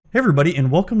Hey everybody, and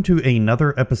welcome to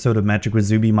another episode of Magic with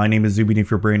Zuby. My name is Zuby, and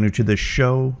if you're brand new to this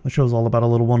show, the show is all about a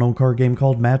little one-old card game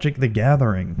called Magic the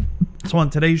Gathering. So on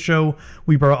today's show,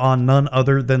 we brought on none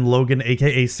other than Logan,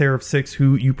 aka Seraph6,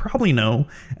 who you probably know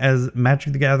as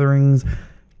Magic the Gathering's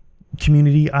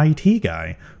community IT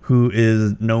guy, who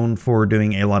is known for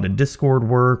doing a lot of Discord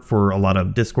work for a lot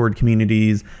of Discord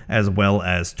communities, as well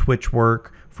as Twitch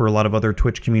work for a lot of other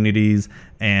Twitch communities,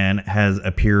 and has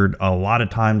appeared a lot of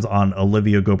times on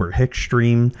Olivia Gobert Hicks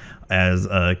stream as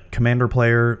a commander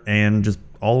player and just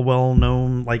all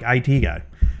well-known like IT guy.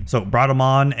 So brought him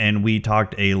on and we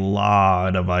talked a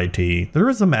lot of IT. There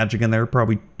is some magic in there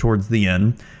probably towards the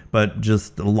end, but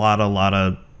just a lot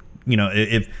of, you know,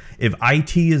 if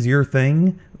IT is your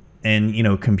thing and, you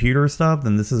know, computer stuff,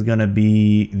 then this is going to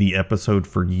be the episode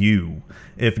for you.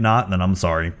 If not, then I'm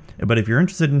sorry. But if you're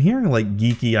interested in hearing like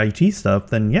geeky IT stuff,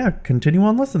 then yeah, continue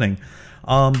on listening.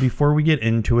 Before we get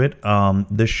into it,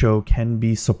 this show can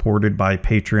be supported by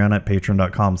Patreon at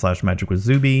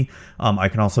patreon.com/magicwithzuby. I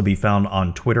can also be found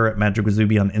on Twitter at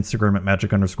magicwithzuby, on Instagram at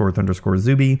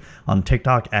magic__zuby, on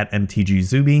TikTok at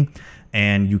mtgzuby.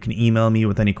 And you can email me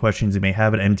with any questions you may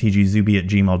have at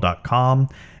mtgzuby@gmail.com.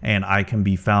 And I can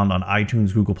be found on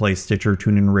iTunes, Google Play, Stitcher,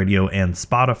 TuneIn Radio, and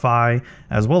Spotify,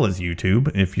 as well as YouTube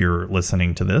if you're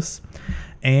listening to this.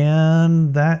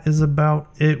 And that is about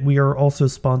it. We are also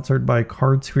sponsored by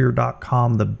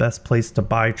cardsphere.com, the best place to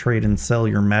buy, trade, and sell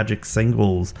your Magic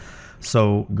singles.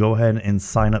 So go ahead and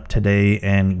sign up today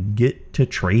and get to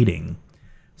trading.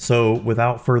 So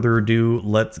without further ado,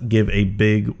 let's give a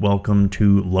big welcome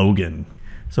to Logan.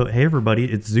 So hey everybody,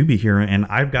 it's Zuby here, and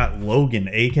I've got Logan,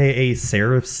 aka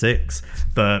Seraph6,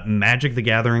 the Magic the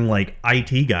Gathering like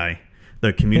IT guy,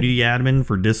 the community admin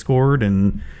for Discord,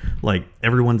 and like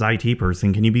everyone's IT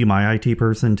person. Can you be my IT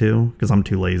person too? Because I'm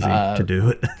too lazy to do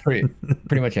it.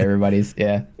 pretty much everybody's,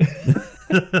 yeah.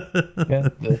 Yeah.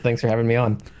 Thanks for having me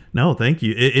on. No, thank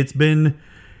you.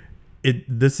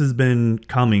 This has been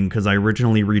coming because I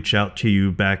originally reached out to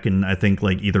you back in, I think,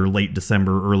 like either late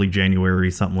December, early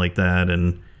January, something like that,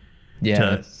 and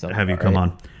to have you come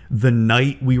on. The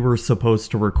night we were supposed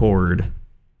to record,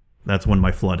 that's when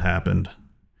my flood happened.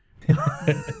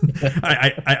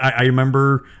 I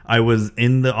remember I was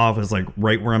in the office, like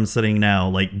right where I'm sitting now,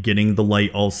 like getting the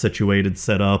light all situated,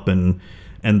 set up, and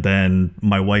then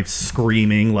my wife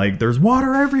screaming like there's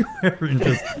water everywhere, and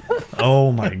just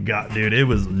oh my god, dude, it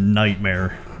was a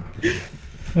nightmare.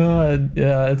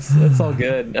 Yeah, it's all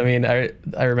good. I mean, I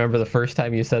remember the first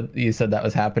time you said that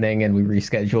was happening and we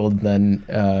rescheduled, and then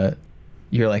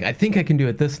you're like, I think I can do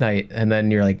it this night, and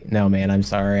then you're like, no man, I'm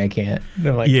sorry, I can't. And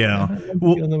I'm like, yeah,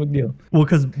 no big deal. Well,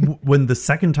 because when the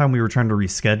second time we were trying to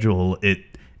reschedule,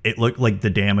 it looked like the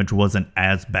damage wasn't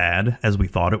as bad as we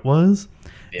thought it was.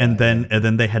 Yeah. And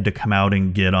then they had to come out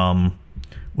and get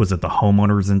was it the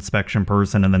homeowner's inspection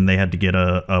person, and then they had to get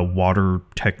a water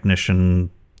technician,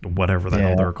 whatever the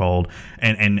hell they're called,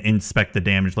 and inspect the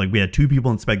damage. Like we had two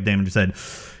people inspect damage, said,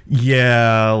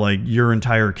 yeah, like your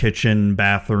entire kitchen,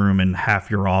 bathroom, and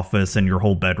half your office and your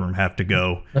whole bedroom have to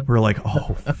go. We're like,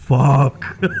 oh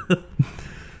fuck.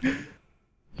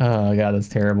 Oh god, that's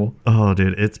terrible. Oh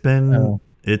dude, it's been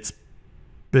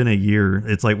a year.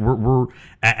 It's like we're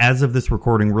as of this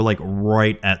recording, we're like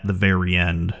right at the very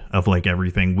end of like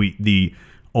everything. The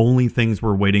only things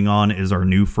we're waiting on is our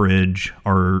new fridge,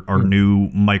 our new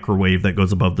microwave that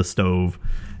goes above the stove,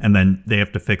 and then they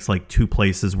have to fix like two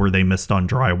places where they missed on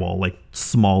drywall, like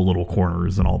small little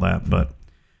corners and all that. But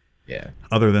yeah,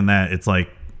 other than that, it's like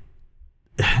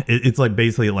it's like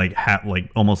basically like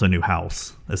almost a new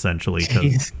house essentially.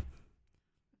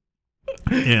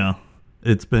 Yeah.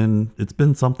 It's been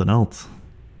something else.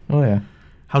 Oh yeah.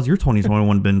 How's your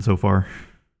 2021 been so far?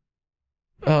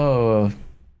 Oh,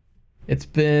 it's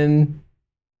been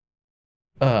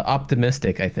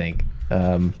optimistic, I think.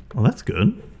 Well, that's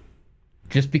good.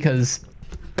 Just because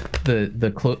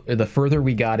the further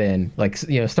we got in, like,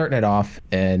 you know, starting it off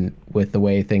and with the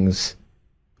way things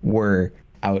were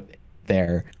out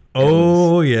there.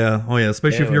 Oh yeah,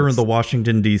 especially if you're in the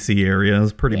Washington D.C. area,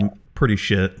 it's pretty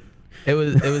shit. It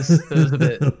was a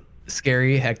bit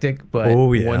scary, hectic, but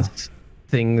once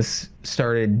things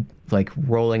started like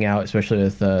rolling out, especially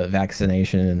with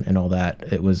vaccination and all that,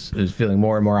 it was feeling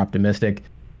more and more optimistic.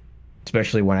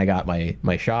 Especially when I got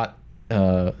my shot,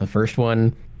 the first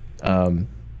one.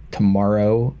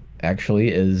 Tomorrow actually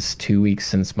is 2 weeks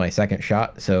since my second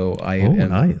shot, so I am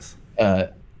nice.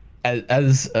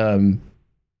 As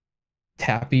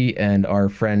Tappy and our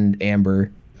friend Amber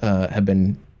have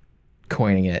been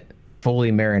coining it.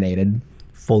 Fully marinated.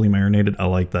 I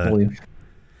like that.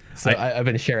 So I've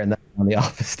been sharing that on the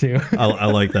office too. I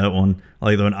like that one. I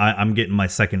like that one. I'm getting my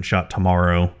second shot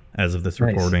tomorrow as of this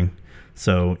recording.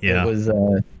 So yeah, it was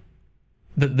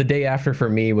the day after for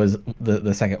me was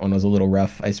the second one was a little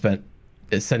rough. I spent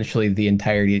essentially the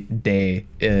entire day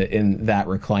in that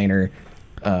recliner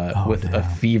with a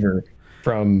fever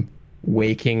from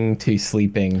waking to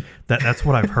sleeping. That's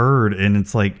what I've heard, and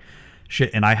it's like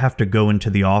shit. And I have to go into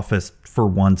the office for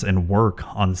once and work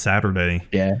on Saturday.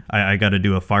 Yeah, I got to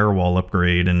do a firewall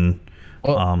upgrade, and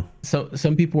so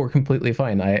some people were completely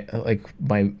fine. I like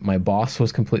my boss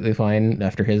was completely fine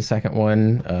after his second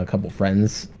one. A couple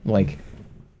friends, like,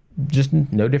 just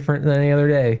no different than any other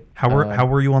day. How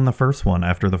were you on the first one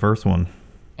after the first one?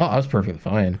 Oh, I was perfectly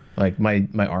fine. Like my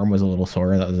arm was a little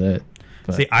sore. That was it.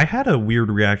 But see, I had a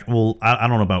weird reaction. Well, I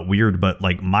don't know about weird, but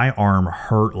like my arm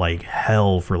hurt like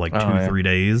hell for like 3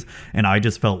 days, and I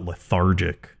just felt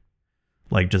lethargic,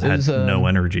 like just had no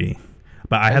energy.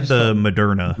 But I had the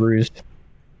Moderna. Bruised.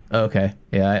 Okay,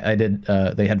 yeah, I did.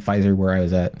 They had Pfizer where I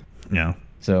was at. Yeah.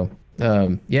 So,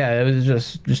 yeah, it was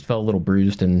just felt a little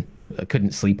bruised, and I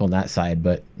couldn't sleep on that side.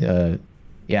 But yeah,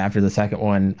 after the second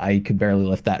one, I could barely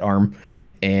lift that arm,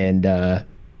 and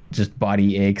just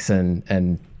body aches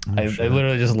and. I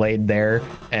literally just laid there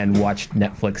and watched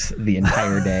Netflix the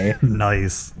entire day.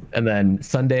 Nice. And then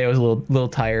Sunday I was a little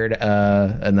tired,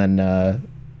 and then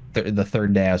the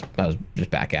third day I was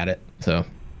just back at it. So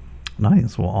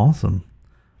nice. Well, awesome.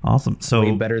 So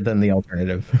way better than the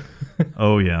alternative.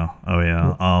 Oh yeah.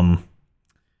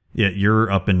 Yeah,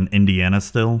 you're up in Indiana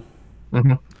still.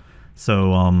 Mm-hmm.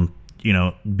 So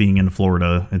being in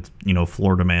Florida, it's,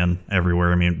 Florida man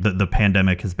everywhere. I mean, the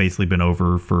pandemic has basically been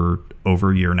over for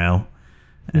over a year now.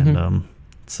 And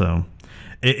so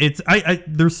it's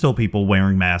there's still people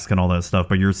wearing masks and all that stuff,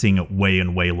 but you're seeing it way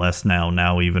and way less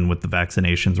now, even with the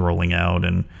vaccinations rolling out.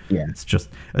 And yeah, it's just,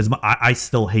 I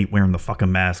still hate wearing the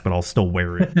fucking mask, but I'll still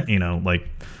wear it, like.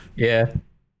 Yeah.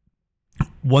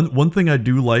 One thing I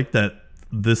do like that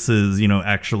this is,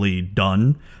 actually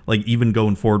done, like even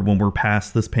going forward when we're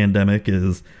past this pandemic,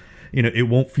 is, it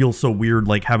won't feel so weird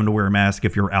like having to wear a mask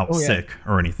if you're out sick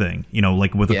or anything,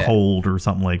 like with a cold or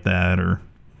something like that. Or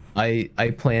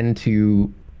I plan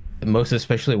to most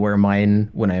especially wear mine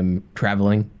when I'm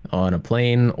traveling on a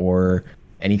plane or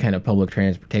any kind of public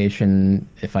transportation.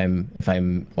 If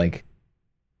I'm like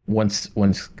once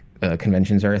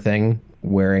conventions are a thing,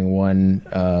 wearing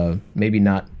one, maybe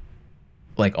not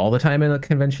like all the time in a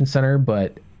convention center,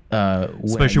 but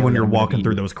especially when you're walking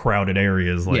through those crowded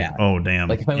areas, like, oh damn,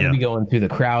 like if I'm gonna be going through the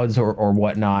crowds or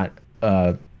whatnot,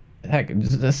 heck,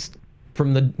 just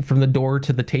from the door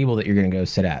to the table that you're gonna go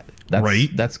sit at,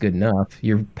 that's good enough.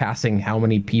 You're passing how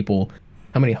many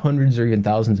hundreds or even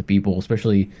thousands of people,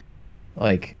 especially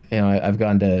like, I've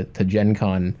gone to Gen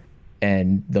Con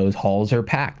and those halls are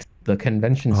packed. The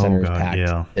convention center is packed.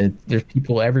 Yeah. There's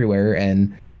people everywhere,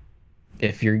 and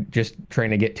if you're just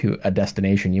trying to get to a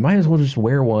destination, you might as well just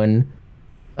wear one.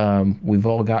 We've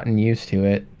all gotten used to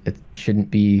it. It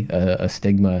shouldn't be a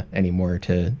stigma anymore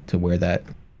to wear that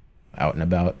out and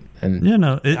about. And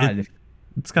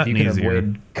it's gotten easier. If you can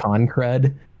avoid con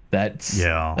cred,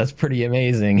 that's pretty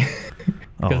amazing.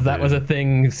 Because that was a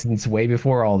thing since way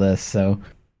before all this. So,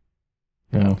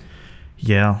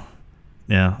 yeah,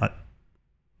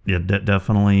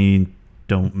 definitely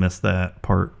don't miss that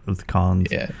part of the cons.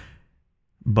 Yeah.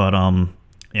 But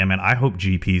yeah, man, I hope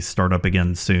GPs start up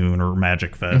again soon, or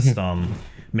Magic Fest,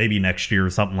 maybe next year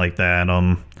or something like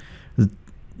that.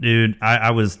 Dude, I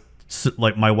was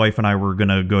like, my wife and I were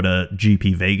gonna go to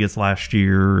GP Vegas last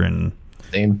year, and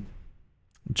same.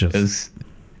 Just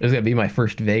it was gonna be my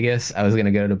first Vegas. I was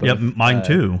gonna go to both. Yep, mine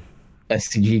too.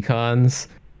 SCG cons.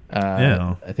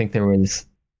 I think there was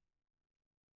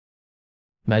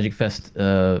Magic Fest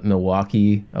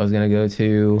Milwaukee I was gonna go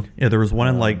to. Yeah, there was one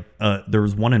in there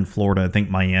was one in Florida, I think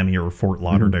Miami or Fort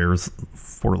Lauderdale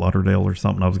or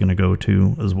something I was gonna go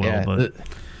to as well. Yeah, but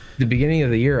the beginning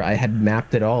of the year I had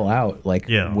mapped it all out, like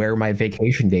where my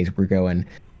vacation days were going,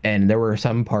 and there were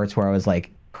some parts where I was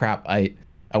like, crap, I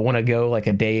want to go like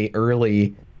a day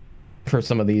early for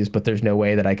some of these, but there's no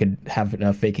way that I could have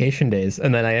enough vacation days.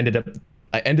 And then I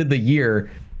ended the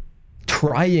year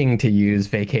trying to use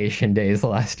vacation days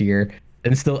last year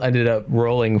and still ended up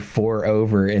rolling 4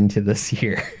 over into this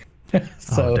year.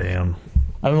 So damn.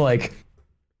 I'm like,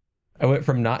 I went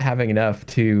from not having enough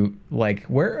to like,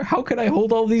 how could I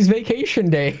hold all these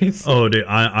vacation days? Oh, dude,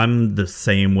 I'm the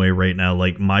same way right now.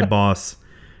 Like, my boss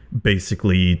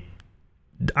basically,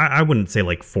 I wouldn't say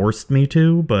like forced me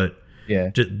to, but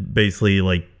just basically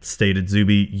like stated,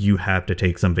 Zuby, you have to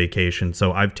take some vacation.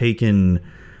 So I've taken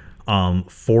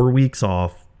 4 weeks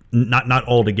off, not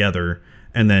all together,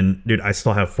 And then, dude, I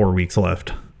still have 4 weeks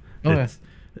left. Okay.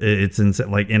 It's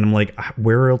insane. Like, and I'm like,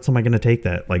 where else am I going to take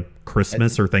that? Like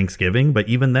Christmas or Thanksgiving? But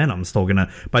even then, I'm still gonna.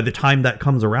 By the time that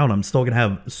comes around, I'm still gonna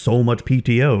have so much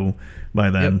PTO by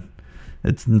then. Yep.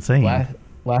 It's insane.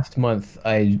 Last month,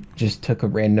 I just took a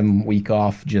random week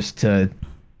off just to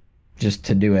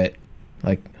do it.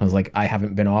 Like, I was like, I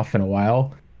haven't been off in a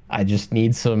while. I just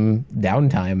need some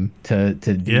downtime to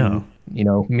do,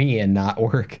 me and not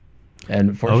work.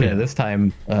 And fortunately, this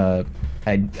time,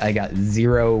 I got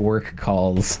 0 work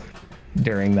calls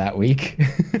during that week.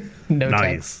 No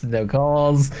texts, no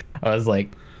calls. I was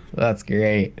like, that's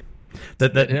great.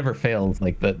 That it never fails.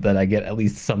 Like that I get at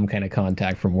least some kind of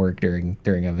contact from work during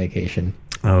a vacation.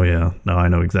 Oh yeah, no, I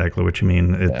know exactly what you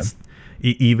mean. It's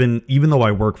even though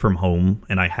I work from home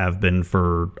and I have been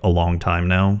for a long time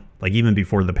now. Like even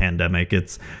before the pandemic,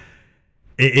 it's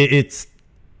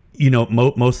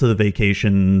most of the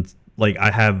vacations. Like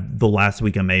I have the last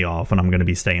week of May off and I'm going to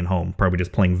be staying home, probably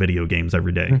just playing video games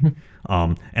every day.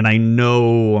 Mm-hmm. And I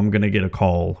know I'm going to get a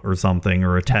call or something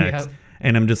or a text. Yeah.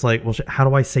 And I'm just like, well, how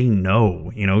do I say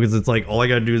no? Because it's like all I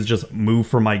got to do is just move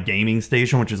from my gaming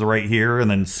station, which is right here, and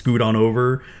then scoot on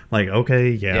over. Like, okay,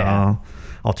 yeah.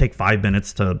 I'll take 5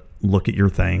 minutes to look at your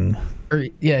thing. Or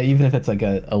even if it's like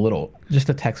a little, just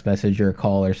a text message or a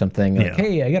call or something. Like,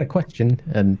 hey, I got a question.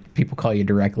 And people call you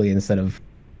directly instead of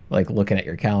like looking at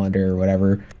your calendar or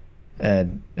whatever.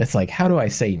 And it's like, how do I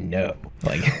say no?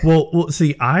 Like, well,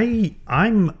 see,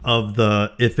 I'm of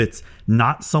the, if it's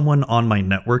not someone on my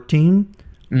network team,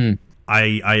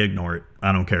 I ignore it.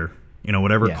 I don't care.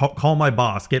 Whatever. Yeah. Call my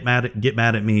boss. Get mad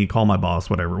at me. Call my boss.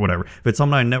 Whatever. If it's on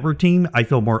my network team, I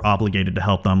feel more obligated to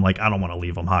help them. Like I don't want to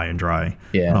leave them high and dry.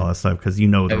 Yeah. And all that stuff because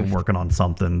they're working on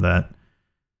something that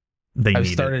they need. I've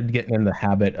started getting in the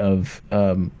habit of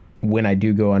when I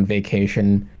do go on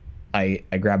vacation, I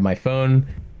grab my phone.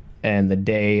 And the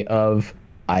day of,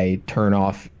 I turn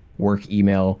off work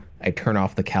email. I turn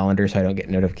off the calendar so I don't get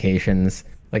notifications.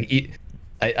 Like,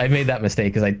 I made that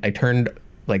mistake because I turned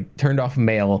off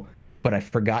mail, but I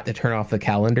forgot to turn off the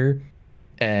calendar.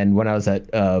 And when I was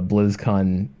at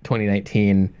BlizzCon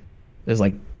 2019, it was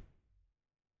like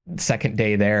second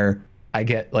day there. I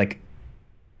get like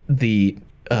the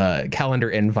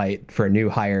calendar invite for a new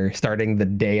hire starting the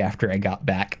day after I got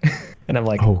back, and I'm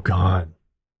like, oh god.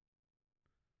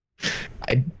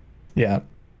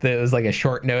 It was like a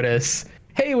short notice.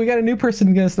 Hey, we got a new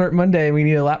person gonna start Monday. We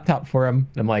need a laptop for him.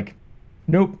 I'm like,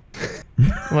 nope.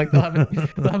 I'm like, they'll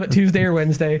have it Tuesday or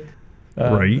Wednesday.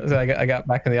 Right. So I got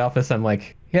back in the office. I'm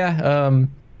like, I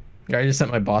just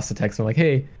sent my boss a text. I'm like,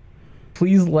 hey,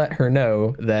 please let her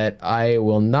know that I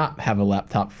will not have a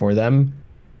laptop for them.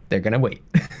 They're gonna wait.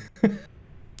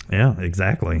 Yeah,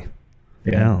 exactly.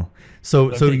 Yeah.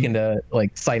 So I'm taking to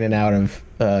like signing out of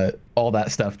all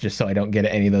that stuff just so I don't get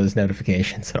any of those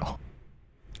notifications at all.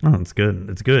 Oh, it's good.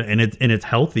 It's good, and it's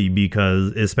healthy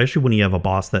because especially when you have a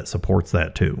boss that supports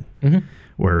that too,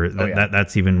 where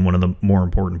that's even one of the more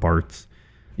important parts.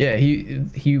 Yeah,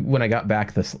 he when I got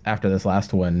back after this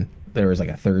last one, there was like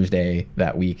a Thursday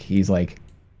that week. He's like,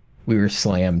 we were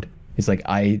slammed. He's like,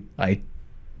 I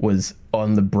was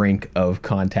on the brink of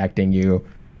contacting you,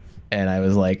 and I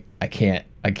was like, I can't.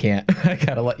 I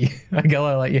gotta let you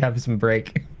have some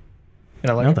break.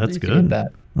 And I'm like, no, that's good.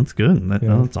 That's good.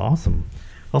 That's awesome.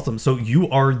 Awesome. So you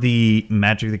are the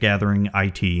Magic the Gathering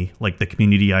IT, like the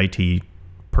community IT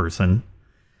person.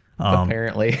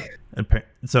 Apparently.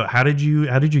 So how did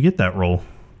you get that role?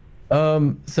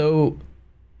 So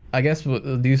I guess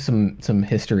we'll do some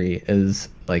history. Is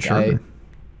like sure.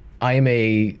 I am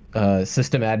a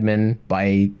system admin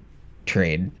by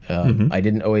trade. I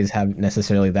didn't always have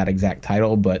necessarily that exact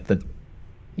title, but the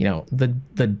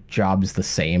job's the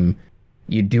same.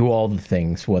 You do all the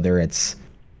things, whether it's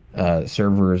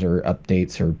servers or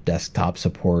updates or desktop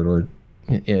support, or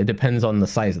it depends on the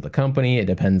size of the company. It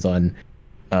depends on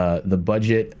the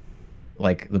budget.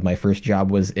 Like my first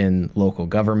job was in local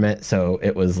government, so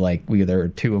it was like there were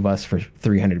 2 of us for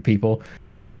 300 people.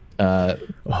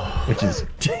 Which is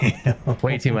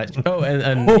way too much. Oh,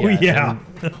 and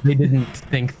they didn't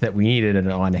think that we needed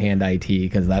an on-hand IT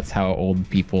because that's how old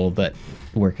people that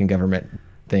work in government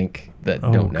think that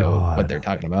don't know what they're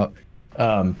talking about.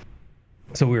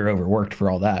 So we were overworked for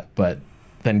all that. But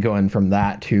then going from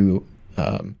that to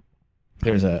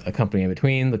there's a company in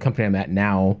between. The company I'm at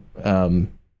now,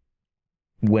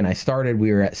 when I started,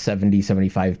 we were at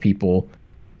 75 people,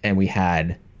 and we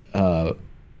had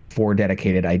 4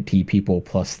 dedicated IT people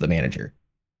plus the manager.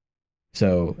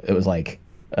 So it was like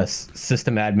a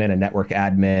system admin, a network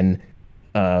admin,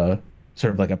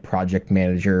 sort of like a project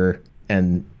manager,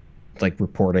 and like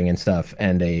reporting and stuff,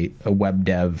 and a web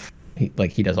dev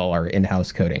he does all our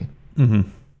in-house coding. Mm-hmm.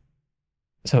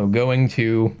 So going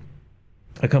to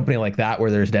a company like that where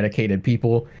there's dedicated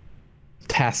people,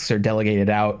 tasks are delegated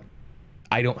out.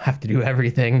 I don't have to do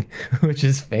everything, which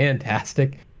is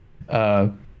fantastic.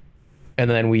 And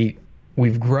then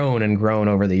we've grown and grown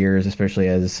over the years, especially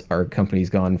as our company's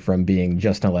gone from being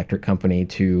just an electric company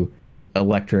to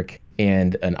electric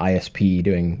and an ISP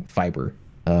doing fiber.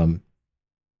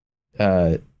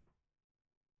 I've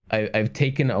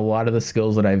taken a lot of the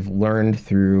skills that I've learned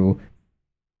through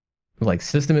like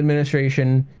system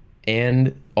administration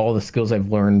and all the skills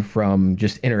I've learned from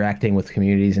just interacting with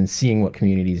communities and seeing what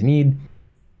communities need.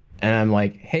 And I'm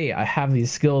like, hey, I have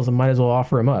these skills, I might as well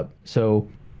offer them up. So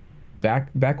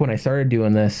back when I started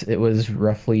doing this, it was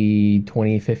roughly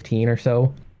 2015 or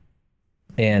so.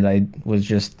 And I was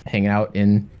just hanging out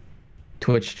in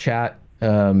Twitch chat.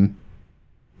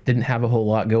 Didn't have a whole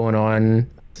lot going on.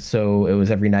 So it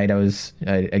was every night I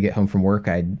get home from work,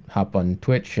 I'd hop on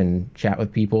Twitch and chat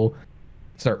with people,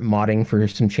 start modding for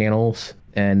some channels.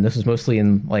 And this was mostly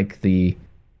in like the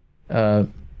a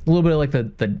little bit of like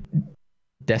the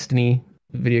Destiny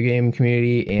video game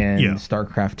community and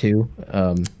StarCraft 2.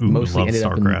 Mostly ended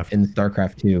up in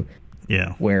StarCraft 2.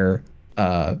 Yeah. Where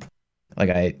like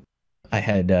I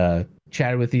had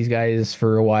chatted with these guys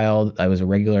for a while. I was a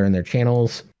regular in their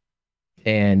channels.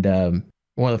 And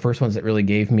one of the first ones that really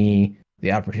gave me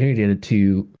the opportunity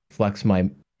to flex my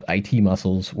IT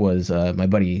muscles was my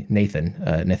buddy Nathan,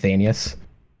 Nathanius.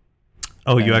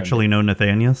 Oh, you actually know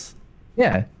Nathanius?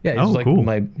 Yeah. He's cool.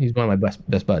 He's one of my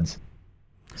best buds.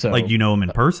 So like, you know him in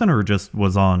person or just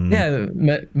was on? Yeah,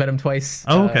 met him twice.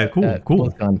 Oh, okay, cool.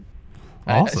 BlizzCon.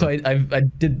 Awesome. So I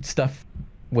did stuff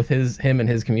with him and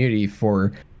his community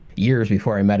for years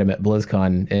before I met him at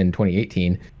BlizzCon in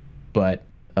 2018. But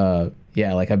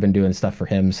yeah, like I've been doing stuff for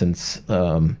him since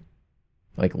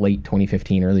like late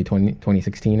 2015, early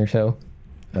 2016 or so.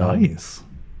 Nice.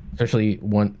 Especially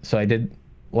so I did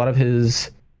a lot of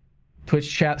his Twitch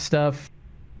chat stuff.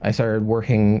 I started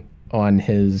working on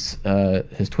his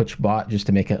Twitch bot just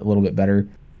to make it a little bit better.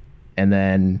 And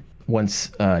then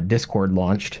once Discord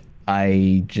launched,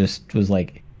 I just was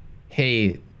like,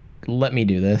 hey, let me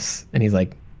do this. And he's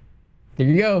like, here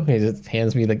you go. He just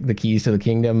hands me the keys to the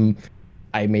kingdom.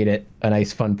 I made it a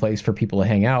nice, fun place for people to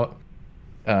hang out.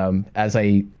 As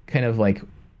I kind of like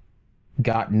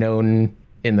got known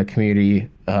in the community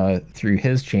through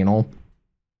his channel,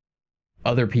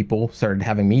 other people started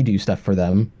having me do stuff for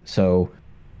them. So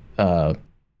and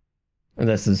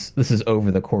this is over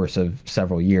the course of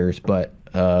several years, but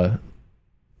so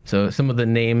some of the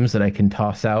names that I can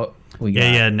toss out.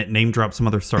 Name drop some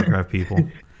other StarCraft people.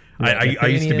 I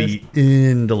used to be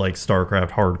into like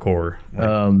StarCraft hardcore.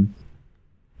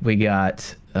 We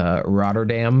got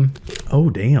Rotterdam. Oh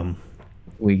damn.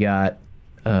 We got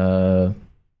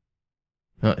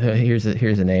here's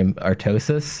a name,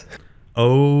 Artosis.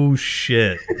 Oh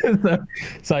shit.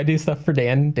 so I do stuff for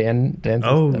Dan. Dan's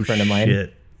a friend of mine.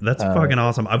 Shit. That's fucking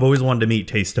awesome. I've always wanted to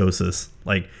meet Tastosis.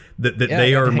 Like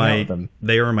they are my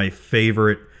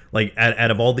favorite. Like out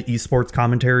of all the esports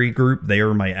commentary group, they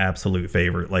are my absolute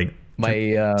favorite. Like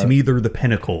to me, they're the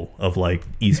pinnacle of like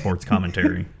esports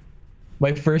commentary.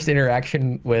 My first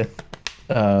interaction with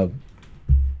them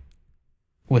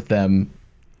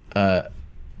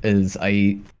is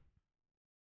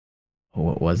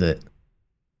what was it?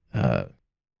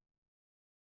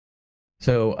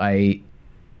 So I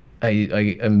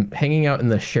am hanging out in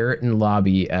the Sheraton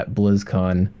lobby at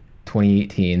BlizzCon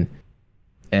 2018,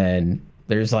 and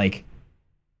there's like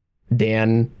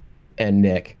Dan and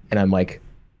Nick, and I'm like,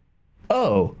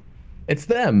 oh, it's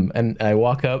them. And I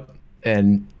walk up,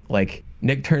 and like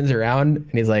Nick turns around,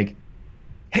 and he's like,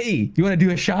 hey, you want to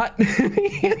do a shot? He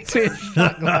hands me a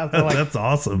shot glass. Like, that's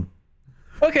awesome.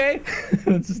 Okay,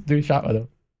 let's just do a shot with him.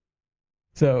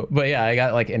 So, but yeah, I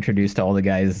got like introduced to all the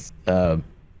guys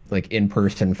like in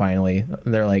person finally.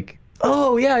 And they're like,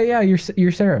 oh yeah,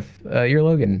 you're Seraph, you're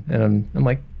Logan, and I'm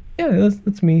like, yeah,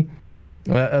 that's me.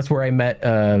 That's where I met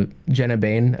Jenna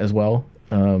Bain as well.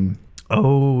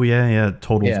 Oh yeah,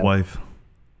 Total's wife.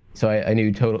 So I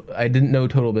knew Total. I didn't know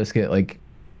Total Biscuit like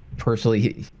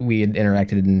personally. We had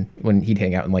interacted when he'd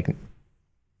hang out in like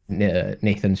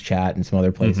Nathan's chat and some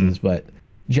other places, but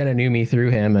Jenna knew me through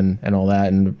him and all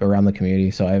that and around the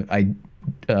community. So I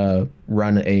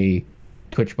run a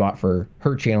Twitch bot for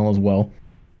her channel as well,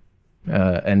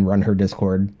 and run her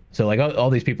Discord. So like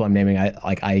all these people I'm naming,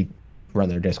 I run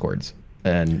their Discords.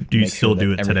 And do you still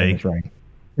do it today?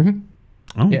 Mm-hmm.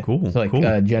 Oh, yeah. Cool. So like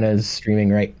cool. Jenna's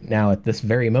streaming right now at this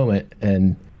very moment,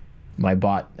 and my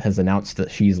bot has announced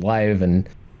that she's live, and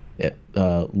it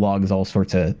logs all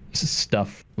sorts of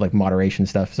stuff, like moderation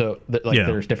stuff. So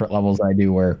there's different levels I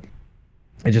do where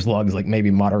it just logs like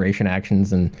maybe moderation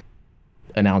actions and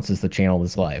announces the channel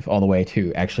is live, all the way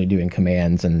to actually doing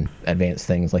commands and advanced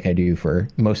things like I do for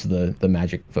most of the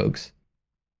Magic folks.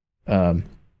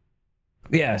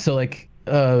 Yeah, so like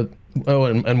and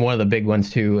one of the big ones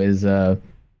too is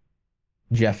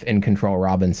Jeff in Control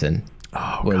Robinson.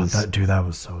 Oh god, that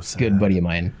was so sad. Good buddy of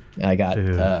mine. I got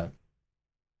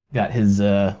his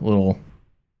little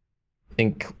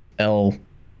Ink L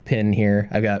pin here.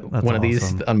 I've got one of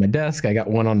these on my desk. I got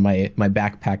one on my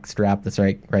backpack strap that's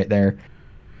right there.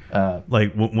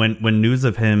 Like when news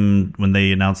of him, when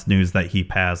they announced news that he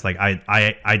passed, like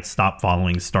I'd stopped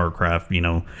following StarCraft. You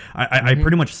know, I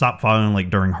pretty much stopped following like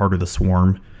during Heart of the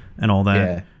Swarm and all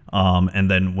that. Yeah.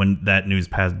 And then when that news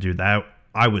passed, dude, that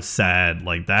I was sad.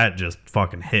 Like that just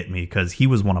fucking hit me because he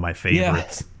was one of my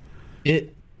favorites. Yeah.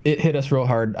 It hit us real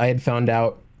hard. I had found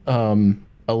out a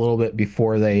little bit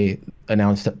before they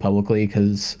announced it publicly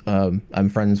because I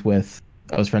was friends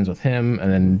with him,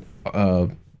 and then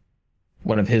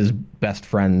one of his best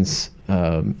friends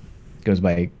goes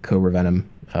by Cobra Venom.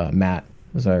 Matt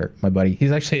was my buddy.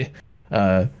 He's actually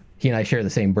he and I share the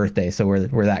same birthday, so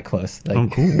we're that close. Like, oh,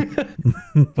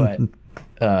 cool. But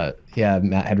yeah,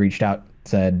 Matt had reached out,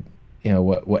 said, you know,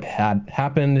 what had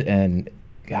happened, and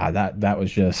God, that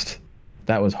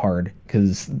was hard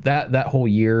because that whole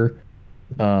year,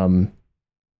 I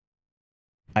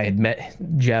had met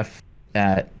Jeff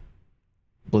at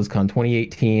BlizzCon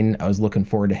 2018. I was looking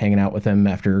forward to hanging out with him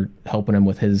after helping him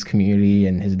with his community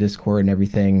and his Discord and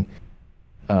everything.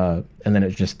 And then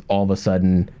it's just all of a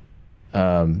sudden,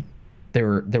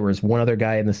 there was one other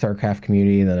guy in the StarCraft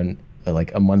community. And then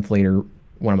like a month later,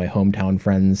 one of my hometown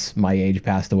friends my age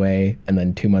passed away, and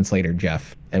then 2 months later,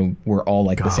 Jeff, and we're all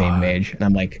like the same age. And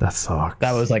I'm like, that sucks.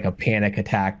 That was like a panic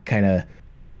attack kind of.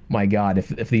 My God,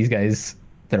 if these guys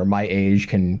that are my age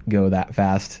can go that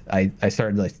fast, I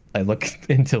started like I looked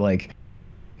into like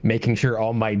making sure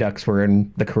all my ducks were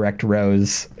in the correct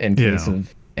rows in case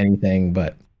of anything.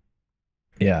 But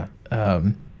yeah,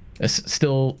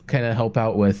 still kind of help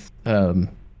out with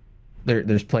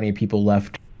there's plenty of people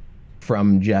left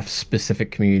from Jeff's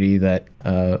specific community that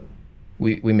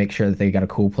we make sure that they got a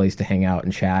cool place to hang out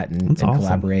and chat and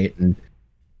collaborate. And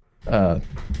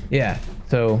yeah,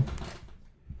 so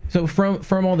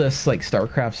from all this like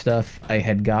StarCraft stuff, I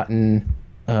had gotten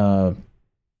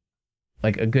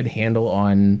like a good handle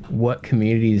on what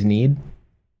communities need,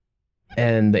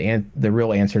 and the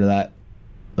real answer to that,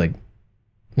 like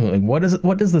what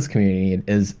does this community need,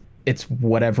 is it's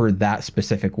whatever that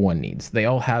specific one needs. They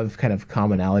all have kind of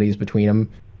commonalities between them,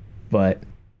 but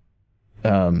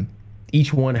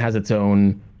each one has its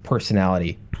own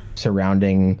personality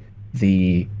surrounding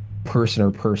the person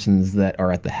or persons that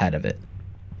are at the head of it.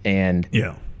 And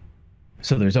yeah,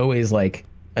 so there's always like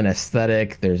an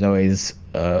aesthetic, there's always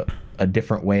a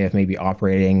different way of maybe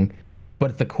operating, but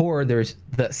at the core there's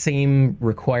that same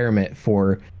requirement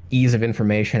for ease of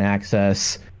information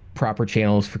access, proper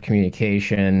channels for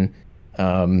communication,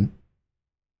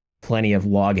 plenty of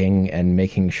logging, and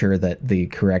making sure that the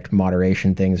correct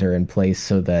moderation things are in place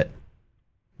so that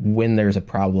when there's a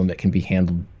problem it can be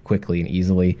handled quickly and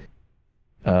easily.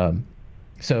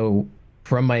 So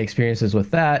from my experiences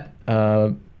with that,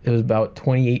 it was about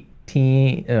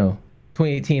 2018.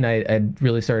 I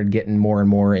really started getting more and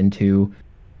more into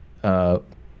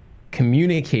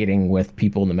communicating with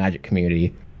people in the Magic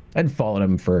community. I'd followed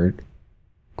them for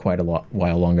quite a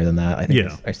while longer than that. I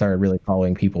think I started really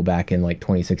following people back in like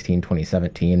 2016,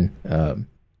 2017,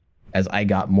 as I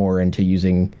got more into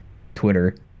using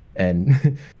Twitter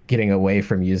and getting away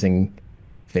from using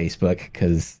Facebook,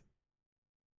 because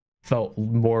felt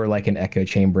more like an echo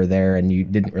chamber there, and you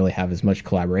didn't really have as much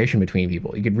collaboration between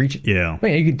people. You could reach, you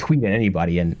could tweet at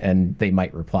anybody and they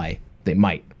might reply. They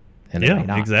might, and they might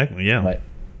not. Exactly, yeah.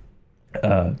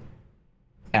 But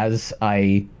as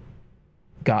I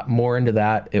got more into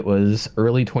that, it was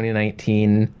early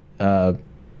 2019. I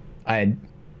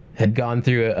had gone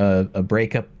through a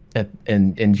breakup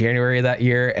in January of that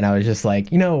year, and I was just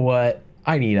like, you know what?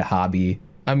 I need a hobby.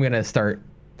 I'm gonna start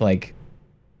like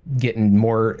getting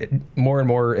more and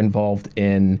more involved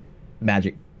in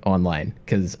Magic Online,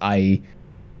 because I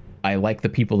like the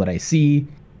people that I see,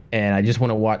 and I just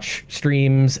want to watch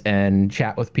streams and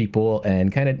chat with people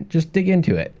and kind of just dig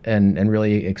into it and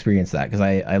really experience that, because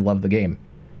I love the game.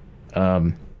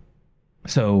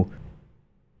 So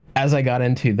as I got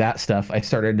into that stuff, I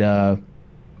started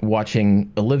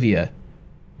watching Olivia,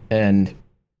 and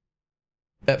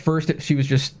at first she'd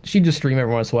just stream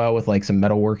every once in a while with like some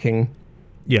metalworking.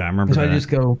 Yeah, I remember so that. I just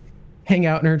go hang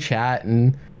out in her chat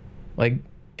and like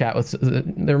chat with,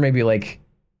 there may be like,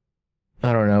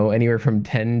 I don't know, anywhere from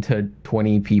 10 to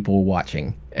 20 people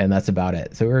watching, and that's about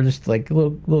it. So we were just like a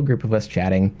little group of us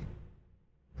chatting.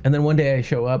 And then one day I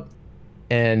show up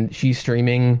and she's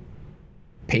streaming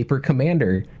Paper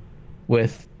Commander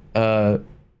with it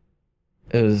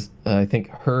was I think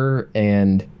her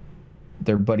and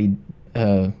their buddy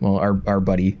our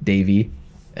buddy Davey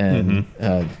and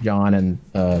John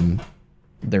and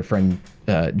their friend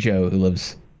Joe, who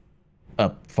lives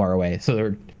up far away. So there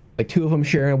were like two of them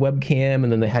sharing a webcam,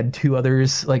 and then they had two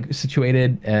others like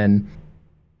situated, and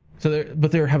so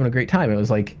they were having a great time. It was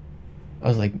like, I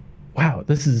was like, wow,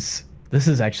 this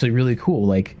is actually really cool.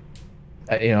 Like,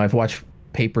 I've watched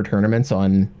paper tournaments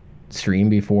on stream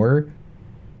before,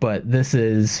 but this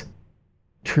is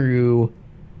true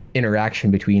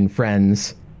interaction between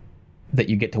friends that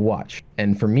you get to watch.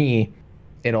 And for me,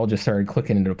 it all just started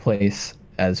clicking into place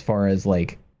as far as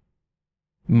like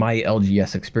my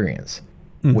LGS experience,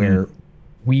 where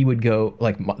we would go,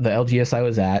 like the LGS I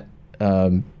was at,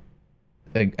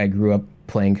 I grew up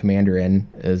playing Commander in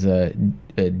as a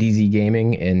DZ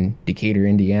Gaming in Decatur,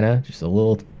 Indiana, just a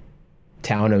little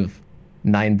town of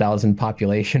 9,000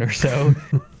 population or so.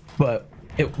 But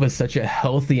it was such a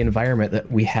healthy environment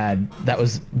that we had. That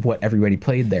was what everybody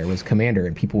played there, was Commander,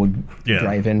 and people would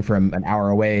drive in from an hour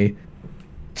away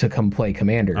to come play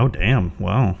Commander. Oh, damn.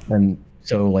 Wow. And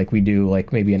so like we do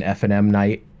like maybe an F&M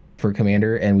night for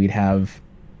Commander, and we'd have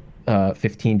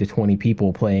 15 to 20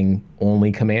 people playing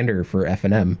only Commander for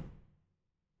F&M.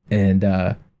 And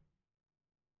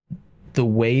the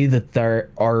way that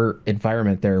our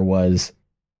environment there was,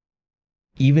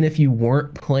 even if you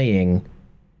weren't playing,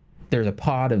 there's a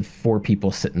pod of 4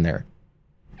 people sitting there,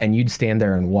 and you'd stand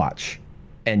there and watch,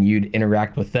 and you'd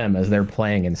interact with them as they're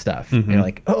playing and stuff. And you're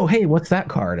like, oh, hey, what's that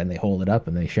card? And they hold it up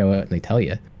and they show it and they tell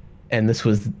you. And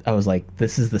I was like,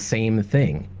 this is the same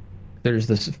thing. There's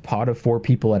this pod of 4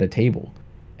 people at a table,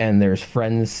 and there's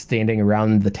friends standing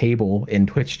around the table in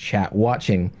Twitch chat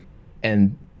watching,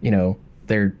 and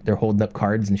they're holding up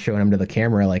cards and showing them to the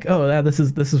camera like, oh yeah, this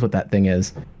is what that thing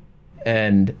is.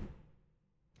 And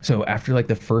so after like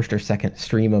the first or second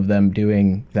stream of them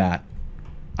doing that,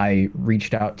 I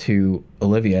reached out to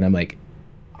Olivia and I'm like,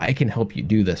 I can help you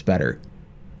do this better.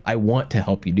 I want to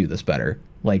help you do this better.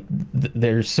 Like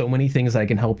there's so many things I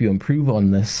can help you improve on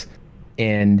this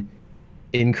and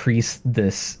increase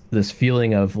this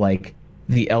feeling of like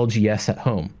the LGS at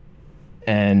home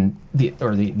and the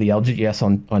LGS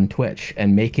on Twitch,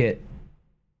 and make it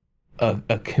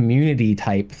a community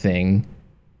type thing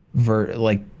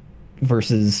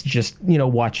versus just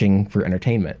watching for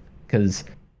entertainment. Because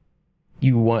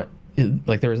you want,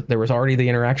 like, there was already the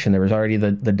interaction, there was already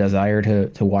the desire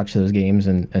to watch those games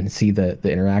and see the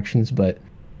interactions, but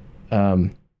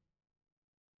so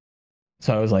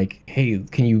I was like, hey,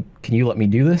 can you let me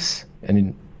do this?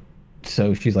 And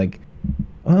so she's like,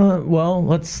 well,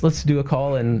 let's do a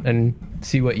call and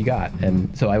see what you got.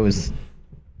 And so I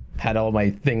had all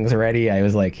my things ready. I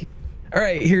was like, all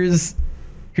right, here's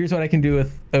what I can do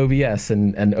with OBS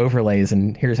and overlays,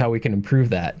 and here's how we can improve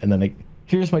that. And then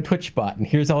here's my Twitch bot, and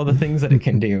here's all the things that it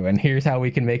can do, and here's how we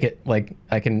can make it like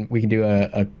we can do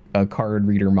a card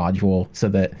reader module so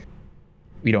that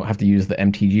we don't have to use the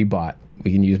MTG bot.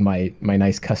 We can use my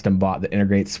nice custom bot that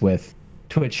integrates with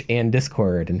Twitch and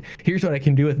Discord, and here's what I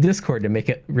can do with Discord to make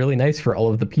it really nice for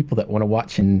all of the people that want to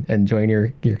watch and join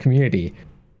your community.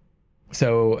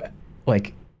 So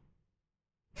like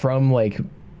from like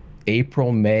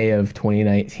April, May of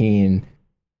 2019,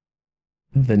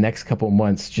 the next couple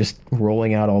months, just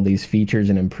rolling out all these features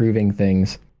and improving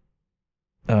things,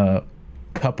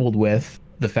 coupled with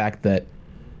the fact that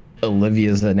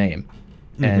Olivia's the name,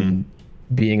 and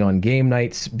being on game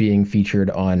nights, being featured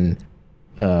on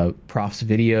Prof's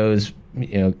videos,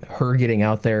 her getting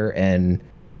out there and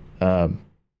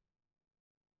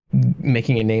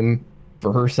making a name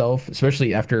for herself,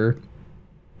 especially after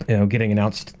getting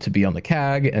announced to be on the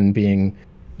CAG and being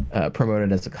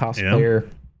promoted as a cosplayer.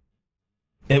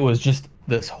 It was just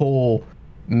this whole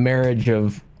marriage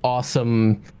of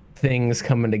awesome things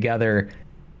coming together,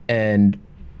 and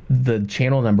the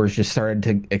channel numbers just started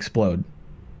to explode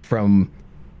from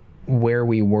where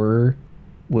we were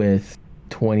with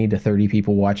 20 to 30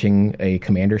 people watching a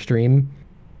Commander stream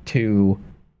to,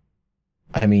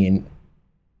 I mean,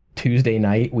 Tuesday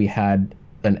night we had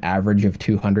an average of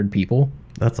 200 people.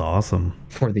 That's awesome.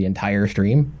 For the entire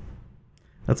stream.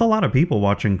 That's a lot of people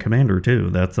watching Commander too.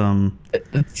 That's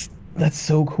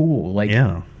so cool. Like,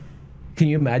 yeah. Can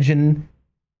you imagine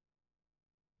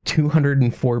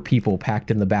 204 people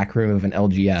packed in the back room of an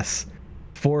LGS?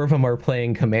 4 of them are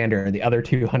playing Commander, and the other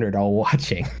 200 all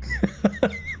watching.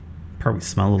 Probably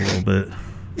smell a little bit.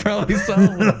 Probably smell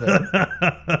a little bit.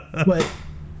 But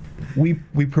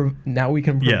now we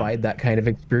can provide that kind of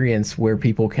experience where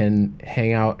people can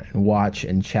hang out and watch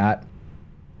and chat.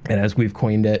 And as we've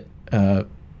coined it,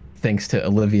 thanks to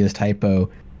Olivia's typo,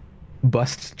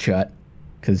 bust chut,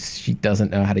 because she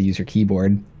doesn't know how to use her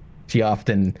keyboard. She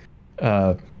often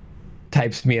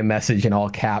types me a message in all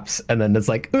caps, and then it's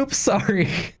like, oops, sorry.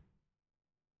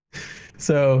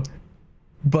 So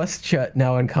bust chut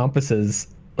now encompasses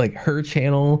like her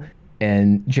channel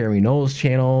and Jeremy Knowles'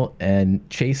 channel and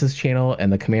Chase's channel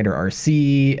and the Commander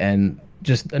RC and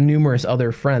just numerous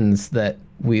other friends that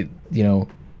we,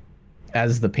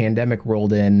 as the pandemic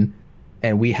rolled in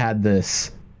and we had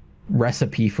this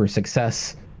recipe for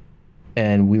success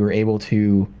and we were able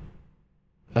to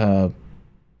kind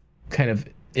of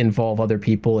involve other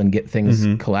people and get things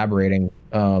collaborating.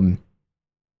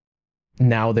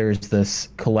 Now there's this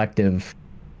collective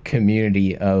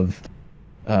community of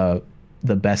the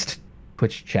best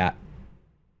Twitch chat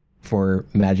for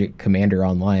Magic Commander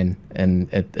online, and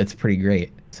it's pretty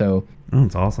great. So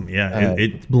that's awesome. Yeah,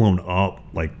 it's blown up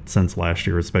like since last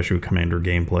year, especially with Commander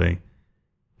gameplay.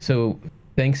 So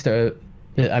thanks to,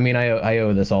 I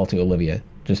owe this all to Olivia,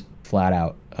 just flat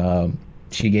out.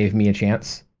 She gave me a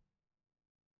chance.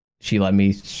 She let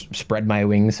me spread my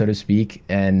wings, so to speak,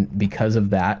 and because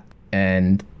of that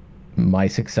and my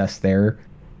success there,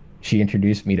 she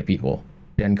introduced me to people.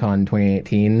 Gen Con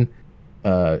 2018,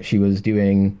 she was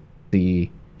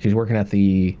working at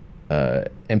the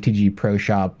MTG Pro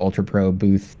Shop Ultra Pro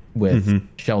booth with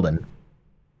Sheldon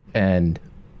and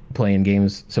playing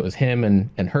games. So it was him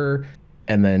and her,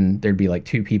 and then there'd be like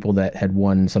two people that had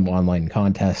won some online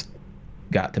contest,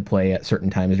 got to play at certain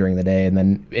times during the day, and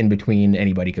then in between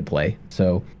anybody could play.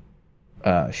 So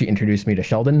she introduced me to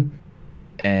Sheldon,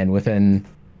 and within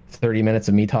 30 minutes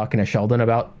of me talking to Sheldon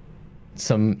about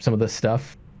some of the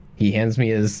stuff, he hands me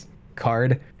his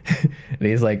card and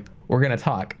he's like, we're gonna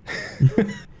talk.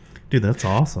 Dude, that's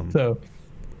awesome. So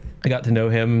I got to know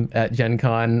him at Gen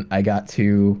Con. I got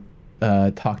to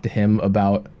talk to him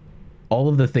about all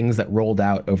of the things that rolled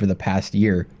out over the past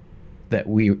year that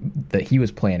he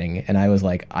was planning, and I was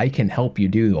like, I can help you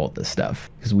do all this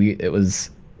stuff, because it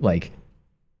was like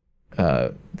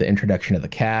the introduction of the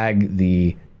CAG,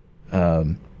 the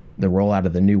rollout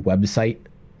of the new website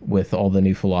with all the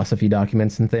new philosophy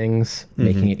documents and things,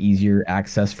 making it easier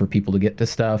access for people to get to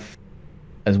stuff,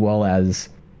 as well as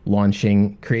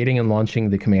creating and launching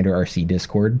the Commander RC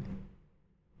Discord.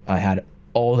 I had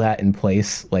all that in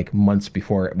place like months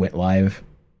before it went live,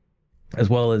 as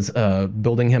well as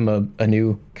building him a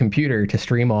new computer to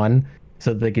stream on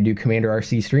so that they could do Commander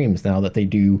RC streams now that they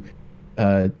do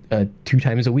 2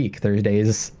 times a week,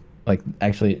 Thursdays. Like,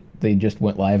 actually, they just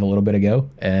went live a little bit ago,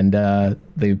 and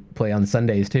they play on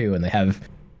Sundays too, and they have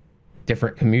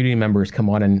different community members come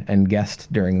on and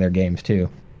guest during their games too.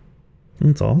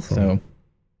 That's awesome.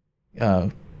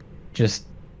 So, just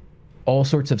all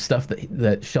sorts of stuff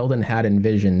that Sheldon had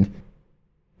envisioned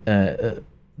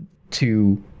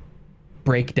to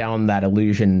break down that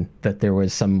illusion that there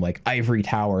was some like ivory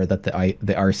tower that the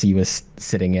RC was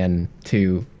sitting in,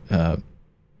 to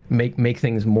make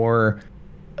things more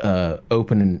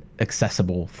open and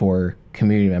accessible for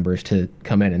community members to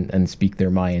come in and speak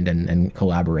their mind and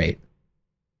collaborate.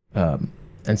 And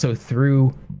so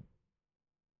through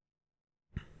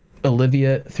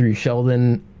Olivia, through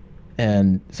Sheldon,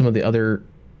 and some of the other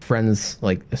friends,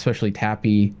 like especially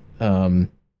Tappy,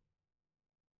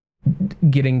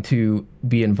 getting to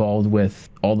be involved with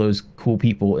all those cool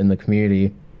people in the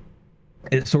community,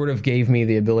 it sort of gave me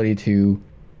the ability to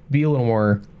be a little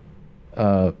more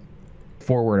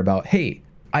forward about, hey,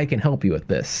 I can help you with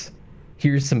this.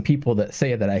 Here's some people that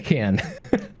say that I can.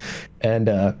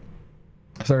 And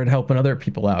started helping other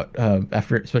people out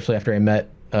especially after I met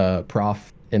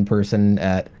Prof in person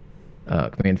at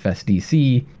Command Fest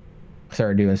DC.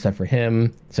 Started doing stuff for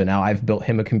him. So now I've built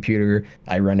him a computer.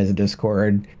 I run his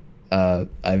Discord. I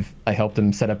helped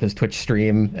him set up his Twitch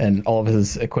stream and all of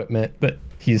his equipment, but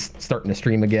he's starting to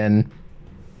stream again.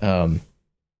 I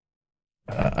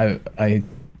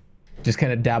just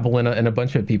kind of dabble in a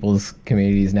bunch of people's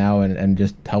communities now and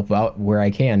just help out where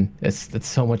I can. It's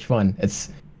so much fun.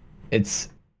 It's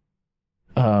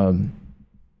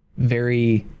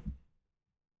very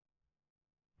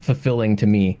fulfilling to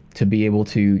me to be able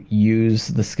to use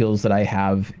the skills that I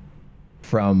have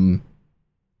from,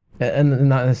 and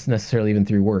not necessarily even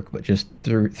through work, but just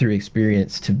through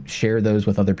experience, to share those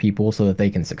with other people so that they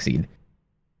can succeed.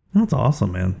 That's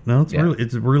awesome, man. No,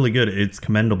 it's really good. It's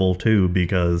commendable too,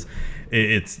 because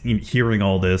it's hearing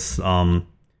all this,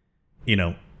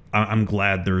 I'm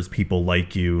glad there's people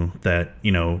like you that,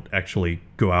 you know, actually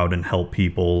go out and help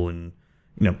people and,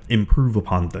 you know, improve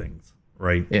upon things,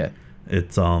 right? Yeah.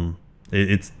 It's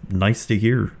nice to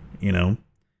hear, you know.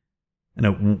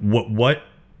 What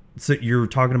so you're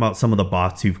talking about some of the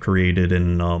bots you've created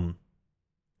in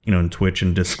you know, in Twitch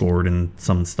and Discord and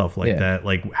some stuff like that.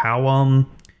 Like how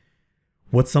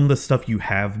what's some of the stuff you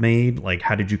have made? Like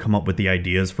how did you come up with the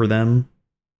ideas for them?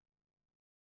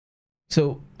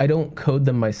 So I don't code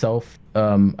them myself.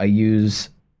 I use,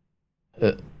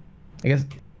 I guess,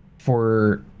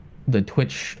 for the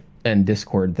Twitch and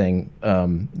Discord thing,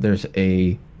 there's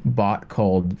a bot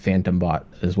called Phantom Bot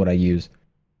is what I use.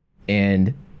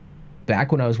 And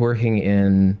back when I was working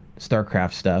in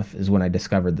StarCraft stuff is when I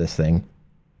discovered this thing.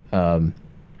 So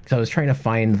I was trying to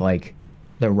find like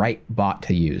the right bot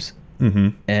to use. Mm-hmm.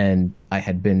 And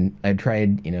I'd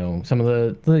tried, you know, some of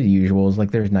the usuals,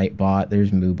 like there's Nightbot,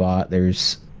 there's MooBot,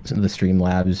 there's some of the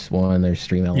Streamlabs one, there's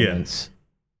Stream Elements. Yeah.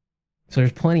 So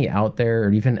there's plenty out there,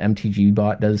 or even MTG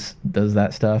Bot does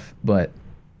that stuff, but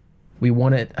I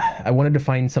wanted to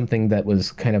find something that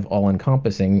was kind of all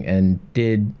encompassing and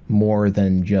did more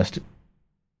than just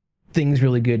things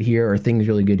really good here or things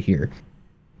really good here.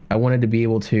 I wanted to be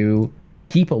able to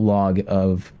keep a log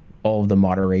of all of the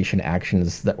moderation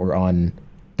actions that were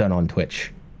done on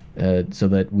Twitch, so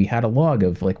that we had a log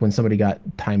of like when somebody got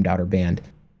timed out or banned.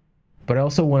 But I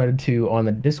also wanted to, on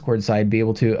the Discord side, be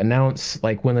able to announce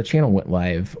like when the channel went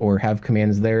live or have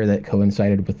commands there that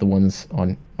coincided with the ones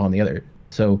on the other.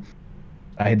 So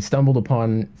I had stumbled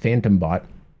upon Phantom Bot,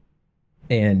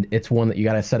 and it's one that you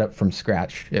got to set up from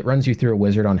scratch. It runs you through a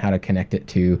wizard on how to connect it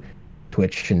to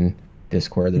Twitch and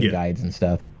Discord, the guides and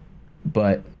stuff.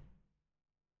 But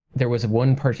there was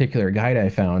one particular guide I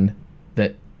found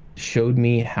that showed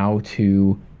me how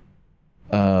to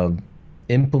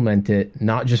implement it,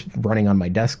 not just running on my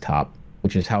desktop,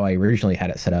 which is how I originally had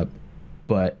it set up,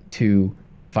 but to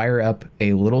fire up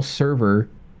a little server,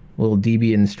 little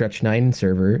Debian Stretch 9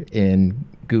 server in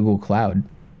Google Cloud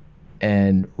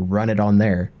and run it on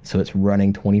there. So it's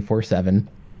running 24/7.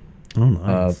 Oh,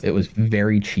 nice. It was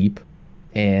very cheap.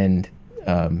 And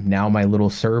now my little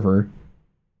server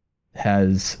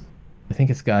has, I think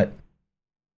it's got,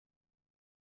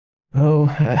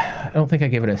 I don't think I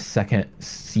gave it a second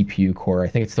CPU core. I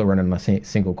think it's still running on a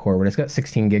single core, but it's got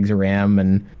 16 gigs of RAM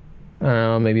and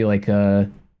maybe like it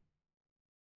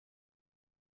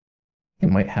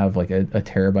might have like a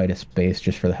terabyte of space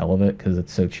just for the hell of it because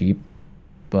it's so cheap.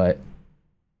 But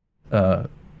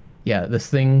yeah, this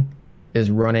thing is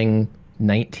running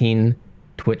 19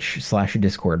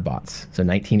 Twitch/Discord bots. So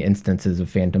 19 instances of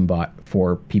Phantom Bot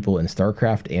for people in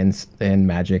StarCraft and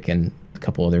Magic and a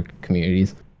couple other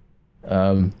communities.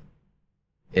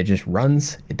 It just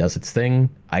runs, it does its thing.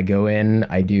 I go in,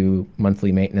 I do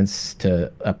monthly maintenance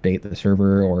to update the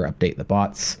server or update the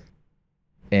bots,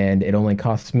 and it only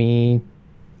costs me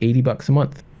 $80 a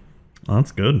month. Oh,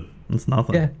 that's good. That's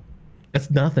nothing. Yeah, that's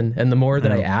nothing. And the more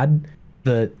that I add,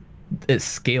 it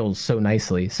scales so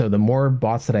nicely. So the more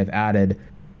bots that I've added,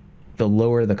 the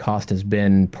lower the cost has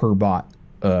been per bot,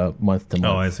 month to month.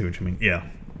 Oh, I see what you mean. Yeah.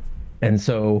 And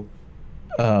so,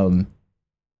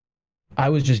 I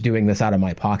was just doing this out of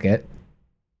my pocket.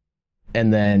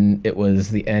 And then it was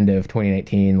the end of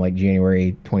 2019, like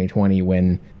January 2020,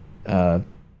 when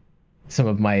some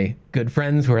of my good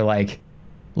friends were like,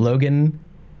 Logan,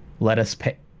 let us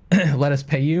pay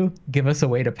you, give us a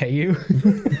way to pay you.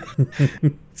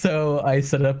 So I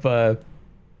set up a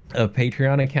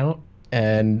Patreon account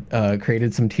and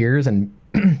created some tiers, and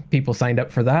people signed up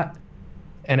for that.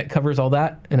 And it covers all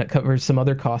that, and it covers some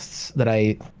other costs that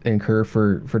I incur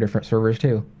for different servers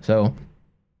too. So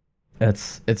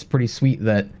it's pretty sweet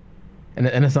that, and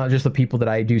it's not just the people that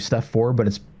I do stuff for, but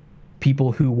it's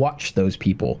people who watch those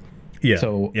people. Yeah.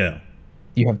 So yeah,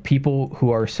 you have people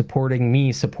who are supporting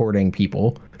me, supporting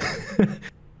people,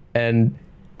 and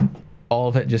all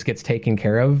of it just gets taken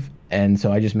care of. And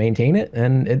so I just maintain it,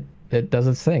 and it does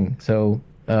its thing. So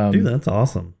dude, that's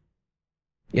awesome.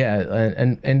 Yeah,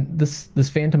 and this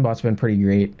Phantom Bot's been pretty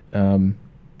great.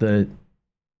 There's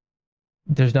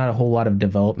not a whole lot of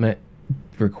development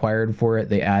required for it.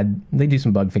 They do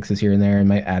some bug fixes here and there, and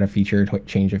might add a feature,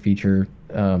 change a feature.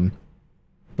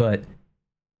 But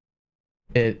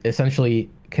it essentially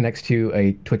connects to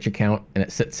a Twitch account, and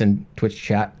it sits in Twitch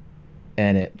chat,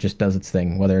 and it just does its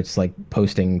thing. Whether it's like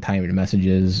posting timed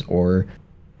messages or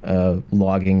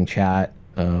logging chat.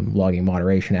 Logging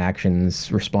moderation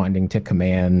actions, responding to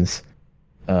commands.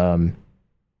 And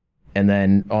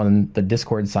then on the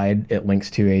Discord side, it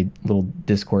links to a little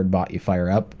Discord bot you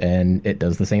fire up, and it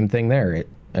does the same thing there. It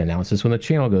announces when the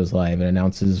channel goes live. It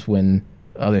announces when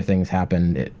other things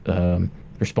happen. It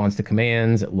responds to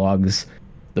commands. It logs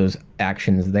those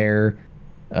actions there,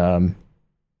 and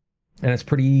it's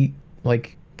pretty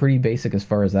basic as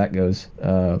far as that goes.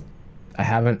 I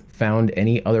haven't found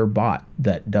any other bot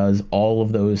that does all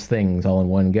of those things all in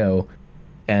one go,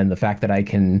 and the fact that I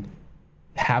can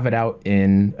have it out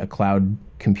in a cloud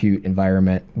compute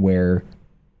environment where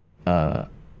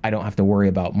I don't have to worry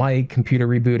about my computer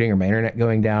rebooting or my internet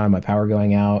going down, my power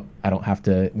going out. I don't have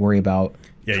to worry about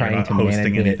trying you're not to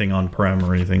hosting manage anything on-prem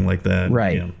or anything like that.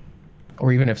 Right. Yeah.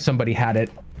 Or even if somebody had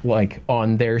it like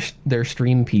on their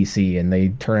stream PC and they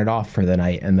turn it off for the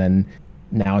night, and then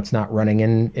now it's not running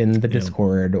in the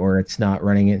Discord, or it's not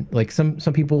running in, like some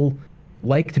people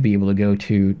like to be able to go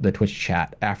to the Twitch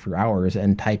chat after hours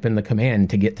and type in the command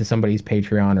to get to somebody's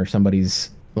Patreon or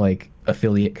somebody's like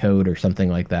affiliate code or something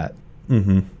like that.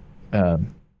 Mm-hmm.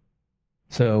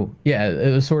 So yeah,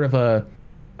 it was sort of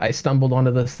I stumbled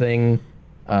onto this thing.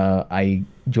 I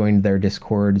joined their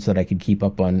Discord so that I could keep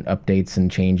up on updates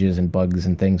and changes and bugs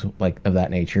and things like of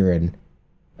that nature. And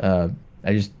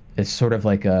it's sort of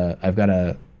like I've got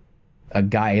a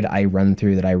guide I run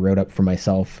through that I wrote up for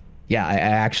myself. Yeah, I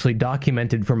actually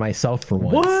documented for myself for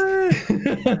once.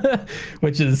 What?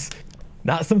 Which is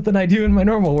not something I do in my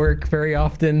normal work very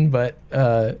often, but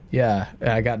yeah,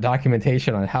 I got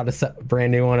documentation on how to set a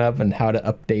brand new one up and how to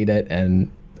update it and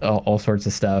all sorts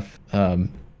of stuff.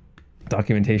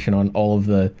 Documentation on all of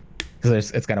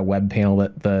because it's got a web panel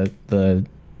that the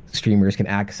streamers can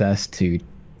access to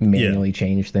manually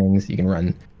change things. You can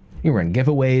run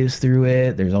giveaways through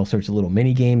it. There's all sorts of little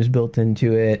mini games built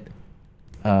into it.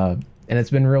 And it's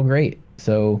been real great.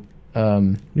 So,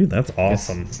 dude, that's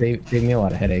awesome. Saved me a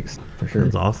lot of headaches for sure.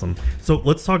 That's awesome. So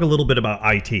let's talk a little bit about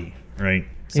IT, right?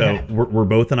 So we're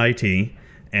both in IT,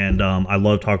 and I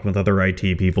love talking with other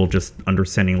IT people, just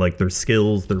understanding like their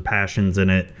skills, their passions in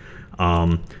it.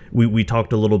 We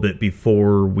talked a little bit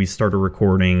before we started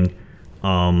recording.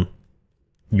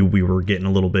 We were getting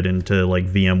a little bit into like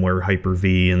VMware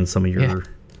Hyper-V and some of your,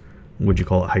 would you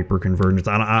call it, hyper-convergence?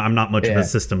 I'm not much of a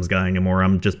systems guy anymore.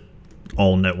 I'm just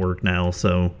all network now.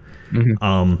 So,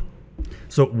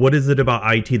 so what is it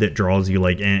about IT that draws you?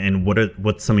 Like, and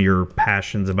what's some of your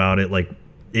passions about it? Like,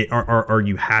 are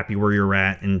you happy where you're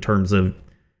at in terms of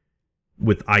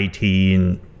with IT,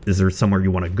 and is there somewhere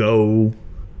you want to go?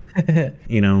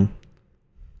 You know?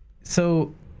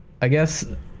 So, I guess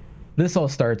this all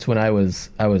starts when I was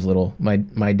little.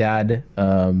 My dad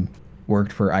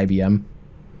worked for IBM.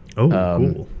 Oh,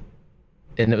 cool.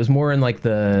 And it was more in like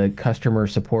the customer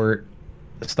support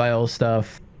style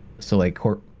stuff. So like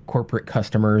corporate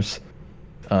customers,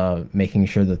 making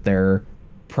sure that their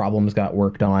problems got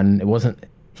worked on.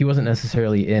 He wasn't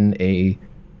necessarily in a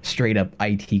straight up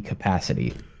IT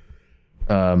capacity.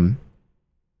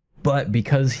 But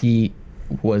because he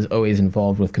was always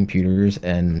involved with computers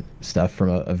and stuff from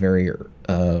a very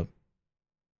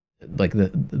like the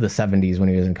 70s when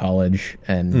he was in college,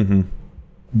 and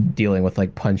dealing with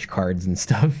like punch cards and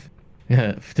stuff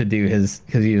to do because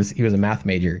he was a math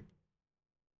major,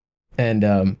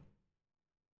 and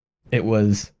it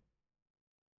was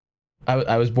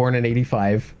I was born in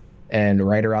 85, and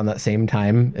right around that same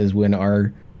time is when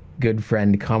our good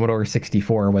friend Commodore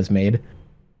 64 was made.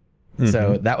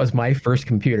 So that was my first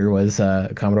computer, was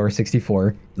Commodore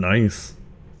 64. Nice.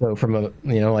 So from a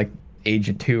like age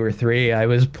of 2 or 3, I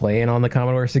was playing on the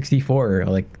Commodore 64.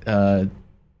 Like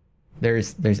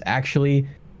there's actually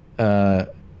a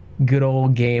good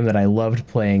old game that I loved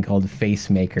playing called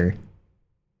Face Maker.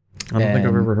 I don't think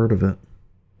I've ever heard of it.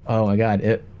 Oh my god,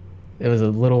 it was a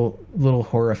little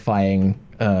horrifying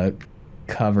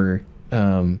cover.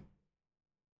 I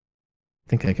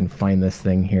think I can find this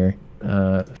thing here.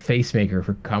 Face Maker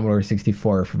for Commodore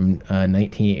 64 from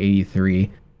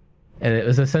 1983, and it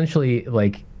was essentially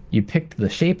like you picked the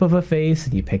shape of a face,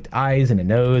 and you picked eyes and a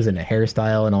nose and a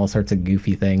hairstyle and all sorts of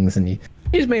goofy things, and you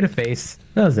just made a face.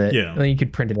 That was it. Yeah. And then you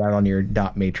could print it out on your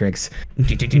dot matrix. Oh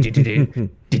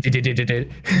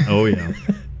yeah.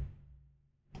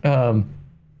 So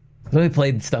we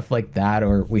played stuff like that,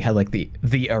 or we had like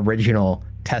the original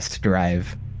test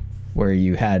drive where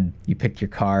you picked your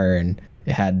car, and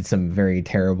it had some very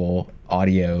terrible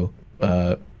audio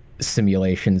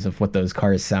simulations of what those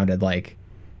cars sounded like.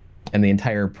 And the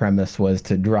entire premise was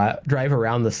to drive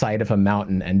around the side of a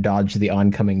mountain and dodge the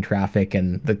oncoming traffic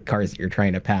and the cars that you're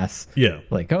trying to pass. Yeah.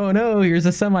 Like, oh no, here's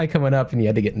a semi coming up, and you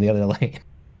had to get in the other lane.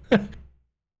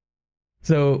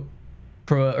 So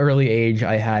from an early age,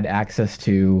 I had access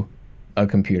to a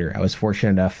computer. I was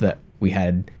fortunate enough that we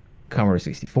had Commodore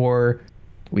 64.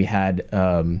 We had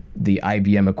the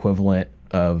IBM equivalent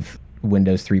of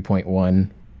Windows 3.1,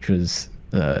 which was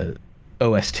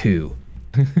OS2.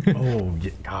 Oh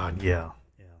God, yeah.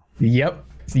 Yep,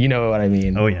 you know what I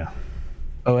mean. Oh yeah.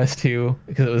 OS2,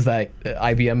 because it was that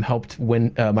IBM helped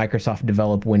Microsoft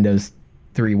develop Windows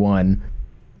 3.1,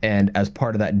 and as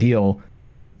part of that deal,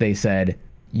 they said,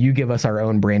 "You give us our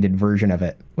own branded version of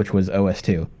it," which was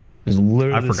OS2. It was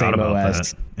literally the same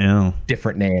OS,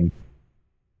 different name.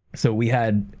 So we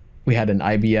had an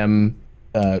IBM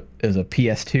as a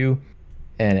PS2,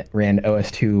 and it ran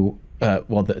OS2.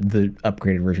 The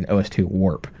upgraded version, OS2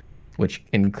 Warp, which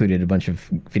included a bunch of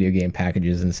video game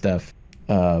packages and stuff.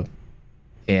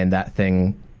 And that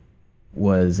thing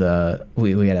was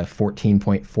we had a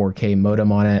 14.4K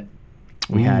modem on it.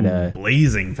 We had a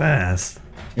blazing fast,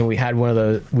 and we had one of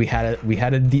those. We had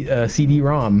a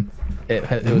CD-ROM.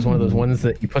 It was one of those ones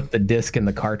that you put the disc in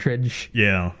the cartridge.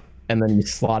 Yeah. And then you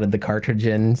slotted the cartridge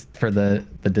in for the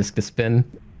disc to spin.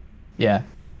 Yeah.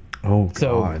 Oh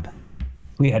God. So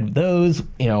we had those.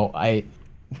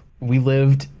 We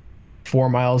lived 4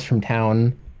 miles from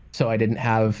town, so I didn't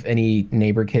have any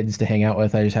neighbor kids to hang out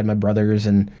with. I just had my brothers,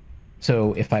 and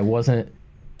so if I wasn't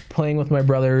playing with my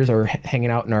brothers or hanging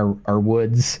out in our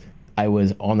woods, I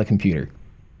was on the computer.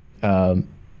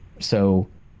 So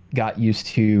got used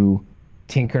to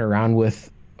tinkering around with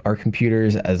our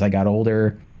computers as I got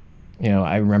older.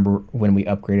 I remember when we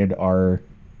upgraded our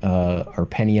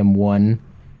Pentium 1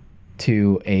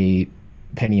 to a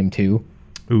Pentium 2.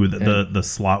 Ooh, the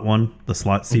slot one, the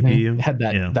slot CPU. Had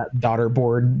that daughter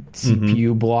board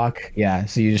CPU block. Yeah,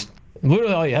 so you just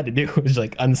literally all you had to do was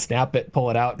like unsnap it, pull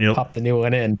it out, and pop the new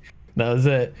one in. That was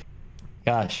it.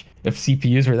 Gosh, if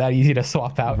CPUs were that easy to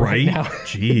swap out right now.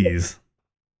 Jeez.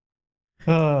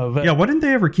 Why didn't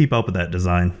they ever keep up with that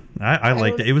design? I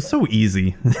liked it. It was so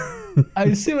easy. I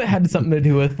assume it had something to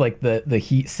do with like the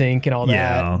heat sink and all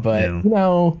that, but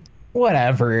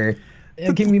whatever.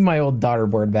 Give me my old daughter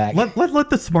board back. Let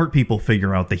the smart people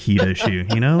figure out the heat issue.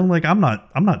 Like I'm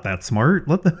not that smart.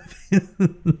 Let them.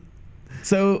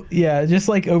 So yeah, just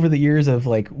like over the years of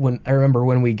like when I remember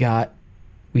when we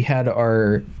had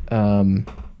our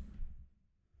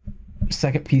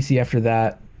second PC after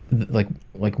that,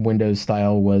 like Windows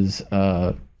style was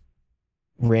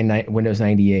ran Windows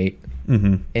 98,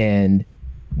 and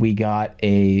we got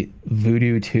a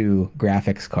Voodoo 2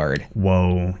 graphics card.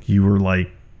 Whoa, you were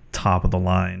like top of the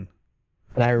line.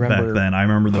 And I remember back then. I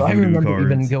remember the Voodoo cards.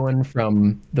 Even going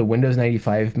from the Windows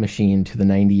 95 machine to the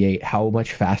 98, how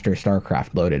much faster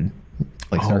StarCraft loaded.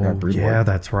 Like StarCraft Brood War. Yeah,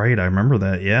 that's right. I remember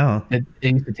that. Yeah. It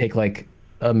used to take like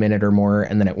a minute or more,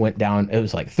 and then it went down. It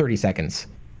was like 30 seconds.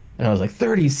 And I was like,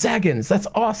 30 seconds? That's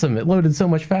awesome. It loaded so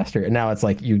much faster. And now it's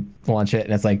like you launch it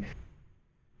and it's like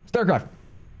StarCraft.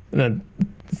 And then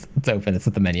it's open. It's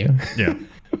at the menu. Yeah.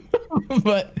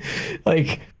 But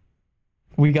like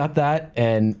we got that,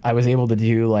 and I was able to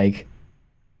do like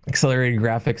accelerated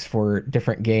graphics for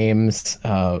different games.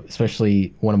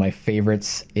 Especially one of my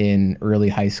favorites in early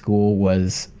high school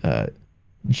was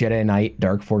Jedi Knight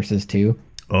Dark Forces 2.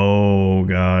 Oh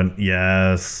God,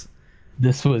 yes.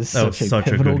 This was such a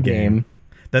pivotal game.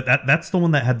 That's the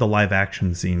one that had the live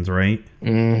action scenes, right?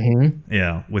 Mm-hmm.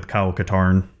 Yeah, with Kyle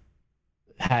Katarn.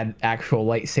 Had actual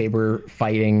lightsaber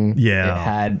fighting.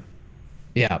 Yeah.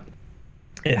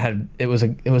 It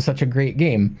was such a great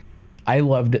game. I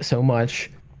loved it so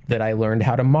much that I learned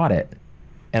how to mod it,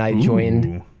 and I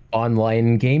joined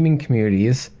online gaming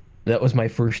communities. That was my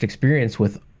first experience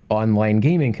with online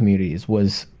gaming communities,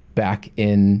 was back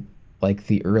in like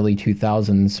the early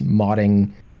 2000s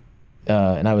modding,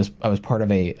 and I was part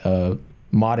of a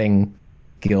modding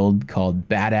guild called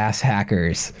Badass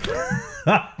Hackers.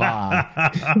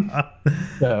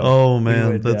 Oh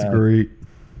man, that's great.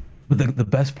 But the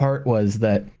best part was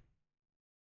that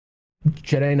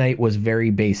Jedi Knight was very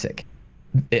basic.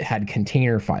 It had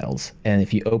container files, and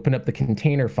if you open up the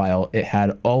container file, it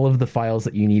had all of the files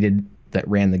that you needed that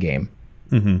ran the game.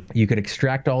 You could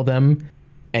extract all them,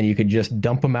 and you could just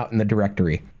dump them out in the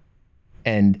directory,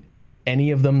 and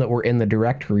any of them that were in the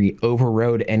directory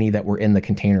overrode any that were in the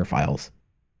container files.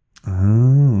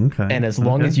 Oh, okay. And as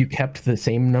long as you kept the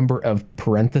same number of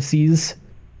parentheses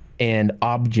and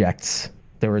objects,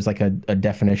 there was like a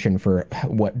definition for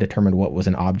what determined what was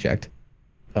an object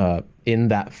in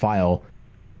that file,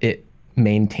 it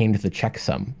maintained the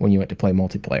checksum when you went to play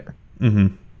multiplayer.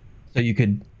 So you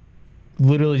could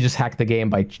literally just hack the game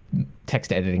by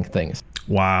text editing things.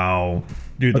 Wow.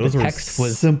 Dude, those were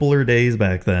simpler days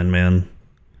back then, man.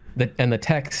 And the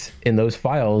text in those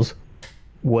files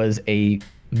was a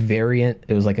variant.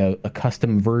 It was like a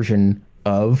custom version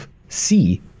of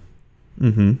C.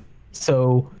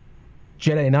 So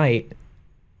Jedi Knight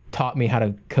taught me how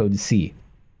to code C.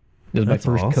 It was my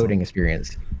first coding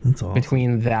experience. That's awesome.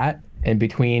 Between that And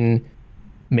between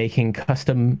making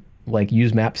custom like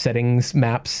use map settings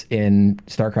maps in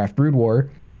StarCraft Brood War,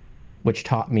 which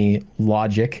taught me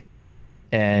logic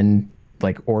and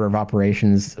like order of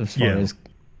operations as far as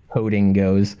coding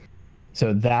goes.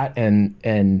 So that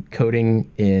and coding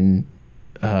in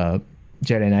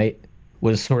Jedi Knight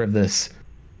was sort of this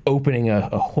opening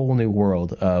a whole new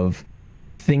world of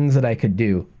things that I could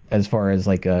do as far as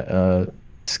like a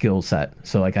skill set.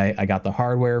 So like I got the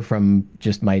hardware from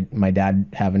just my dad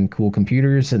having cool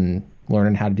computers and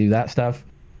learning how to do that stuff.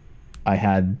 I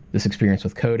had this experience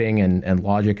with coding and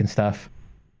logic and stuff.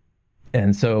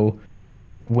 And so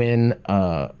when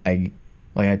I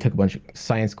took a bunch of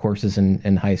science courses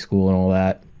in high school and all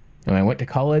that, and when I went to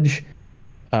college,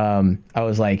 I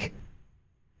was like,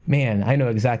 man, I know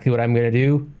exactly what I'm going to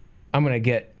do. I'm going to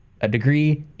get a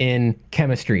degree in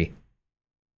chemistry.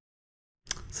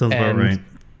 Sounds about right.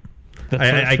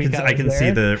 I can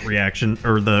see the reaction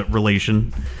or the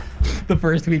relation. The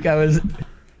first week I was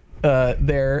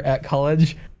there at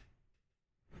college,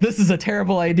 this is a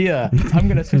terrible idea. I'm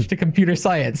going to switch to computer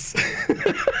science.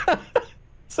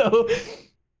 So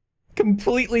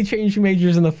completely changed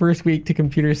majors in the first week to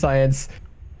computer science.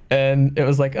 And it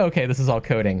was like, okay, this is all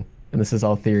coding and this is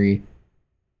all theory.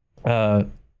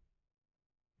 Then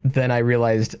I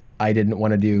realized I didn't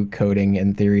want to do coding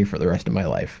and theory for the rest of my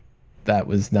life. That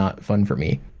was not fun for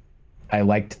me. I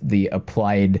liked the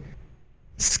applied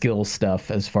skill stuff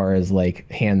as far as like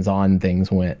hands-on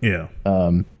things went. Yeah.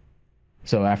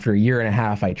 So after a year and a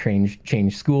half, I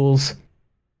changed schools.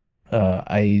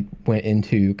 I went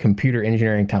into computer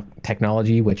engineering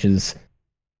technology, which is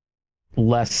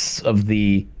less of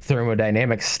the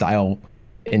thermodynamics style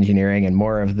engineering and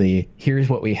more of the here's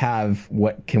what we have,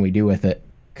 what can we do with it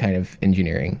kind of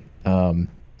engineering.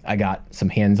 I got some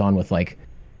hands-on with like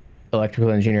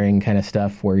electrical engineering kind of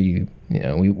stuff where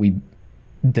we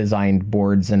designed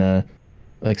boards in a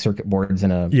like circuit boards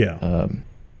in a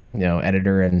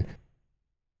editor and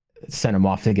sent them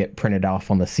off to get printed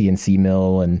off on the CNC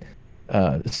mill and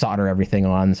solder everything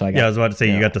on. So I was about to say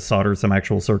you got to solder some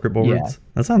actual circuit boards. Yeah.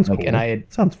 That sounds cool. And I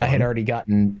had already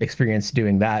gotten experience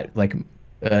doing that, like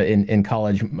in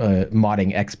college,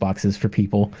 modding Xboxes for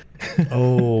people.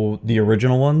 Oh, the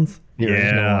original ones.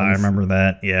 I remember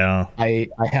that. Yeah, I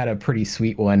had a pretty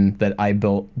sweet one that I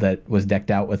built that was decked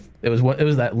out with it was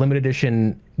that limited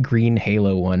edition green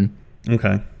Halo one.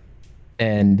 Okay.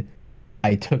 And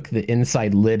I took the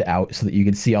inside lid out so that you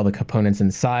could see all the components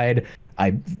inside.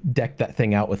 I decked that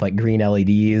thing out with like green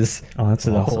LEDs. Oh, that's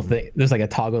so awesome. The whole thing. There's like a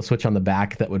toggle switch on the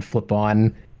back that would flip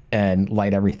on and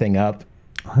light everything up.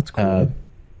 Oh, that's cool.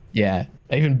 Yeah.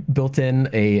 I even built in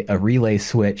a relay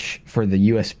switch for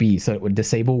the USB so it would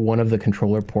disable one of the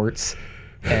controller ports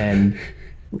and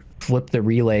flip the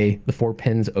relay, the 4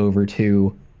 pins over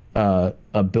to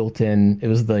a built-in, it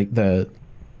was like the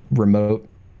remote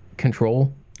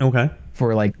control. Okay.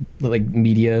 For like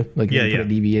media, like you put a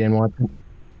DVD in one.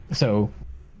 So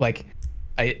like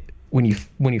when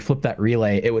you flip that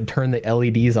relay, it would turn the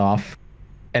LEDs off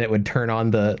and it would turn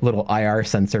on the little IR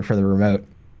sensor for the remote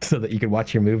so that you could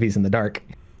watch your movies in the dark.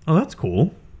 Oh, that's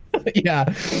cool.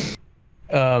 Yeah.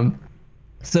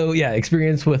 So yeah,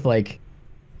 experience with like,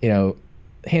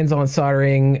 hands-on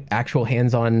soldering, actual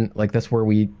hands-on, like that's where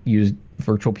we used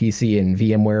virtual PC and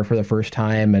VMware for the first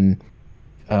time. And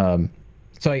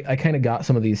so I kind of got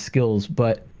some of these skills,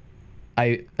 but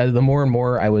the more and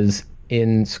more I was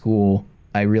in school,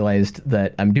 I realized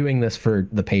that I'm doing this for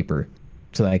the paper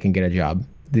so that I can get a job.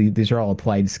 These are all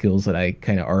applied skills that I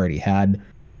kind of already had.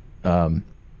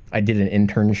 I did an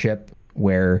internship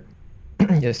where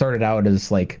it started out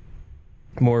as like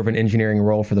more of an engineering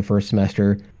role for the first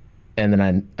semester. And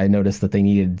then I noticed that they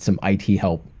needed some IT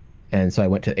help. And so I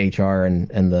went to HR and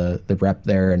the rep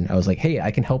there and I was like, hey,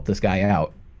 I can help this guy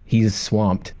out. He's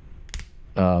swamped.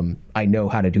 I know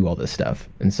how to do all this stuff.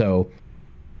 And so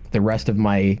the rest of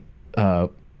my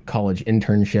college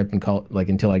internship and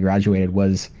until I graduated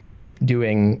was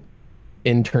doing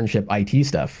internship IT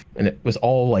stuff. And it was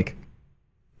all like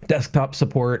desktop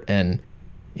support and,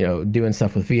 doing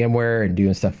stuff with VMware and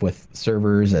doing stuff with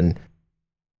servers and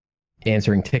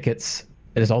answering tickets.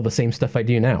 It is all the same stuff I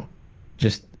do now.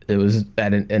 Just it was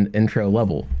at an intro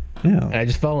level. Yeah. And I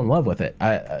just fell in love with it.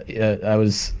 I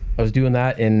was doing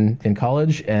that in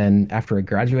college, and after I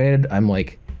graduated, I'm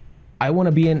like, I want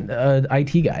to be an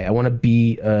IT guy. I want to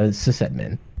be a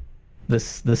sysadmin.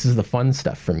 This is the fun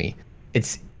stuff for me.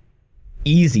 It's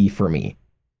easy for me.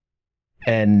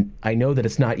 And I know that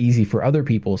it's not easy for other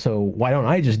people, so why don't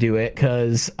I just do it?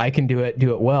 Because I can do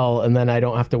it well, and then I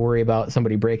don't have to worry about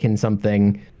somebody breaking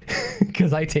something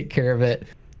because I take care of it.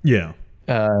 Yeah.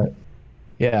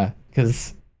 Yeah,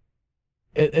 because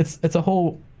it's a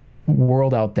whole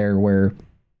world out there where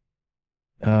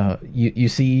you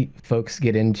see folks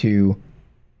get into,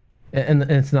 and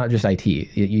it's not just IT.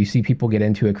 You see people get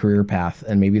into a career path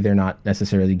and maybe they're not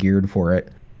necessarily geared for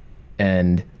it,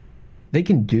 and they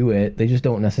can do it. They just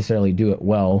don't necessarily do it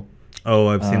well. Oh,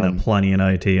 I've seen that plenty in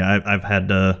IT. I've had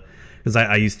to, because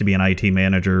I used to be an IT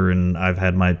manager, and I've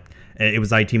had it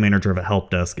was IT manager of a help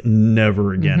desk.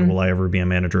 Never again will I ever be a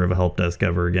manager of a help desk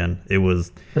ever again. It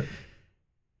was. And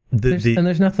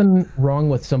there's nothing wrong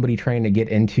with somebody trying to get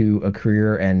into a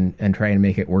career and try and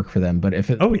make it work for them. But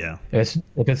if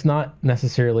it's not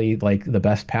necessarily like the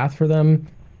best path for them,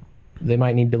 they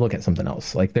might need to look at something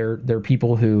else. Like there are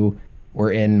people who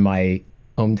were in my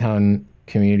hometown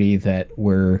community that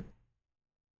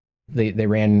they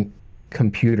ran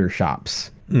computer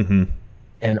shops. Mm-hmm.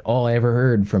 And all I ever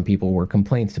heard from people were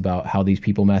complaints about how these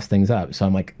people mess things up. So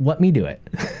I'm like, let me do it.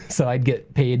 So I'd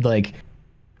get paid like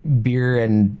beer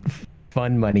and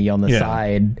fun money on the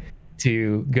side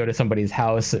to go to somebody's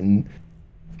house and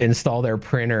install their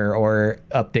printer or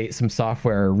update some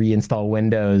software or reinstall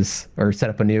Windows or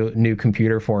set up a new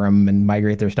computer for them and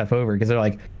migrate their stuff over, because they're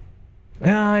like,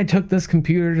 I took this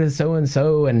computer to so and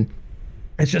so and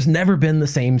it's just never been the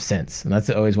same since. And that's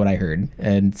always what I heard.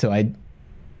 And so I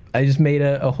just made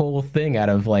a whole thing out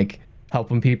of like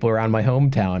helping people around my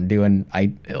hometown doing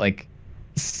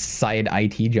side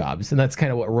IT jobs. And that's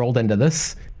kind of what rolled into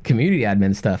this community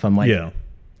admin stuff. I'm like,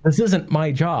 this isn't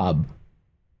my job.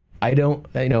 I don't,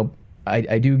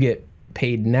 I do get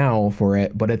paid now for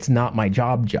it, but it's not my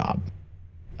job.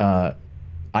 I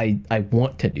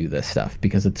want to do this stuff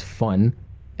because it's fun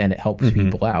and it helps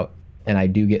people out. And I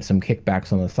do get some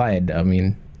kickbacks on the side. I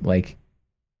mean, like,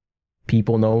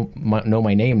 people know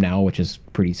my name now, which is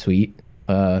pretty sweet.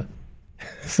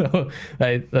 So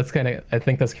I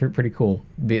think that's pretty cool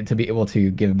to be able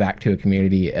to give back to a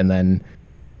community and then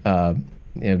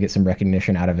get some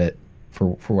recognition out of it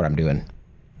for what I'm doing.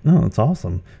 No, it's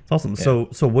awesome. It's awesome. Yeah.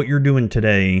 So what you're doing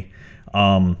today,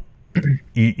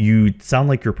 you sound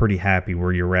like you're pretty happy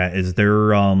where you're at. Is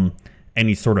there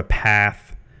any sort of path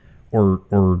or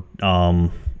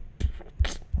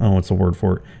what's the word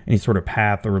for it? Any sort of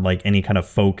path or like any kind of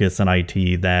focus in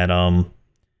IT that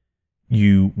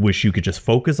you wish you could just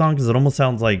focus on? Because it almost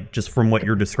sounds like, just from what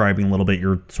you're describing a little bit,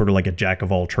 you're sort of like a jack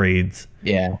of all trades.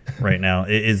 Yeah. Right now,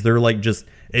 is there like, just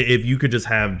if you could just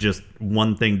have just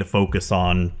one thing to focus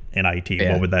on in IT,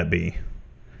 what would that be?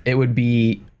 It would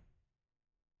be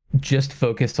just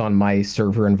focus on my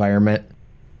server environment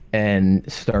and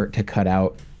start to cut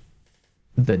out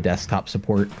the desktop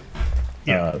support.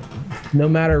 No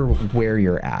matter where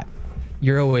you're at,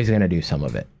 you're always going to do some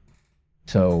of it.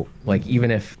 So like,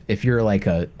 even if you're like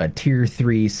a tier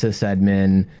 3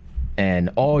 sysadmin and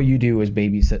all you do is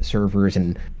babysit servers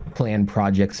and plan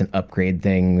projects and upgrade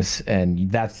things,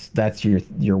 and that's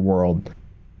your world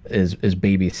is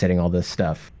babysitting all this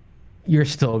stuff, you're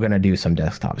still going to do some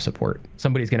desktop support.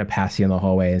 Somebody's going to pass you in the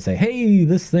hallway and say, hey,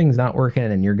 this thing's not working.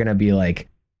 And you're going to be like,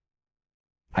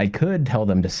 I could tell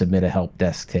them to submit a help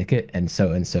desk ticket and so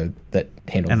that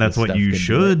handles. And that's what you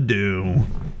should do.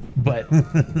 But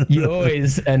you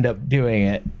always end up doing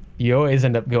it. You always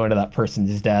end up going to that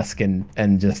person's desk and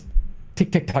just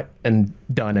tick, tick, tock, and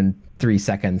done in 3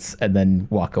 seconds, and then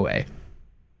walk away.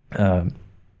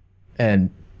 And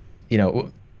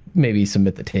maybe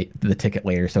submit the ticket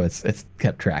later so it's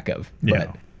kept track of.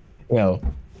 Yeah. But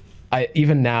I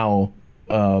even now,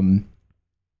 our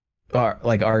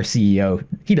CEO,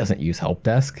 he doesn't use help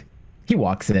desk. He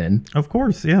walks in. Of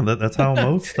course, yeah. That's how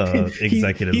most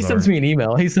executives he sends me an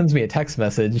email. He sends me a text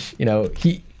message.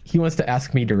 He wants to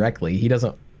ask me directly. He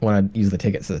doesn't want to use the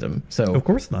ticket system. So of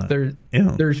course not.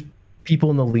 There's people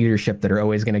in the leadership that are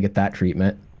always going to get that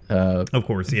treatment. Of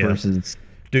course, yeah. Versus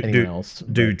anyone else.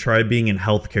 Dude, try being in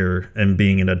healthcare and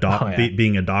being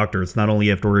being a doctor. It's not only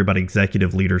you have to worry about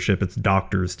executive leadership, it's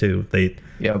doctors too.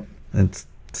 It's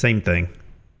same thing,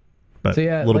 but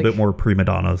a little bit more prima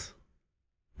donnas.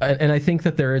 And I think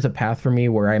that there is a path for me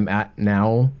where I'm at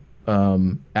now,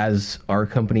 as our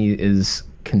company is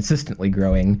consistently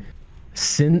growing.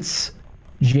 Since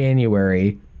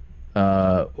January,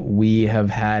 we have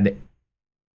had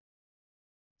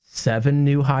 7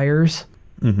 new hires,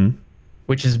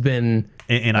 which has been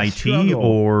in IT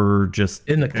or just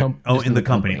in the company. In the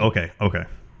company. Okay.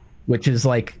 Which is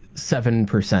like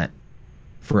 7%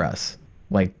 for us.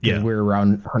 Like, we're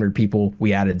around 100 people.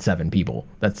 We added 7 people.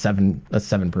 That's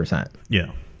 7%.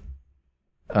 Yeah.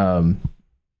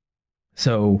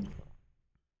 So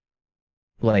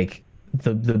like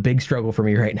the big struggle for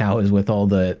me right now is with all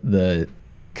the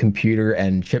computer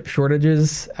and chip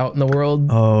shortages out in the world.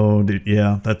 Oh, dude,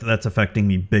 yeah, that's affecting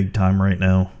me big time right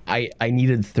now. I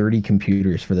needed 30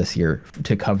 computers for this year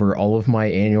to cover all of my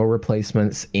annual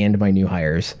replacements and my new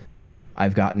hires.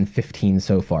 I've gotten 15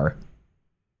 so far.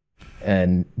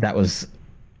 And that was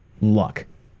luck,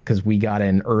 because we got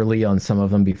in early on some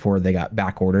of them before they got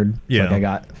back ordered. Yeah. So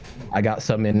like I got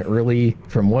some in early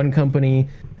from one company,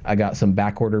 I got some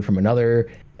back ordered from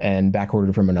another, and back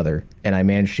ordered from another, and I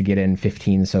managed to get in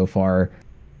 15 so far.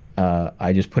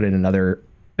 I just put in another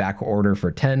back order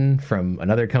for 10 from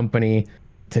another company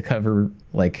to cover,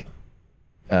 like,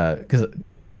 because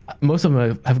most of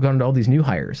them have gone to all these new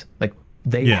hires. Like,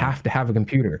 they have to have a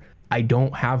computer. I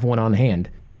don't have one on hand.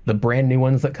 The brand new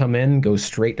ones that come in go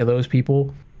straight to those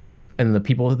people, and the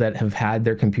people that have had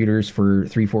their computers for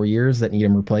 3-4 years that need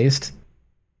them replaced,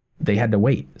 they had to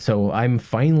wait. So I'm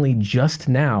finally just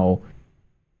now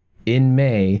in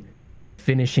May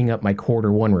finishing up my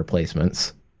Q1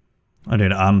 replacements.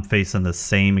 I'm facing the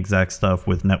same exact stuff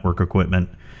with network equipment.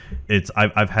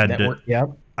 I've had network,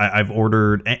 I've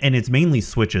ordered, and it's mainly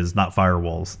switches, not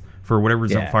firewalls. For whatever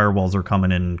reason, firewalls are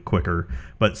coming in quicker,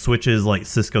 but switches, like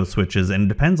Cisco switches, and it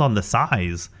depends on the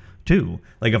size too.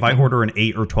 Like if I order an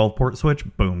 8 or 12 port switch,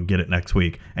 boom, get it next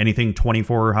week. Anything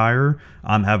 24 or higher,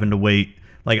 I'm having to wait.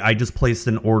 Like I just placed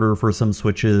an order for some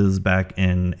switches back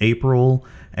in April,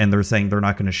 and they're saying they're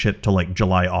not going to ship till like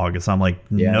July, August. I'm like,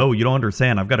 no, you don't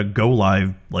understand. I've got to go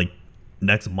live like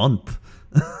next month.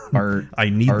 I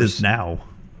need this now.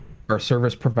 Our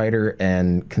service provider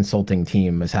and consulting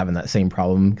team is having that same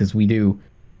problem, because we do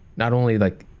not only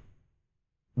like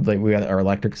we got our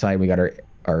electric side, we got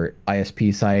our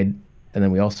ISP side, and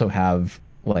then we also have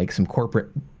like some corporate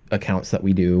accounts that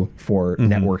we do for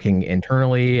networking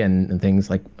internally and things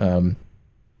like I'm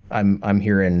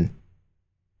here in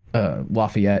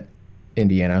Lafayette,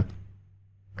 Indiana,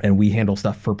 and we handle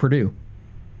stuff for Purdue.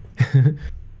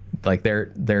 Like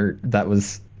that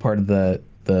was part of the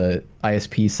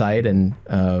ISP side, and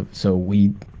so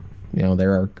we,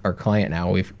 they're our client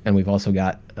now. We've also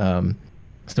got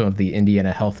some of the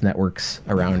Indiana health networks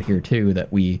around here too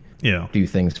that we do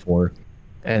things for,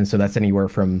 and so that's anywhere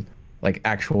from like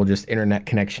actual just internet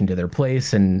connection to their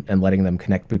place and letting them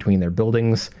connect between their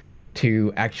buildings,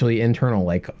 to actually internal,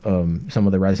 like some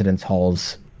of the residence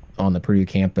halls on the Purdue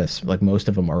campus. Like most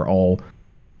of them are all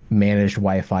managed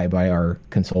Wi-Fi by our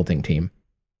consulting team,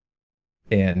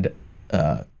 and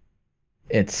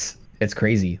it's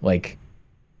crazy, like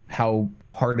how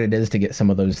hard it is to get some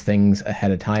of those things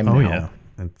ahead of time now. Yeah.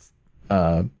 It's...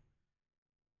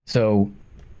 So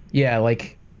yeah,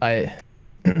 like I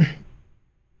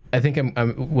think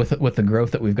I'm with the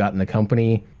growth that we've got in the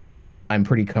company, I'm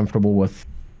pretty comfortable with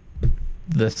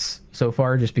this so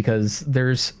far, just because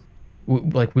there's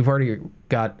we've already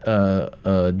got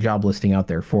a job listing out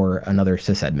there for another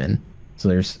sysadmin. So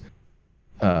there's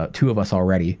 2 of us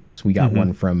already. So we got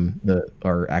one from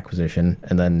our acquisition,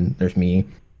 and then there's me.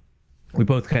 We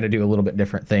both kind of do a little bit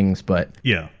different things, but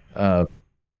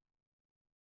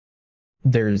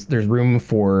there's room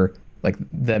for like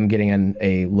them getting in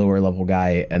a lower level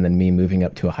guy, and then me moving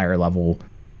up to a higher level,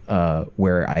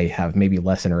 where I have maybe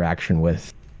less interaction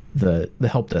with the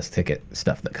help desk ticket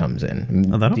stuff that comes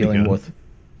in. I'm dealing with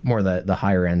more the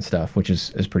higher end stuff, which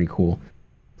is pretty cool.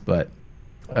 But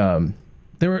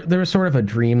there was sort of a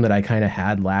dream that I kind of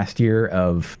had last year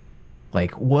of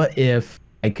like, what if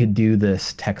I could do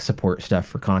this tech support stuff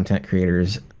for content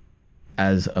creators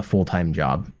as a full-time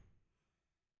job?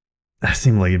 That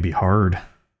seemed like it'd be hard.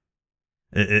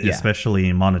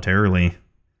 Especially monetarily.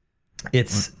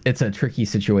 It's a tricky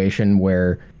situation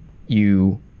where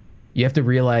you have to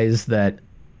realize that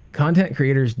content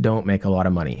creators don't make a lot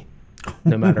of money,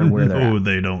 no matter where they're at.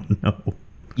 They don't know.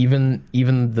 Even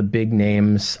the big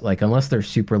names, like unless they're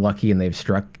super lucky and they've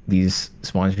struck these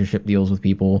sponsorship deals with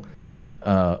people,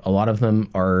 a lot of them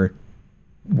are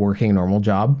working a normal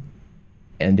job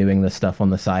and doing this stuff on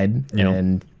the side,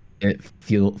 and it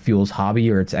fuels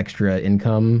hobby or it's extra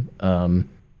income. And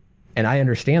I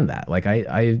understand that. Like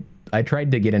I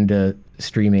tried to get into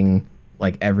streaming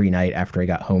like every night after I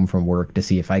got home from work to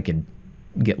see if I could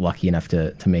get lucky enough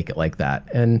to make it like that.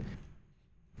 And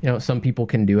some people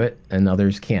can do it and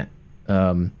others can't.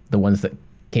 The ones that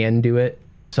can do it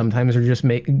sometimes are just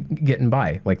getting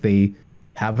by. Like they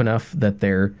have enough that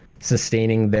they're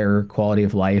sustaining their quality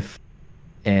of life,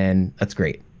 and that's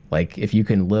great. Like if you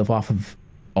can live off of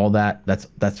all that,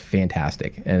 that's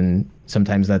fantastic. And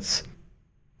sometimes that's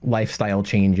lifestyle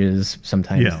changes.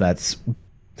 Sometimes that's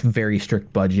very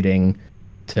strict budgeting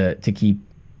to keep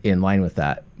in line with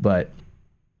that. But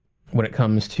when it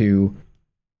comes to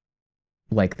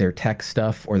like their tech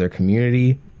stuff or their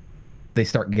community, they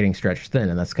start getting stretched thin,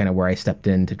 and that's kind of where I stepped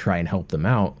in to try and help them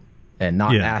out and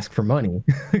not ask for money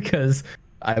because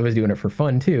I was doing it for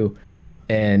fun too.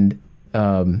 And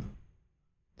so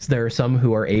there are some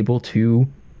who are able to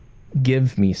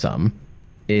give me some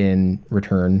in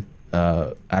return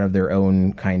out of their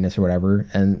own kindness or whatever.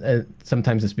 And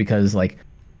sometimes it's because like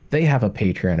they have a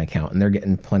Patreon account and they're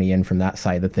getting plenty in from that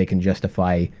side that they can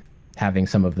justify having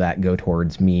some of that go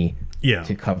towards me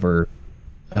to cover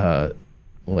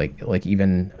like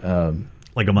even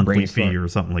like a monthly fee or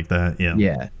something like that.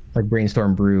 Yeah, like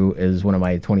Brainstorm Brew is one of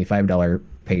my $25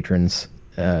 patrons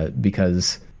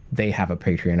because they have a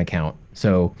Patreon account,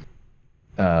 so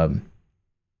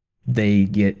they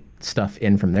get stuff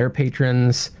in from their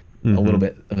patrons. A little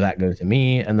bit of that goes to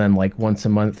me, and then like once a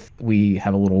month we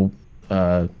have a little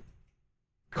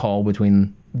call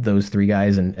between those three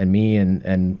guys and me,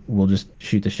 and we'll just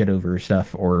shoot the shit over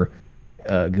stuff or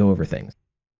go over things.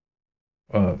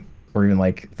 Or even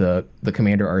like the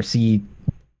Commander RC.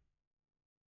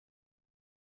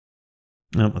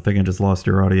 Oh, I think I just lost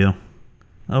your audio.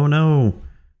 Oh no.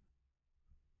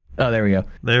 Oh, there we go.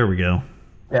 There we go.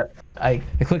 Yep. I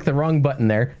clicked the wrong button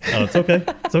there. Oh, it's okay.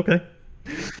 It's okay.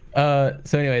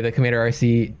 So anyway, the Commander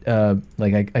RC,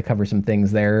 like I cover some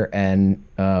things there, and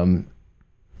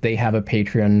they have a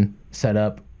Patreon set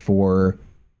up for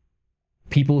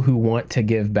people who want to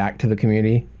give back to the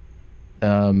community.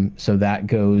 So that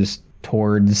goes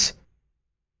towards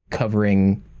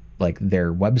covering like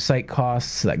their website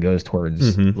costs. That goes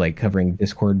towards like covering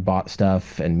Discord bot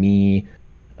stuff and me,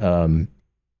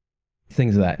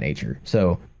 things of that nature.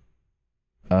 So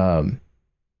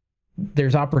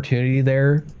there's opportunity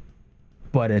there,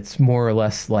 but it's more or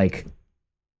less like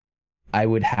I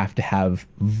would have to have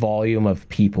volume of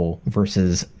people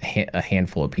versus a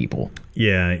handful of people.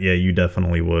 Yeah, you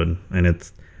definitely would.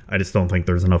 And I just don't think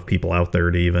there's enough people out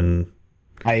there to even...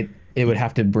 It would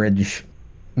have to bridge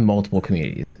multiple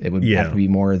communities. It would have to be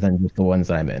more than just the ones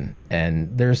that I'm in.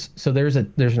 And there's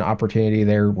an opportunity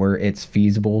there where it's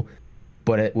feasible,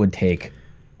 but it would take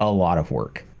a lot of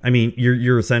work. I mean,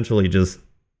 you're essentially just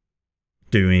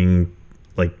doing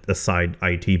like a side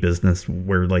IT business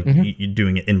where like you're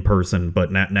doing it in person,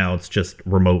 but now it's just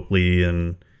remotely,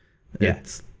 and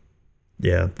that's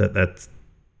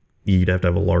you'd have to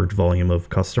have a large volume of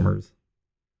customers.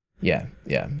 Yeah.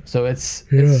 So it's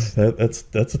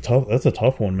that's a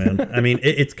tough one, man. I mean,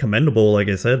 it's commendable, like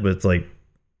I said, but it's like,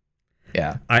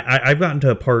 I've gotten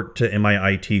to a part in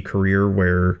my IT career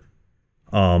where,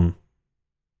 I'm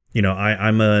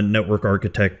a network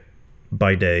architect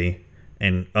by day,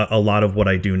 and a lot of what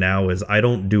I do now is I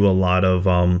don't do a lot of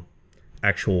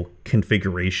actual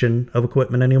configuration of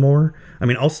equipment anymore. I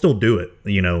mean, I'll still do it,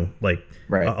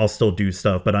 Right. I'll still do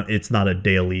stuff, but it's not a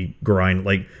daily grind.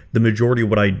 Like the majority of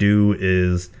what I do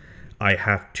is I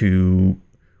have to,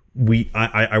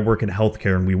 I work in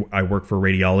healthcare, and I work for a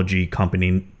radiology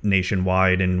company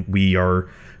nationwide, and we are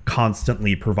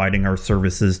constantly providing our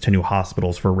services to new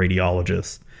hospitals for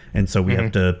radiologists. And so we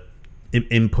have to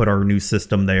input our new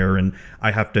system there, and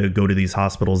I have to go to these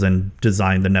hospitals and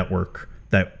design the network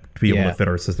to be able to fit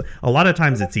our system. A lot of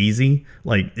times it's easy,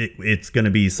 like it's going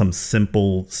to be some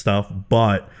simple stuff,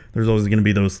 but there's always going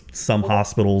to be some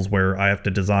hospitals where I have to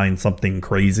design something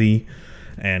crazy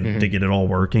and to get it all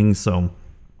working. So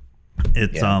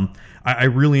it's I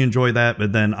really enjoy that,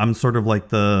 but then I'm sort of like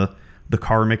the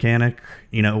car mechanic,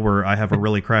 where I have a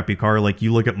really crappy car. Like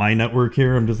you look at my network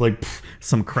here, I'm just like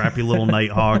some crappy little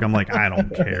Nighthawk. I'm like, I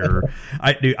don't care.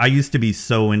 I used to be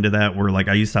so into that, where like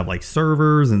I used to have like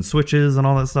servers and switches and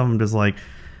all that stuff. I'm just like,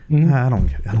 I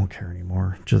don't care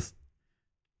anymore. Just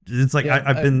it's like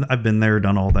I've been there,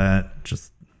 done all that.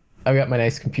 Just I've got my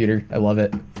nice computer. I love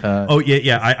it.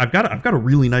 I've got a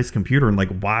really nice computer and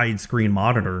like widescreen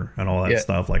monitor and all that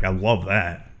stuff. Like I love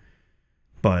that.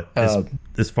 But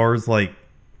as far as like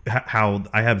how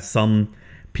I have some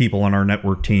people on our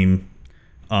network team,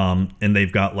 and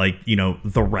they've got like,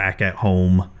 the rack at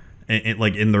home and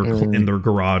like in their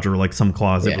garage or like some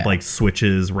closet with like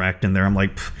switches racked in there. I'm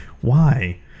like,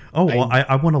 why? Oh, well,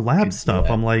 I want to lab stuff.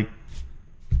 I'm like,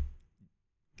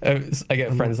 I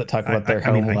get friends that talk about their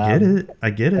home lab.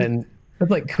 I get it. And it's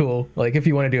like cool. Like if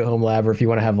you want to do a home lab, or if you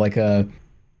want to have like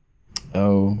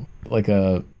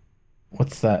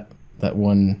what's that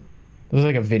one? There's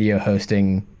like a video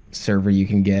hosting server you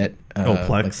can get.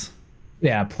 Plex.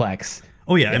 Plex.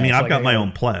 Oh yeah, I mean I've got my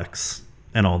own Plex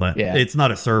and all that. Yeah. It's not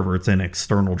a server; it's an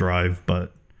external drive,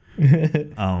 but.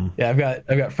 I've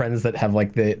got friends that have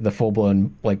like the full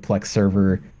blown like Plex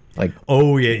server, like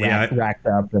racked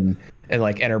up and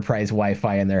like enterprise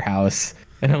Wi-Fi in their house.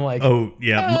 And I'm like, oh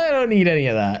yeah, I don't need any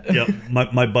of that. Yeah,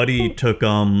 my buddy took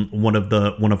one of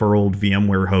our old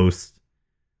VMware hosts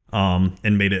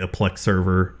and made it a Plex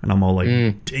server, and I'm all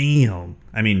like, damn.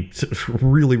 I mean,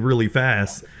 really, really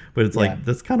fast, but it's like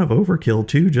that's kind of overkill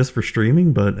too, just for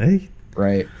streaming. But hey,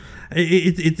 right.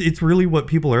 It's really what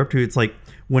people are up to. It's like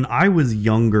when I was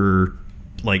younger,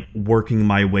 like working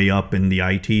my way up in the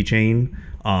IT chain,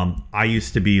 I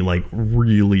used to be like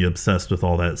really obsessed with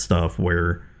all that stuff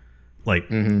where like,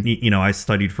 you know, I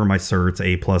studied for my certs,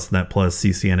 A+, Net+,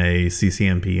 CCNA,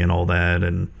 CCNP and all that.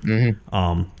 And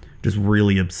just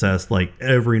really obsessed, like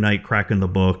every night cracking the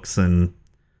books and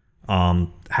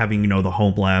having, you know, the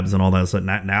home labs and all that stuff.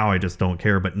 Now I just don't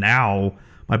care. But now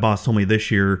my boss told me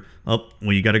this year, well,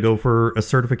 you got to go for a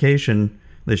certification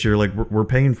this year. Like we're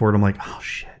paying for it. I'm like, oh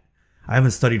shit, I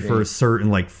haven't studied for a cert in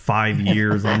like 5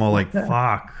 years. I'm all like,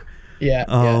 fuck.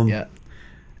 Yeah.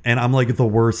 And I'm like the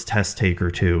worst test taker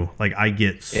too. Like I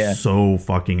get so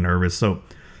fucking nervous. So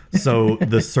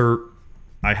the cert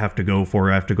I have to go for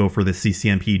the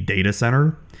CCNP data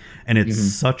center, and it's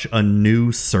such a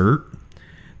new cert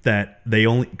that they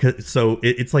only, so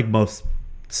it's like most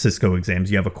Cisco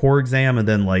exams. You have a core exam and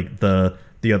then like the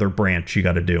other branch you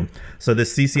got to do. So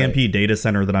this CCNP data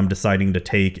center that I'm deciding to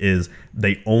take is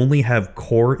they only have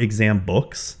core exam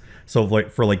books. So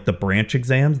like for like the branch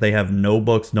exams, they have no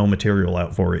books, no material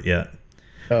out for it yet.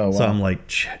 Oh, wow. So I'm like,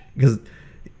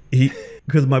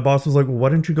 because my boss was like, well, why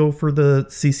don't you go for the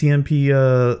CCNP,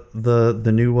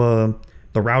 the new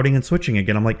the routing and switching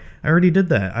again? I'm like, I already did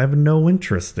that. I have no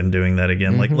interest in doing that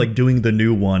again. Like doing the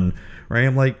new one, right?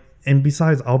 I'm like, and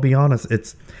besides, I'll be honest,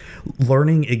 it's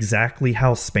learning exactly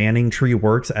how spanning tree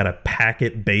works at a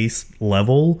packet based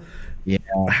level. Yeah.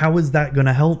 How is that going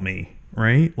to help me?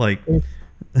 Right? Like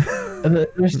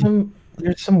there's some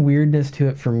weirdness to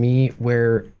it for me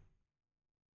where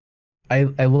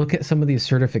I look at some of these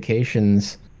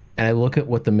certifications and I look at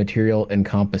what the material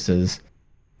encompasses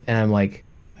and I'm like,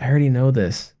 I already know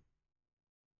this.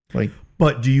 Like,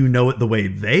 but do you know it the way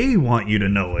they want you to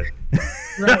know it?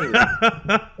 Right.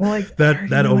 Well, like,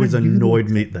 that always annoyed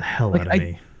me the hell out of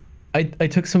me. I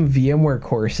took some VMware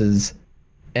courses,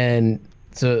 and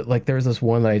so like there was this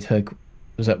one that I took, it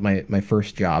was at my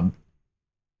first job,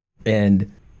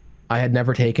 and I had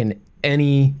never taken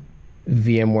any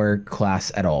VMware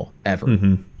class at all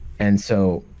ever. And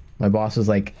so my boss was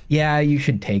like, yeah, you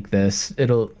should take this.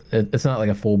 It's not like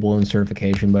a full-blown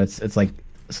certification, but it's like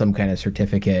some kind of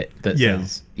certificate that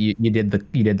says you did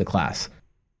the class.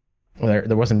 Well,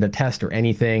 there wasn't a test or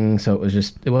anything, so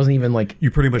it wasn't even like you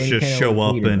pretty much just show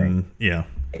up and yeah.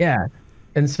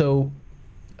 And so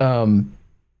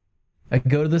I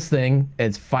go to this thing,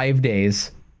 it's 5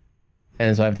 days,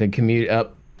 and so I have to commute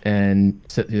up and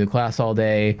sit through the class all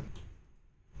day.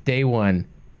 Day 1,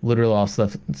 literally all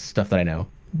stuff that I know.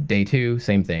 Day 2,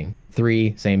 same thing.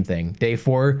 3, same thing. Day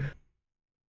 4,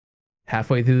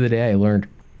 halfway through the day, I learned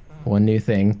one new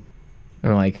thing.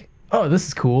 And I'm like, oh, this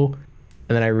is cool.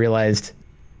 And then I realized,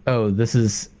 oh, this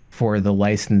is for the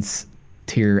license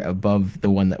tier above the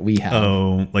one that we have.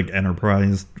 Oh, like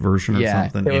enterprise version or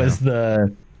something? It was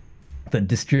the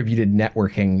distributed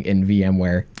networking in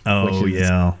VMware. Oh, which is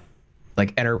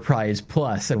like Enterprise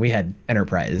Plus, and we had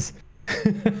Enterprise.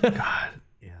 God,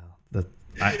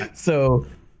 yeah. So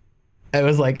I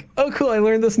was like, oh, cool, I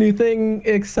learned this new thing,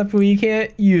 except we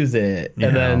can't use it. Yeah.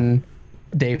 And then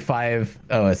day 5,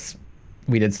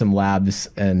 we did some labs,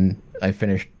 and I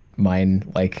finished mine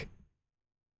like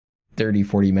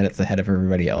 30-40 minutes ahead of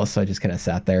everybody else. So I just kind of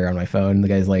sat there on my phone. The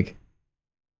guy's like,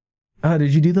 oh,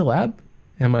 did you do the lab?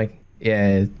 And I'm like,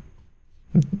 yeah,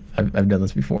 I've done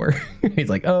this before. He's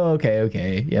like, oh,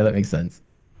 okay. Yeah, that makes sense.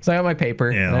 So I got my paper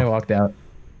and I walked out.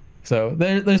 So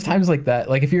there's times like that.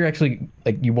 Like if you're actually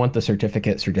like you want the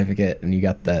certificate and you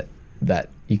got that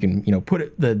you can, you know,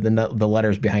 put the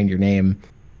letters behind your name.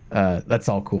 That's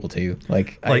all cool too.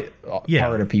 Like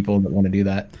power to people that want to do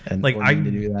that and like need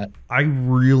to do that. I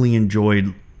really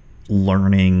enjoyed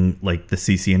learning like the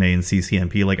CCNA and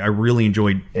CCNP. Like I really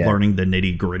enjoyed learning the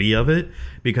nitty gritty of it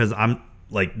because I'm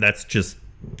like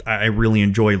I really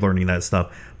enjoy learning that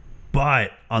stuff.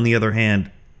 But on the other hand,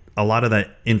 a lot of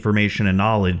that information and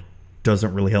knowledge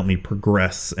doesn't really help me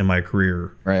progress in my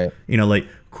career. Right. You know, like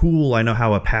cool, I know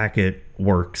how a packet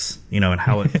works, you know, and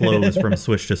how it flows from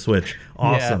switch to switch.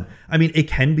 Awesome. Yeah. I mean, it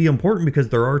can be important because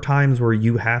there are times where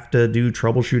you have to do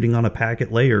troubleshooting on a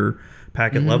packet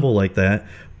level like that.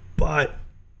 But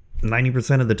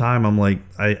 90% of the time I'm like,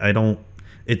 I don't,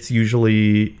 it's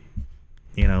usually,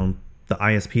 you know, the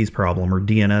ISP's problem or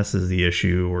DNS is the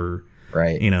issue or,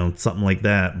 you know, something like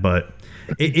that. But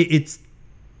it's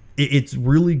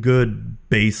really good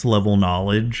base level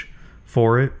knowledge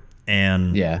for it.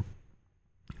 And yeah.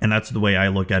 And that's the way I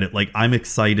look at it. Like, I'm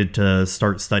excited to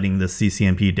start studying the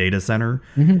CCNP data center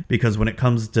because when it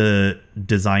comes to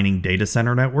designing data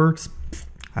center networks,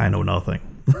 I know nothing.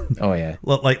 Oh yeah.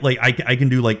 like I can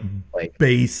do like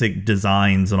basic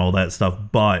designs and all that stuff,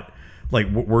 but like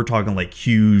we're talking like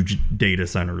huge data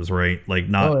centers, right? Like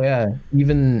not. Oh yeah.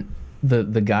 Even the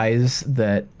guys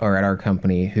that are at our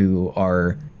company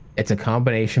it's a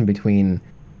combination between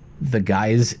the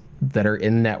guys that are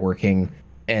in networking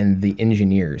and the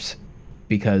engineers,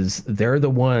 because they're the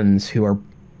ones who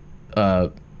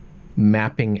are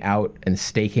mapping out and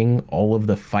staking all of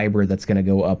the fiber that's going to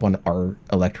go up on our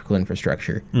electrical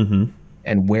infrastructure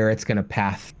and where it's going to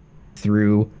pass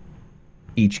through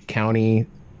each county,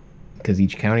 because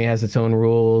each county has its own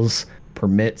rules,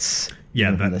 permits.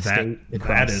 Yeah, that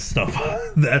is stuff.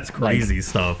 That's crazy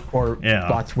stuff. Or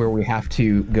spots where we have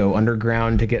to go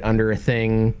underground to get under a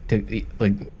thing. To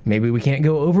like maybe we can't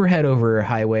go overhead over a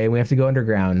highway and we have to go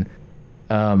underground.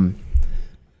 All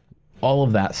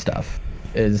of that stuff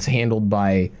is handled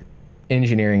by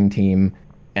engineering team,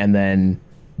 and then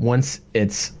once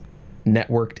it's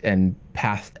networked and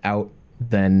passed out,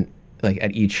 then like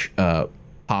at each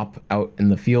pop out in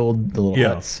the field, the little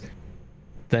huts.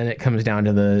 Then it comes down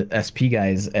to the SP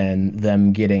guys and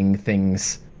them getting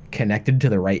things connected to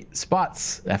the right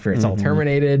spots after it's all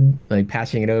terminated, like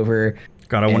patching it over.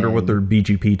 God, I wonder what their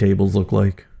BGP tables look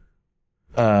like.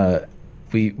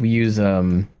 We use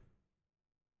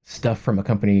stuff from a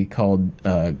company called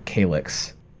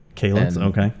Calyx. Calyx,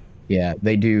 okay. Yeah,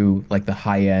 they do like the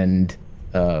high-end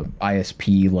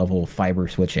ISP level fiber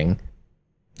switching.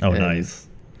 Oh, nice.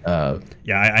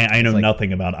 I know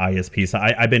nothing about ISPs.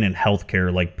 I've been in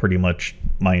healthcare like pretty much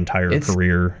my entire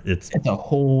career. It's a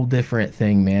whole different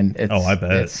thing, man. I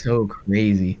bet it's so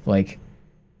crazy. Like,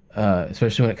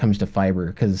 especially when it comes to fiber,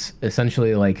 because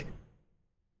essentially, like,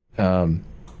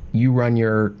 you run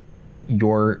your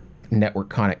network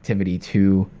connectivity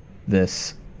to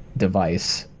this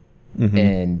device,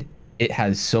 and it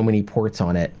has so many ports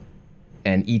on it,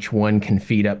 and each one can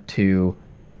feed up to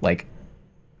like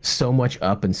so much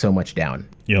up and so much down.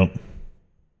 Yep.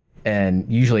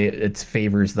 And usually it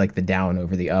favors like the down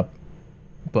over the up,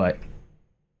 but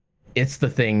it's the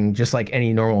thing, just like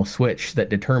any normal switch, that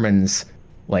determines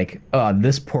like,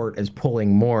 this port is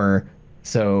pulling more,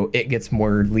 so it gets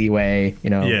more leeway,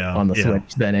 on the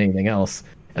switch than anything else.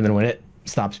 And then when it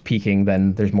stops peaking,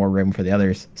 then there's more room for the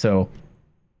others. So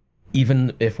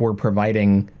even if we're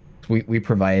providing, we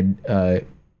provide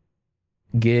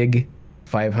gig,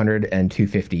 500 and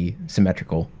 250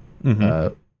 symmetrical,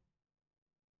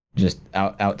 just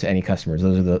out to any customers.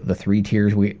 Those are the three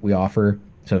tiers we offer.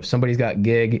 So if somebody's got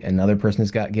gig, another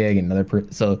person's got gig,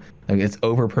 so like, it's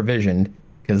over provisioned,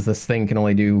 because this thing can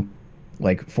only do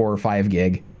like 4 or 5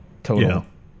 gig total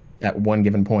at one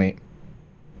given point.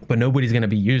 But nobody's going to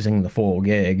be using the full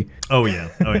gig. Oh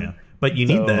yeah. But you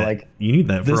need that. Like, you need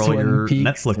that for all your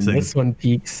Netflixing. This one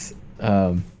peaks.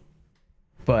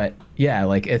 But yeah,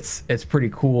 like it's pretty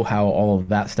cool how all of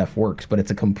that stuff works. But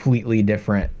it's a completely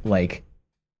different, like,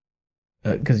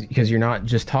 because you're not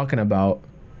just talking about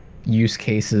use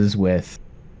cases with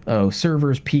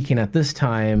servers peaking at this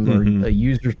time or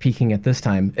users peaking at this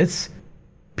time. It's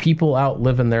people out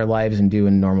living their lives and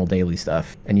doing normal daily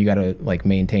stuff, and you got to like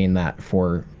maintain that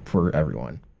for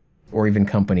everyone, or even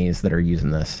companies that are using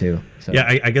this too. So.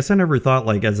 Yeah, I guess I never thought,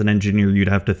 like, as an engineer you'd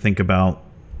have to think about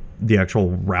the actual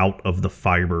route of the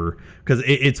fiber, because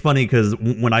it's funny, because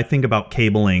when I think about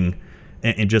cabling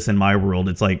and just in my world,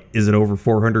 it's like, is it over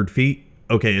 400 feet?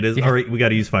 Okay, it is. All right, we got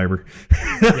to use fiber.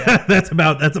 That's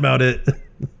about it.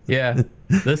 Yeah,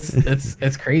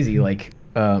 it's crazy. Like,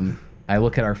 I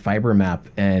look at our fiber map,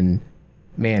 and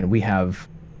man, we have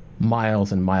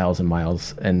miles and miles and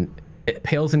miles, and it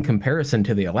pales in comparison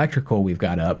to the electrical we've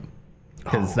got up,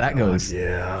 because goes,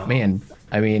 man.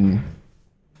 I mean,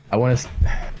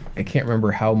 I can't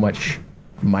remember how much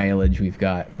mileage we've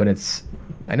got, but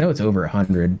I know it's over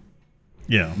 100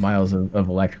 miles of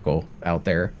electrical out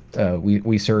there.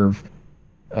 We serve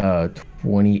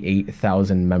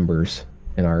 28,000 members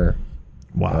in our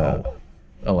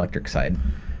electric side.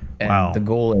 And the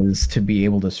goal is to be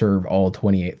able to serve all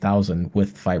 28,000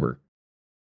 with fiber.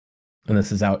 And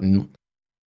this is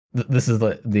this is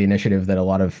the initiative that a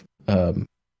lot of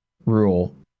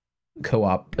rural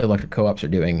electric co-ops are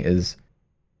doing, is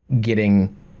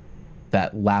getting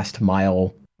that last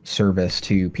mile service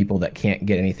to people that can't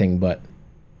get anything but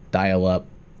dial up,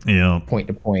 point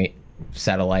to point,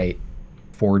 satellite,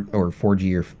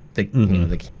 4G, or they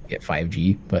can't get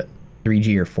 5G, but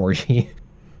 3G or 4G.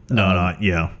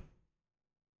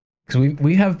 Because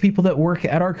we have people that work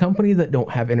at our company that don't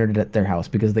have internet at their house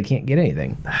because they can't get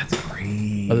anything. That's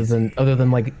crazy. Other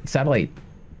than like satellite.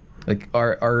 Like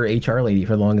our HR lady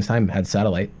for the longest time had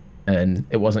satellite, and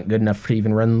it wasn't good enough to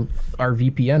even run our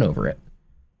VPN over it.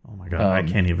 Oh my god, I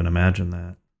can't even imagine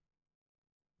that.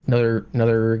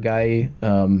 Another guy,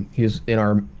 he was in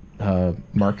our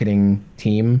marketing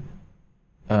team,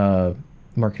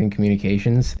 marketing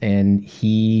communications, and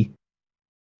he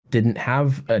didn't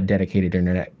have a dedicated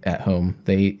internet at home.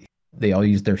 They all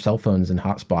used their cell phones and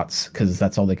hotspots because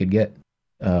that's all they could get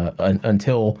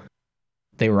until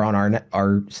they were on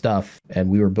our stuff, and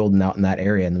we were building out in that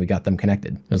area, and we got them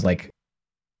connected. It was like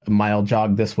a mile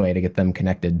jog this way to get them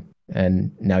connected,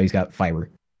 and now he's got fiber.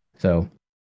 So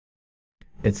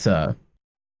it's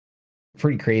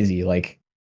pretty crazy, like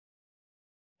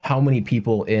how many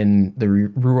people in the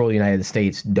rural United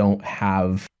States don't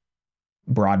have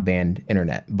broadband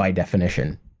internet by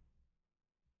definition.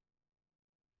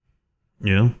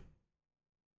 Yeah.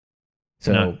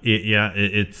 So no,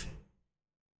 it's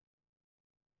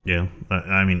yeah.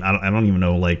 I mean, I don't even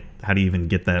know, like, how do you even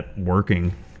get that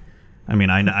working? I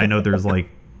mean, I know there's what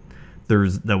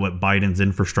Biden's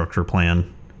infrastructure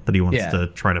plan that he wants to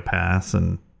try to pass,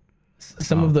 and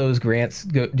some of those grants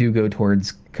go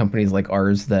towards companies like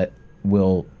ours that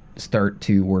will start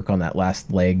to work on that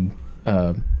last leg,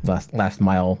 last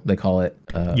mile, they call it,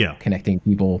 connecting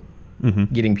people,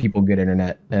 getting people good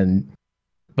internet.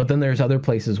 But then there's other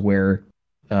places where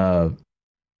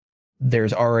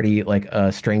there's already like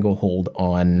a stranglehold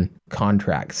on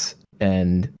contracts,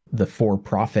 and the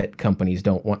for-profit companies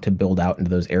don't want to build out into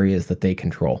those areas that they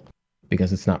control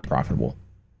because it's not profitable.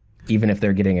 Even if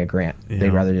they're getting a grant,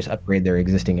 they'd rather just upgrade their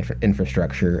existing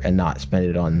infrastructure and not spend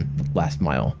it on last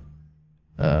mile.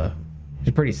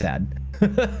 It's pretty sad.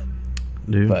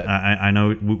 Dude, but I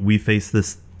know we face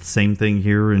this same thing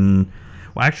here, and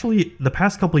well, actually, the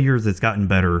past couple of years it's gotten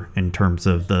better in terms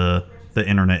of the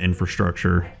internet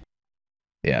infrastructure.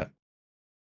 Yeah.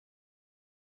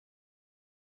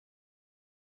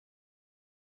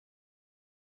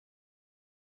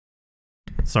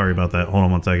 Sorry about that. Hold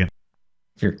on one second.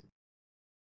 Sure.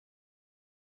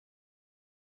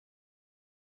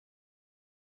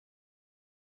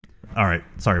 All right.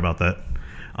 Sorry about that.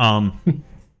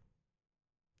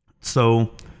 So, all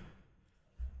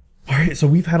right. So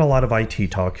we've had a lot of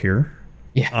IT talk here.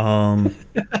 Yeah.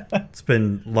 It's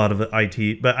been a lot of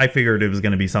IT, but I figured it was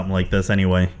going to be something like this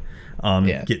anyway.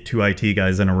 Get two IT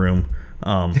guys in a room.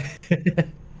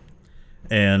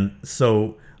 And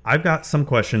so I've got some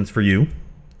questions for you.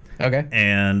 Okay.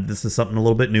 And this is something a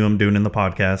little bit new I'm doing in the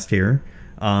podcast here.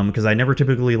 Because I never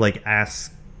typically like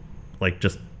ask like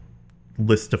just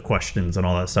list of questions and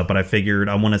all that stuff, but I figured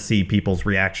I want to see people's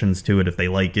reactions to it, if they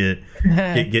like it,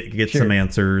 get sure. Some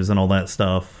answers and all that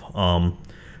stuff.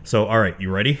 So, all right,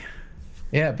 you ready?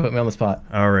 Yeah, put me on the spot.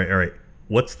 All right.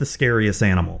 What's the scariest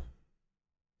animal?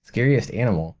 Scariest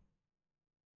animal?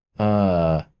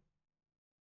 Gosh,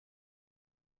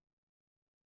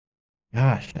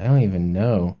 I don't even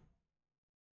know.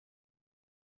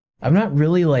 I'm not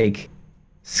really, like,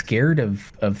 scared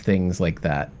of things like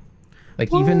that.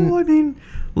 Like, well, even... I mean,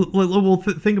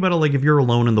 think about it, like, if you're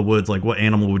alone in the woods, like, what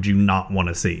animal would you not want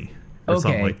to see? Or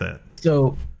something like that.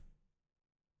 So...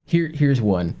 Here's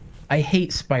one. I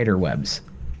hate spider webs.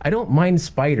 I don't mind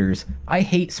spiders. I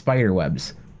hate spider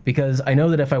webs because I know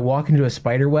that if I walk into a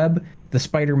spider web, the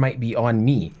spider might be on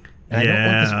me. And I don't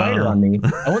want the spider on me.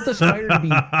 I want the spider to be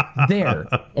there.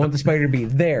 I want the spider to be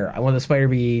there. I want the spider to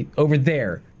be over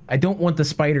there. I don't want the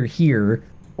spider here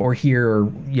or here,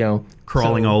 or, you know,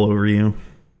 crawling all over you.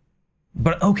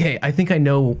 But okay, I think I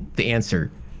know the answer.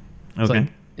 Okay.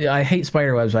 Like, I hate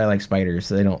spider webs, but I like spiders.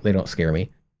 So they don't scare me.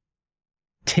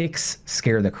 Ticks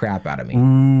scare the crap out of me.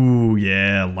 Ooh,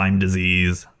 yeah, Lyme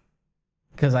disease.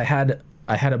 Because I had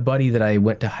a buddy that I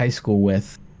went to high school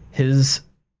with. His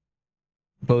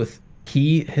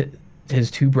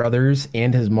two brothers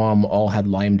and his mom all had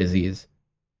Lyme disease.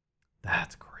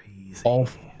 That's crazy.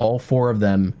 All four of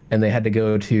them, and they had to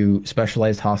go to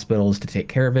specialized hospitals to take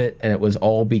care of it, and it was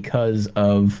all because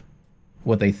of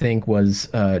what they think was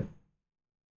they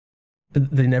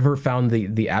never found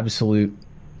the absolute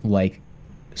like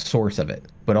source of it,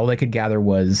 but all they could gather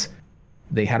was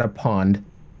they had a pond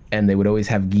and they would always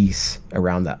have geese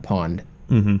around that pond,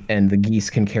 and the geese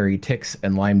can carry ticks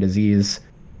and Lyme disease,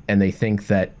 and they think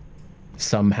that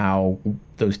somehow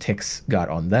those ticks got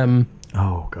on them.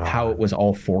 Oh god. How it was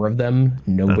all four of them,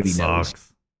 nobody knows.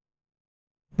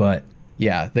 But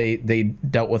yeah, they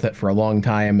dealt with it for a long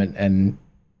time, and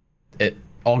it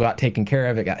all got taken care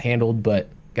of, it got handled, but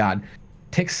god,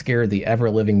 ticks scare the ever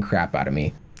living crap out of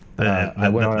me.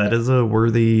 That is a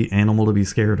worthy animal to be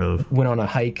scared of. Went on a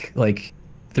hike like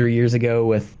 3 years ago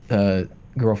with a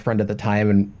girlfriend at the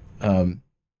time, and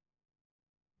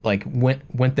like went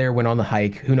on the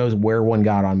hike. Who knows where one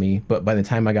got on me? But by the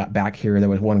time I got back here, there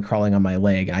was one crawling on my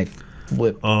leg. I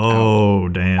flipped. Oh,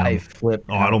 out. Damn! I flipped.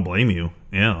 Oh, out. I don't blame you.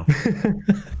 Yeah.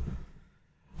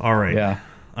 All right. Yeah.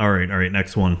 All right.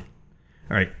 Next one.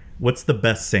 All right. What's the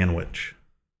best sandwich?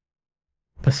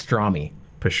 Pastrami.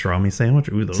 Pastrami sandwich?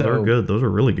 Ooh, those are good. Those are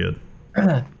really good.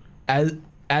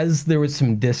 As there was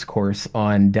some discourse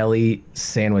on deli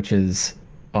sandwiches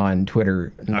on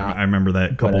Twitter. I remember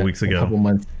that a couple weeks ago. A couple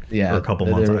months. Yeah. Or a couple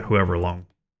months, however long.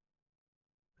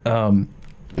 And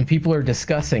people are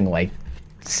discussing like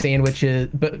sandwiches,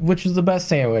 but which is the best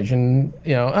sandwich? And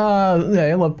yeah,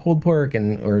 I love pulled pork,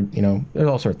 or there's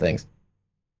all sorts of things.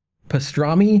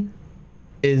 Pastrami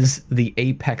is the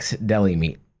apex deli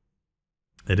meat.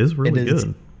 It is really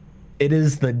good. It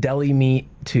is the deli meat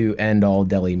to end all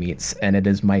deli meats, and it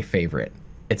is my favorite.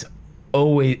 It's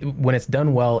always, when it's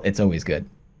done well, it's always good.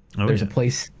 There's a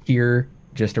place here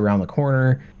just around the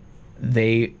corner.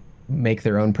 They make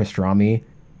their own pastrami,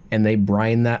 and they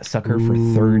brine that sucker for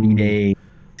 30 days.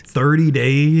 30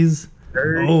 days?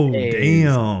 30 days.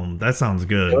 Damn. That sounds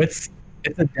good. So it's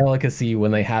a delicacy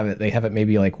when they have it. They have it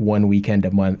maybe like one weekend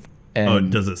a month.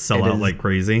 And does it sell out like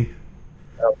crazy?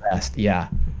 So fast, yeah.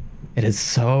 It is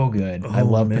so good. I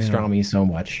love pastrami so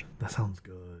much. That sounds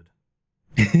good.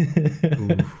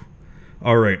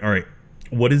 All right.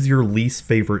 What is your least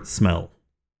favorite smell?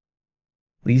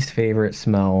 Least favorite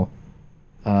smell?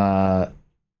 Yeah,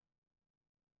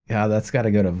 that's got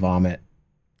to go to vomit.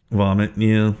 Vomit,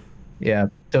 yeah. Yeah.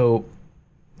 So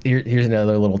here's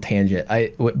another little tangent.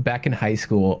 Back in high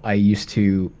school, I used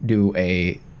to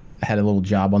I had a little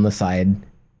job on the side.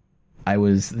 I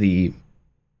was the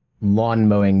lawn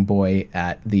mowing boy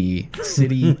at the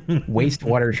city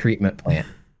wastewater treatment plant,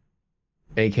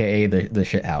 aka the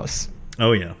shit house.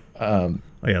 Oh yeah.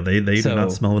 They do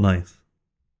not smell nice.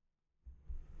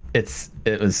 It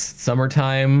was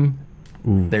summertime.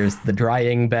 Ooh. There's the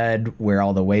drying bed where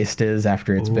all the waste is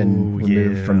after it's been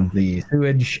removed from the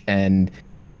sewage, and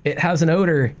it has an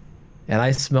odor, and I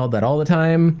smelled that all the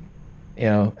time.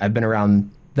 I've been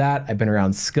around that. I've been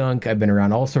around skunk. I've been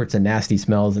around all sorts of nasty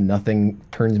smells, and nothing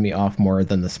turns me off more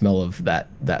than the smell of that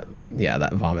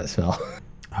vomit smell.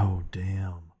 Oh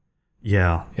damn.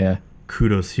 Yeah. Yeah.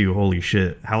 Kudos to you. Holy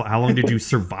shit. How long did you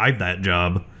survive that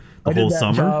job? The whole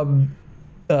summer?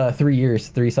 Job, 3 years,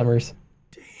 3 summers.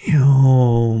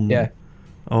 Damn. Yeah.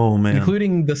 Oh man.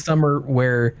 Including the summer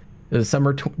where it was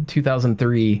summer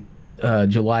 2003,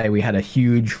 July, we had a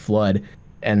huge flood,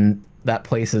 and that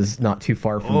place is not too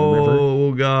far from the river.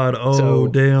 Oh god. Oh so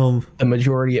damn. The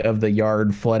majority of the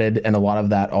yard flooded, and a lot of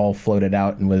that all floated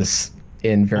out and was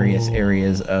in various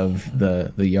areas of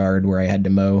the yard where I had to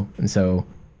mow. And so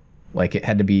like it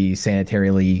had to be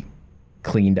sanitarily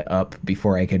cleaned up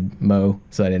before I could mow,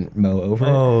 so I didn't mow over it.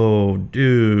 Oh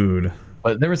dude.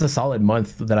 But there was a solid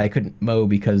month that I couldn't mow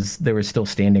because there was still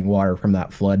standing water from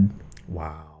that flood.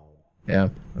 Wow. Yeah.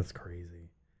 That's crazy.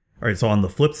 All right, so on the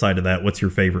flip side of that, what's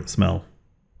your favorite smell?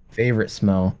 Favorite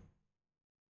smell?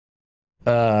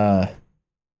 I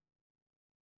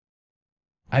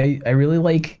really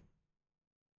like,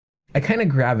 I kind of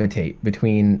gravitate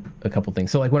between a couple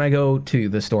things. So like when I go to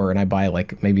the store and I buy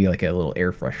like maybe like a little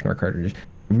air freshener cartridge,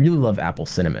 I really love apple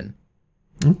cinnamon.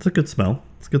 It's a good smell.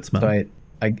 It's a good smell. So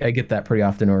I get that pretty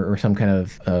often, or some kind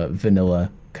of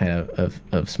vanilla kind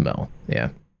of smell. Yeah.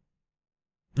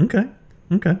 Okay.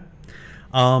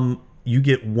 You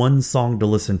get one song to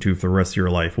listen to for the rest of your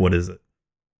life. What is it?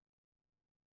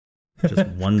 Just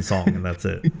one song, and that's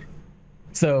it.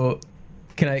 So,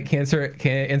 can I answer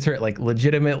it like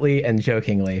legitimately and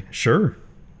jokingly? Sure.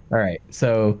 All right.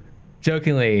 So,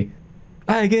 jokingly,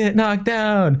 I get knocked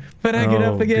down, but I get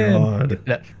up again.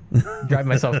 God. Drive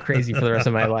myself crazy for the rest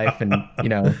of my life, and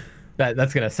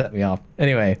that's gonna set me off.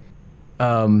 Anyway,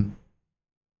 I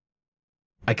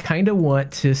kind of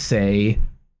want to say,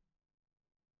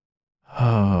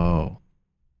 oh,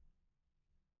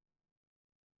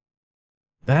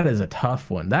 that is a tough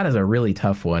one. That is a really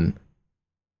tough one.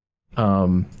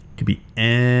 Could be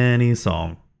any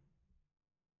song.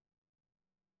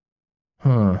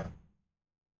 Huh.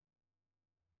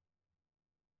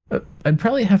 I'd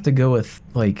probably have to go with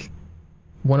like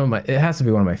it has to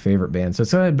be one of my favorite bands. So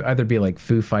it's either be like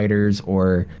Foo Fighters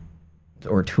or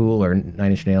Tool or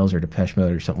Nine Inch Nails or Depeche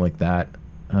Mode or something like that.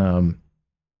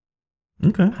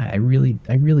 Okay. I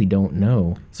really don't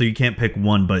know. So you can't pick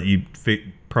one, but you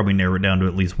probably narrow it down to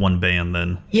at least one band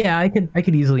then. Yeah, I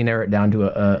could easily narrow it down to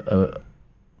a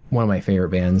one of my favorite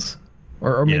bands.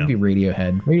 or maybe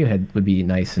Radiohead. Radiohead would be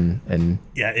nice and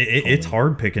yeah. It's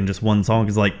hard picking just one song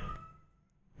because like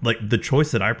the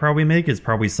choice that I probably make is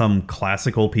probably some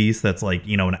classical piece that's like,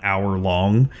 you know, an hour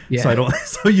long. Yeah.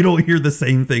 So you don't hear the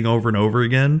same thing over and over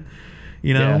again,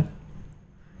 you know,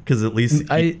 because at least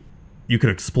you could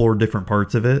explore different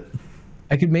parts of it.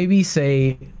 I could maybe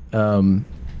say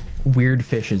Weird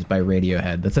Fishes by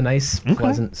Radiohead. That's a nice,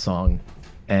 pleasant song.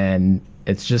 And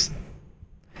it's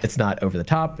not over the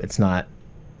top. It's not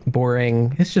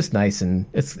boring. It's just nice and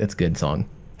it's a good song.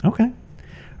 Okay. All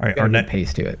right. Our next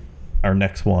pace to it. Our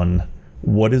next one.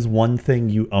 What is one thing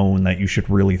you own that you should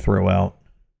really throw out?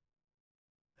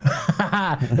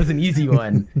 That's an easy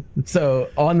one. So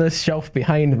on the shelf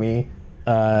behind me,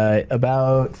 that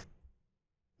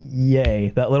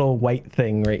little white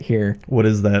thing right here. What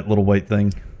is that little white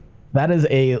thing? That is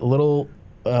a little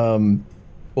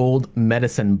old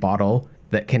medicine bottle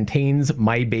that contains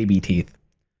my baby teeth.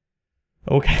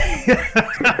 Okay.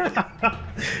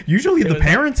 Usually the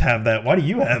parents have that. Why do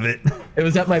you have it? It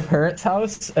was at my parents'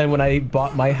 house, and when I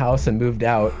bought my house and moved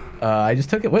out, I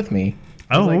just took it with me.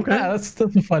 Okay. That's a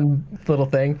fun little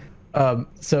thing.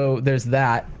 So there's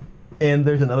that, and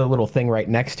there's another little thing right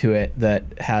next to it that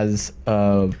has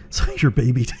so your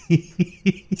baby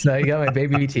teeth. So I got my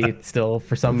baby teeth still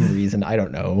for some reason. I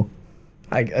don't know.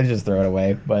 I just throw it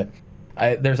away. But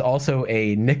there's also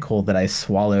a nickel that I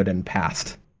swallowed and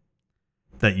passed.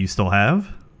 That you still have?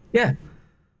 Yeah.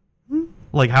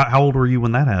 Like how old were you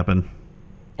when that happened?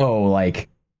 Oh, like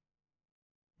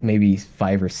maybe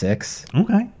 5 or 6.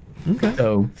 Okay.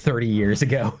 So 30 years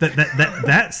ago.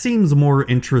 That seems more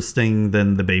interesting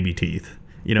than the baby teeth.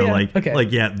 You know,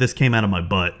 this came out of my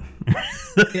butt.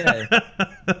 Yeah.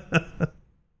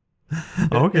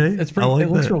 Okay. It's pretty.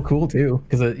 It looks real cool too,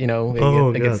 because it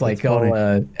gets like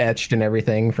all etched and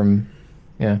everything from.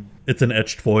 Yeah. It's an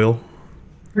etched foil.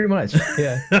 Pretty much,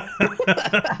 yeah.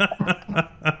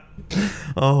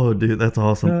 Oh, dude, that's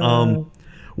awesome.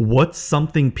 What's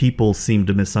something people seem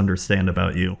to misunderstand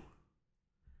about you?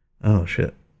 Oh,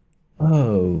 shit.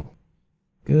 Oh,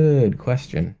 good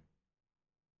question.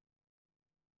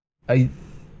 I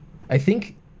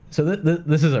think so.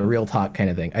 This is a real talk kind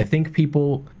of thing. I think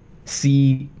people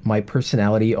see my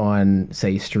personality on,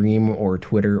 say, stream or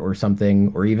Twitter or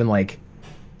something, or even like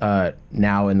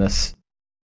now in this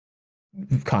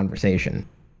conversation,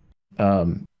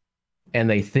 and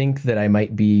they think that I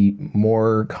might be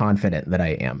more confident than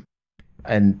I am.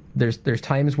 And there's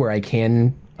times where I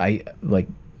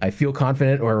feel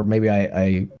confident, or maybe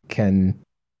I can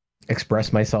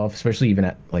express myself, especially even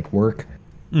at like work.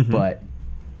 Mm-hmm. But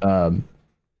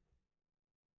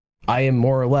I am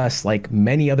more or less, like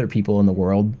many other people in the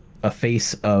world, a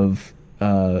face of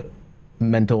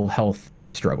mental health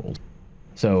struggles.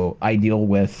 So I deal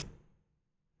with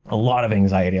a lot of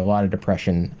anxiety, a lot of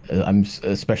depression. I'm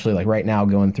especially like right now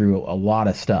going through a lot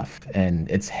of stuff, and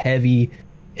it's heavy,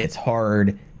 it's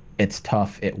hard, it's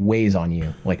tough, it weighs on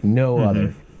you like no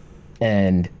other.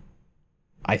 And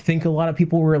I think a lot of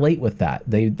people relate with that.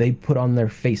 They put on their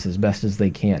face as best as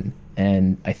they can.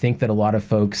 And I think that a lot of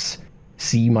folks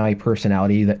see my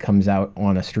personality that comes out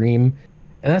on a stream,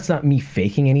 and that's not me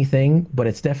faking anything, but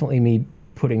it's definitely me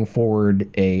putting forward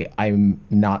I'm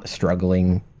not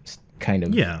struggling kind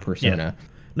of persona. Yeah.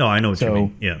 No, I know what you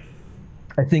mean. Yeah.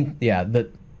 I think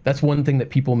that's one thing that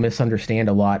people misunderstand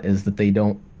a lot, is that they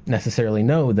don't necessarily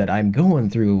know that I'm going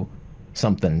through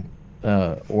something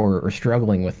or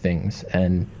struggling with things,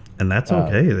 and that's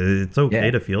okay. It's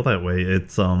okay to feel that way.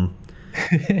 It's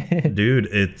dude,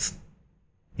 it's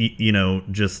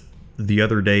just the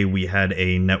other day we had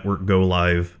a network go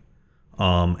live,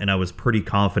 and I was pretty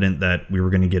confident that we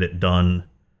were going to get it done,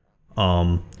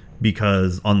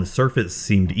 because on the surface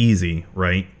seemed easy,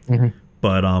 right? Mm-hmm.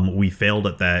 But we failed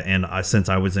at that, and since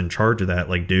I was in charge of that,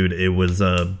 like, dude, it was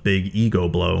a big ego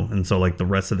blow, and so like the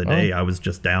rest of the day I was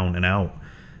just down and out,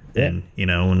 and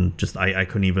and just I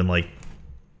couldn't even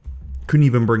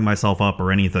bring myself up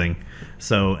or anything.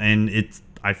 So, and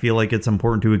I feel like it's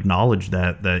important to acknowledge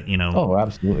that Oh,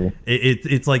 absolutely.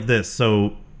 It's like this.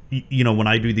 So when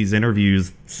I do these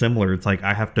interviews, similar, it's like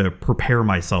I have to prepare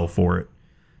myself for it.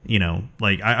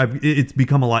 Like it's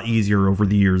become a lot easier over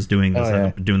the years doing this.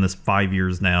 I've been doing this 5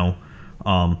 years now,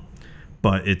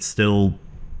 but it's still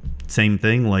same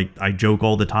thing. Like I joke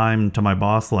all the time to my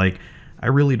boss, like, I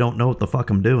really don't know what the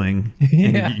fuck I'm doing.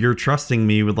 And you're trusting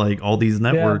me with like all these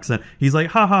networks. And he's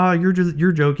like, ha ha,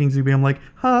 you're joking, Zuby. I'm like,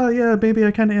 ha, yeah, baby, I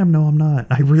kind of am. No, I'm not.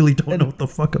 I really don't know what the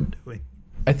fuck I'm doing.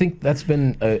 I think that's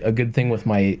been a good thing with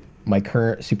my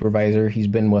current supervisor. He's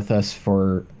been with us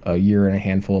for a year and a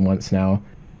handful of months now.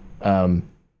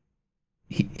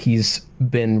 he's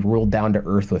been real down to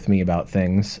earth with me about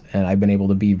things, and I've been able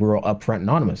to be real upfront and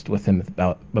honest with him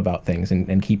about things,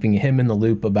 and keeping him in the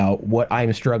loop about what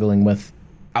I'm struggling with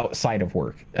outside of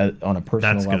work on a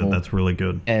personal level. That's good. That's really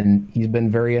good. And he's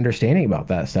been very understanding about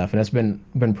that stuff, and it's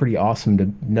been pretty awesome to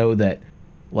know that,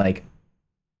 like,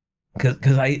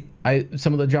 because I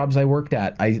some of the jobs I worked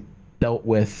at, I dealt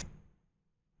with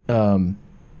some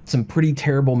pretty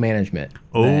terrible management.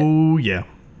 Oh yeah.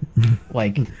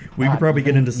 Like, we could probably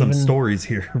get into some stories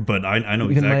here, but I know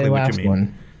exactly what you mean.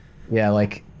 One, yeah,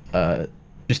 like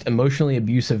just emotionally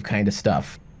abusive kind of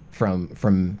stuff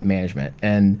from management,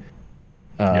 and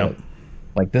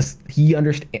like this, he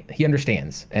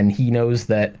understands, and he knows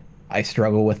that I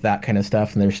struggle with that kind of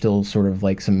stuff, and there's still sort of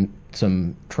like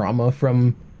some trauma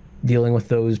from dealing with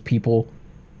those people,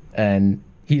 and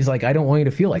he's like, I don't want you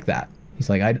to feel like that. He's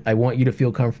like, I want you to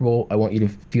feel comfortable. I want you to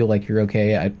feel like you're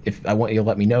okay. I want you to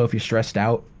let me know if you're stressed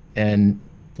out, and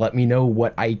let me know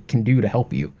what I can do to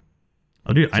help you.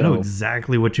 Oh, dude, I know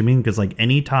exactly what you mean, because like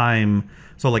anytime,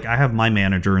 so like I have my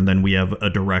manager, and then we have a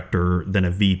director, then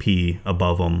a VP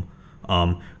above them,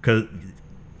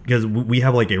 because we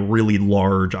have like a really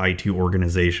large IT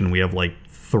organization. We have like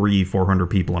 400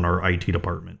 people in our IT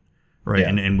department, right? Yeah.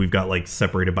 And we've got like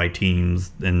separated by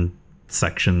teams and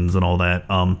sections and all that.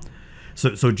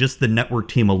 So just the network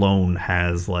team alone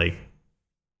has like,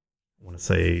 I want to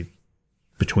say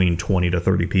between 20 to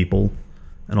 30 people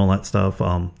and all that stuff.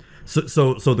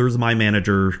 So there's my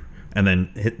manager, and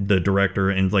then the director,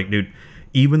 and it's like, dude,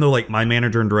 even though like my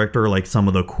manager and director are like some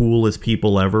of the coolest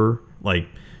people ever, like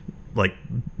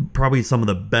probably some of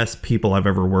the best people I've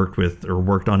ever worked with or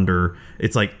worked under,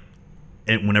 it's like,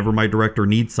 and whenever my director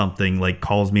needs something, like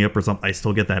calls me up or something, I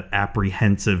still get that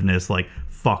apprehensiveness, like,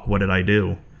 fuck, what did I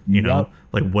do? You know,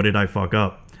 like, what did I fuck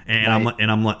up? And right.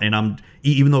 I'm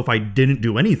even though if I didn't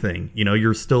do anything, you know,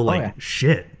 you're still like,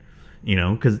 shit, you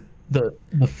know, because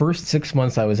the first 6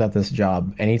 months I was at this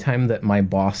job, anytime that my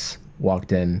boss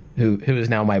walked in, who is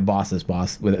now my boss's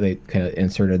boss, they kind of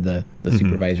inserted the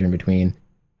supervisor in between.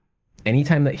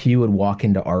 Anytime that he would walk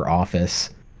into our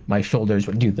office, my shoulders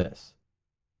would do this.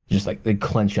 Just like they'd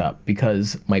clench up,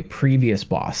 because my previous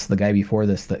boss, the guy before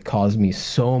this that caused me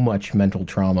so much mental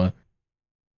trauma,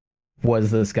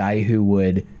 was this guy who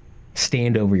would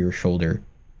stand over your shoulder.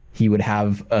 He would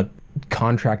have a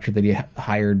contractor that he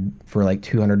hired for like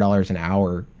 $200 an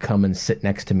hour come and sit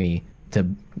next to me to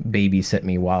babysit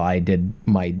me while I did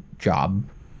my job.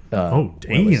 Oh,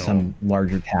 damn. Some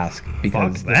larger task,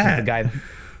 because this is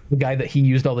the guy that he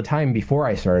used all the time before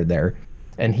I started there,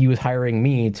 and he was hiring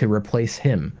me to replace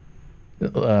him,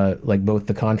 like both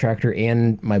the contractor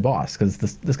and my boss, because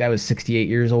this guy was 68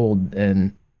 years old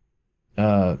and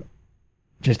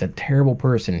just a terrible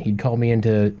person. He'd call me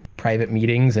into private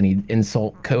meetings and he'd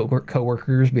insult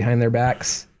coworkers behind their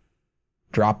backs,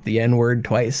 drop the N-word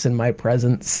twice in my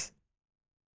presence.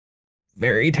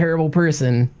 Very terrible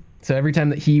person. So every time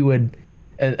that he would,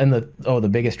 and the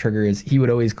biggest trigger is he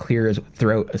would always clear his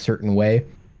throat a certain way,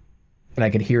 and I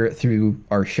could hear it through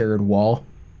our shared wall.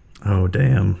 Oh,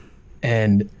 damn.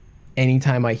 And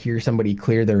anytime I hear somebody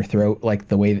clear their throat like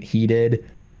the way that he did,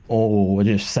 it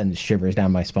just sends shivers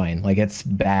down my spine. Like, it's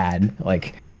bad.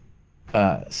 Like,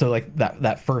 so like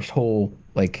that first whole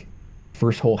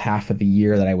half of the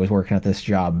year that I was working at this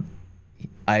job,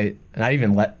 I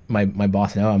even let my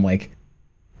boss know. I'm like,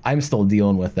 I'm still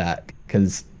dealing with that,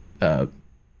 because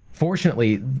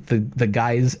fortunately the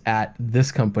guys at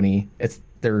this company,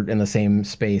 they're in the same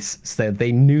space, so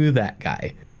they knew that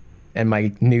guy, and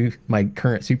my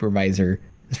current supervisor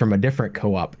is from a different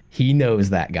co-op. He knows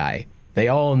that guy. They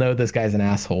all know this guy's an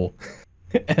asshole.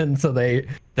 And so they're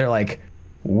like,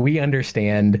 we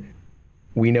understand.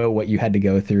 We know what you had to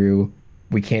go through.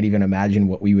 We can't even imagine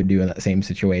what we would do in that same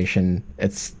situation.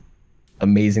 It's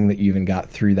amazing that you even got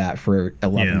through that for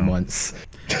 11 months.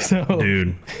 So,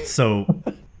 dude,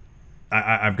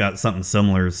 I've got something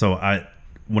similar. So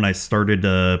when I started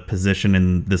a position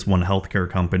in this one healthcare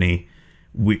company,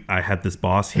 I had this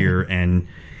boss here, and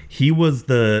he was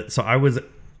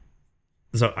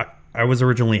I was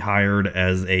originally hired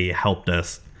as a help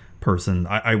desk person.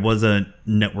 I was a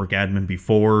network admin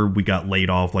before we got laid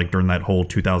off, like during that whole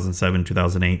 2007,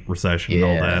 2008 recession and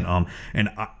all that.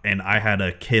 And I had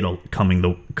a kid coming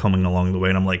along the way,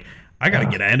 and I'm like, I gotta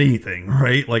get anything,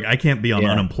 right? Like, I can't be on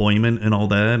unemployment and all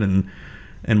that.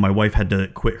 And my wife had to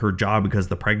quit her job because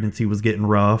the pregnancy was getting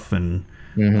rough, and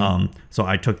so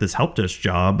I took this help desk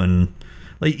job, and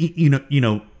like, you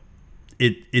know.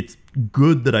 It's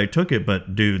good that I took it,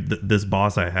 but dude, this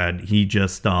boss I had, he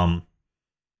just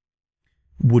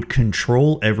would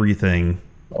control everything.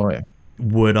 Oh yeah.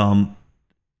 Would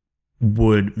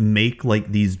would make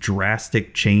like these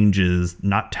drastic changes,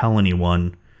 not tell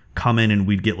anyone, come in, and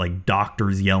we'd get like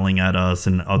doctors yelling at us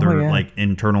and other like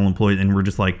internal employees, and we're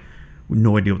just like,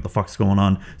 no idea what the fuck's going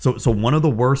on. So one of the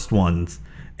worst ones,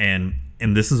 and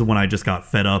this is when I just got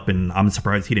fed up, and I'm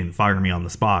surprised he didn't fire me on the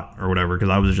spot or whatever, because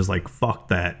I was just like, fuck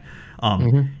that.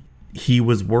 He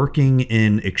was working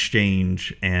in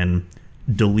Exchange and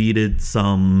deleted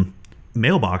some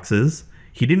mailboxes.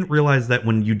 He didn't realize that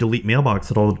when you delete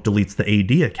mailbox, it all deletes the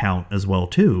AD account as well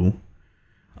too.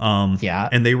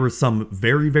 And they were some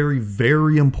very, very,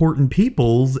 very important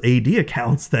people's AD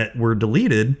accounts that were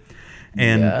deleted.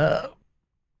 And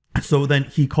so then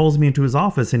he calls me into his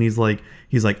office, and he's like,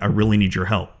 I really need your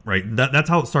help. Right. That's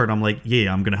how it started. I'm like,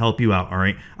 yeah, I'm going to help you out. All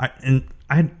right.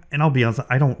 And I'll be honest,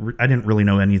 I didn't really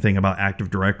know anything about Active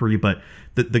Directory, but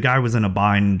the guy was in a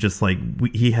bind, just like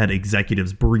he had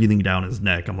executives breathing down his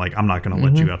neck. I'm like, I'm not going to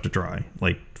let you out to dry.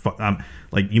 Like, fuck,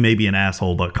 like, you may be an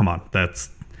asshole, but come on.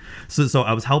 So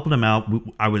I was helping him out.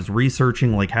 I was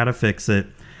researching like how to fix it,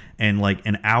 and like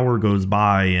an hour goes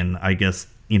by, and I guess,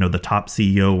 you know, the top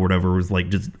CEO or whatever was like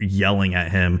just yelling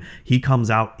at him. He comes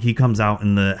out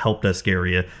in the help desk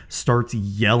area, starts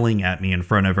yelling at me in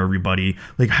front of everybody,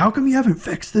 like, how come you haven't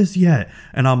fixed this yet?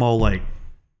 And I'm all like,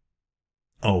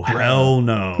 oh, hell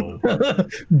no.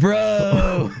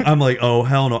 Bro. I'm like, oh,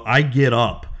 hell no. I get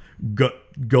up,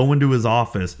 go into his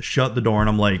office, shut the door, and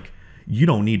I'm like, you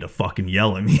don't need to fucking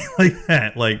yell at me like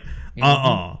that. Like,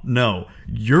 no,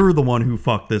 you're the one who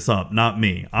fucked this up, not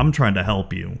me. I'm trying to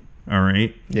help you. All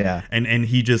right. Yeah. And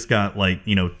he just got like,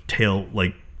 you know, tail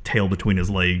between his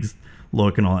legs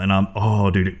looking on,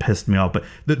 and dude, it pissed me off. But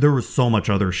there was so much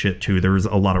other shit too. There was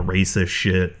a lot of racist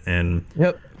shit, and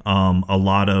a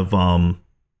lot of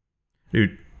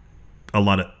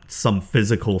some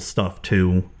physical stuff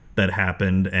too that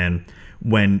happened. And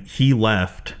when he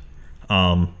left,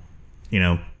 you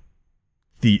know,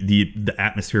 the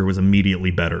atmosphere was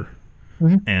immediately better.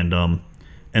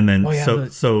 And then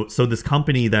so this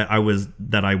company that I was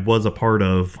a part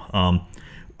of,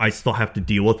 I still have to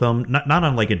deal with them, not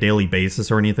on like a daily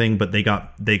basis or anything, but they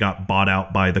got bought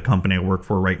out by the company I work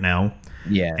for right now.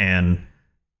 Yeah.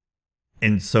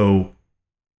 And so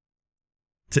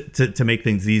to make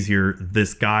things easier,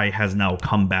 this guy has now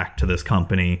come back to this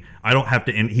company. I don't have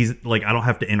to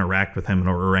interact with him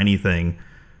or anything.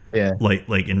 Yeah.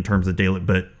 Like in terms of daily,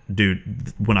 but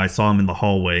dude, when I saw him in the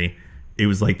hallway, it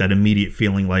was like that immediate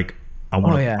feeling like I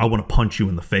want to punch you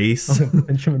in the face.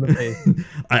 Punch him in the face.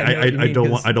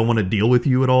 I don't want to deal with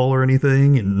you at all or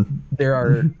anything. And there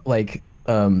are like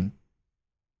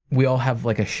we all have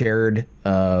like a shared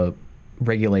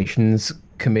regulations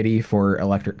committee for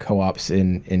electric co-ops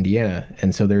in Indiana,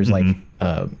 and so there's like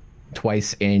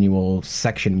twice annual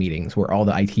section meetings where all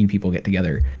the IT people get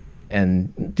together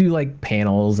and do like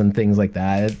panels and things like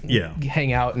that. Yeah,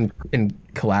 hang out and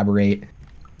collaborate.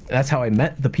 That's how I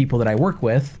met the people that I work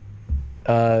with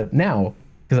now,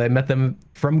 because I met them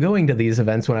from going to these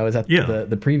events when I was at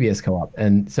the previous co-op.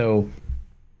 And so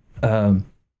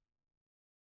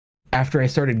after I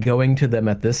started going to them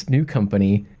at this new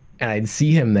company and I'd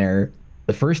see him there,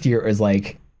 the first year it was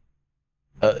like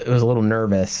it was a little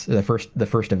nervous, the first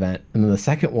event. And then the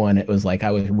second one, it was like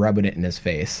I was rubbing it in his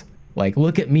face. Like,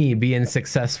 look at me being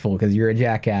successul because you're a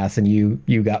jackass and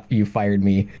you fired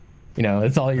me. You know,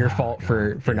 it's all your fault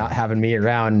for not having me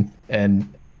around. And,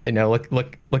 you know,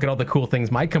 look at all the cool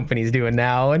things my company's doing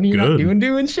now, and you're not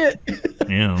doing shit.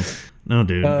 Yeah. No,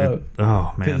 dude. Oh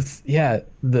man. Because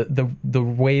the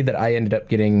way that I ended up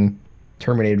getting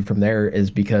terminated from there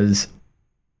is because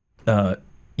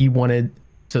you wanted.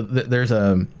 So there's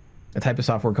a type of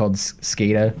software called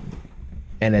SCADA,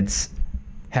 and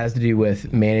has to do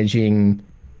with managing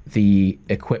the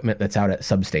equipment that's out at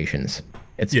substations.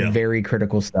 It's very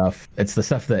critical stuff. It's the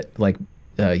stuff that, like,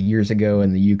 years ago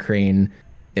in the Ukraine,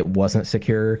 it wasn't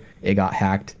secure. It got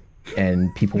hacked,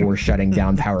 and people were shutting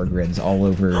down power grids all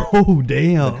over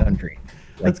the country.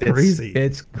 Like, that's crazy.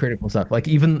 It's critical stuff. Like,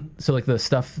 even so, like the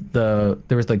stuff there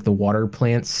was like the water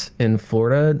plants in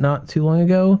Florida not too long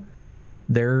ago.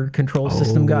 Their control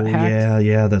system got hacked.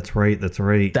 Yeah, that's right. That's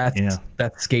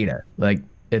SCADA. Like,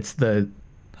 it's the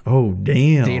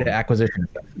data acquisition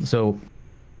stuff. So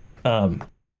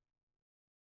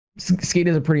SCADA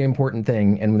is a pretty important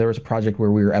thing, and there was a project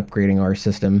where we were upgrading our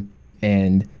system,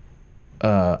 and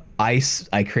I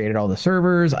created all the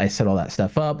servers, I set all that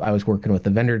stuff up, I was working with the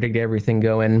vendor to get everything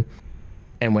going,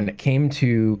 and when it came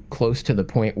to close to the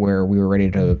point where we were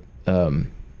ready to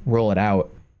roll it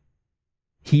out,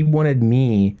 he wanted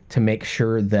me to make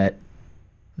sure that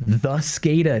the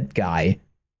SCADA guy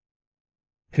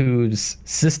whose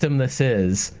system this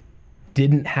is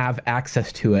didn't have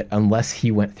access to it unless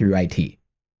he went through IT,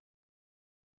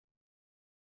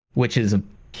 which is a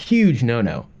huge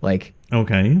no-no. Like,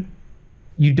 okay,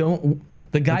 you don't,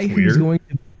 the guy That's who's weird.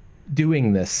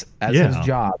 doing this as his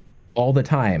job all the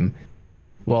time,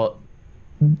 well,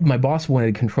 my boss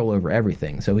wanted control over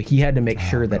everything, so he had to make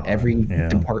sure that every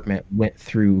department went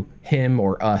through him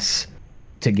or us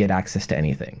to get access to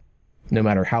anything, no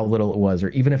matter how little it was, or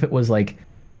even if it was like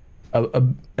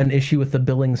an issue with the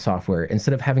billing software.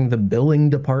 Instead of having the billing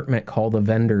department call the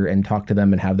vendor and talk to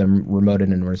them and have them remote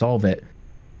in and resolve it,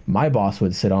 my boss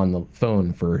would sit on the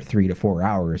phone for 3 to 4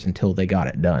 hours until they got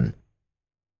it done.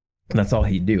 And that's all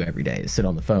he'd do every day, is sit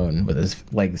on the phone with his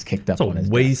legs kicked up on his desk. It's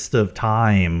a waste of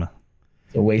time.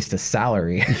 It's a waste of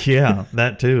salary. Yeah,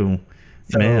 that too.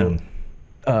 So, man.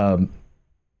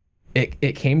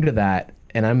 It came to that,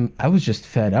 and I was just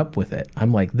fed up with it.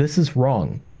 I'm like, this is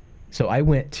wrong. So I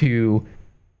went to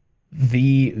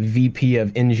the VP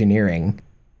of engineering,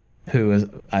 who was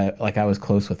I was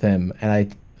close with him,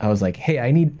 and I was like, hey,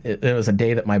 it was a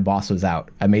day that my boss was out.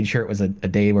 I made sure it was a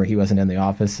day where he wasn't in the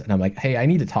office, and I'm like, hey, I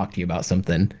need to talk to you about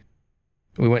something.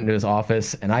 We went into his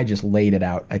office, and I just laid it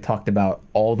out. I talked about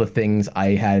all the things I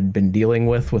had been dealing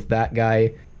with that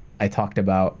guy. I talked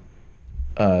about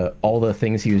all the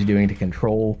things he was doing to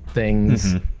control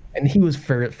things. Mm-hmm. And he was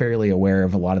fairly aware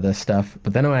of a lot of this stuff.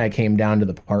 But then when I came down to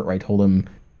the part where I told him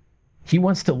he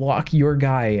wants to lock your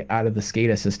guy out of the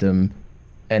SCADA system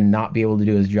and not be able to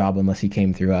do his job unless he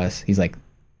came through us, he's like,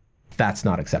 that's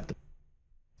not acceptable.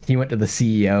 He went to the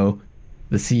CEO.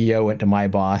 The CEO went to my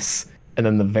boss. And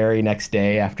then the very next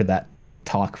day after that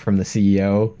talk from the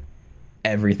CEO,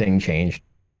 everything changed.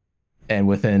 And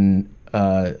within,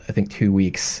 I think 2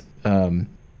 weeks,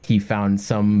 he found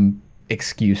some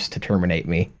excuse to terminate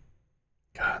me.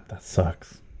 God, that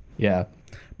sucks. Yeah.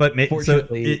 But so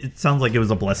it sounds like it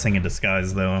was a blessing in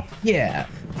disguise, though. Yeah.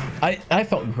 I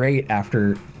felt great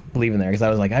after leaving there, because I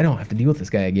was like, I don't have to deal with this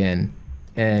guy again.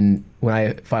 And when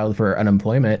I filed for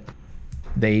unemployment,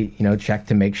 they, checked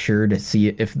to make sure to see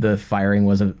if the firing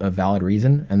was a valid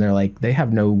reason, and they're like, they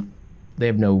have no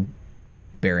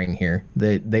bearing here.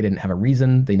 They didn't have a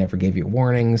reason. They never gave you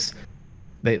warnings.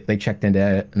 They checked into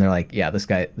it, and they're like, yeah, this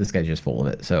guy's just full of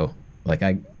it. So like,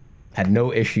 I had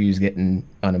no issues getting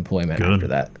unemployment after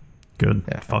that. Good.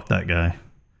 Yeah. Fuck that guy.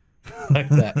 Fuck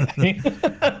that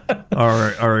guy. All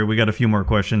right. We got a few more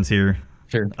questions here.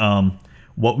 Sure.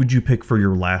 What would you pick for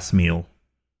your last meal?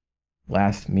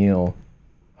 Last meal.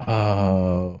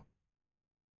 Oh,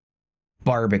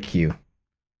 barbecue.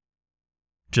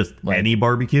 Just like, any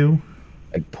barbecue?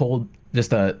 Like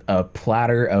just a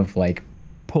platter of like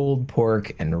pulled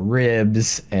pork and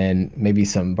ribs and maybe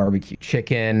some barbecue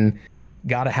chicken.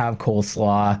 Gotta have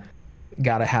coleslaw.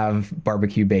 Gotta have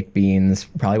barbecue baked beans,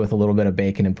 probably with a little bit of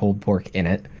bacon and pulled pork in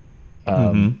it.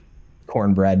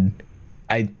 Cornbread.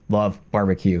 I love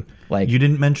barbecue. Like, you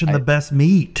didn't mention the best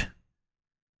meat.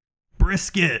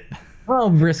 Brisket. Oh,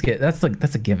 brisket. That's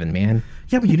a given, man.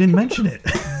 Yeah, but you didn't mention it.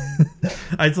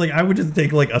 It's like, I would just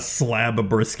take like a slab of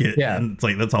brisket. Yeah. And it's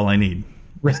like, that's all I need.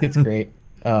 Brisket's great.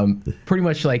 Pretty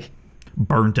much like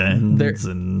burnt ends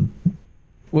and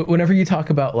whenever you talk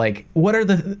about like, what are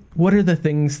the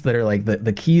things that are like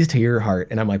the keys to your heart?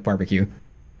 And I'm like, barbecue.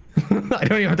 I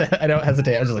don't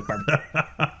hesitate. I was just like, barbecue.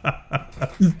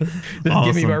 Just awesome.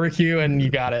 Give me barbecue and you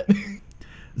got it.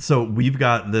 So we've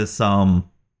got this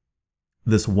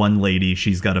this one lady,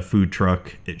 she's got a food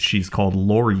truck. She's called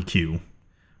Lori Q.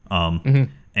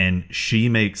 And she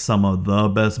makes some of the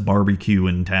best barbecue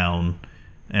in town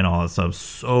and all that stuff.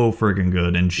 So freaking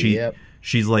good. And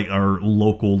she's like our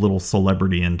local little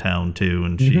celebrity in town too.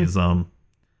 And she's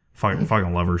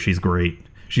fucking love her. She's great.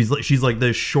 She's like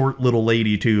this short little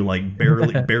lady too, like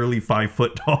barely 5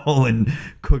 foot tall, and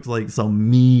cooks like some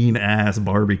mean ass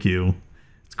barbecue.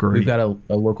 It's great. We've got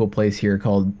a local place here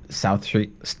called South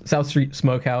Street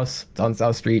Smokehouse. It's on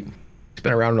South Street. It's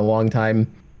been around a long time.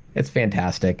 It's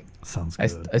fantastic. Sounds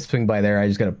good. I swing by there. I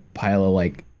just got a pile of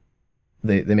like,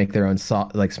 they make their own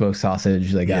like smoked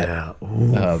sausage. They got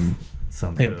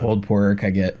sounds good. Pulled pork. I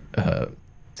get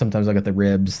sometimes I get the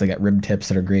ribs. They got rib tips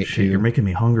that are great too. You're making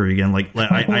me hungry again. Like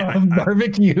I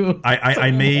barbecue.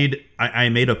 I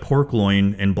made a pork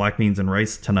loin and black beans and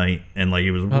rice tonight, and like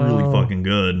it was really fucking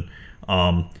good.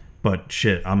 But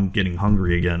shit, I'm getting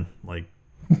hungry again. Like,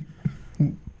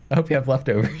 I hope you have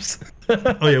leftovers.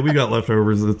 Oh yeah, we got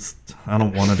leftovers. I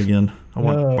don't want it again. I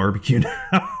want barbecue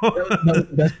now. The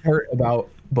best part about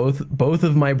both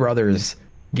of my brothers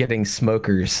getting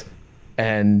smokers,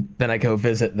 and then I go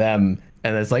visit them,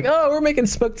 and it's like, oh, we're making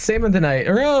smoked salmon tonight,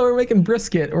 or oh, we're making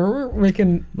brisket, or we're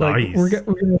making like nice. we're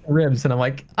getting ribs, and I'm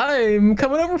like, I'm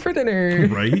coming over for dinner.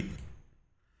 Right?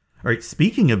 All right,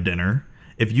 speaking of dinner,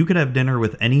 if you could have dinner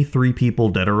with any 3 people,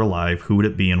 dead or alive, who would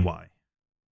it be and why?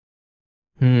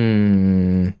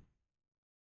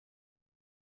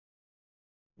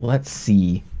 Let's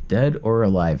see. Dead or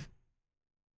alive?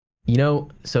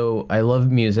 So I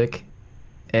love music,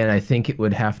 and I think it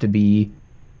would have to be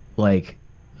like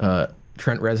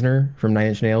Trent Reznor from Nine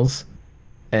Inch Nails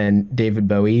and David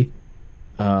Bowie.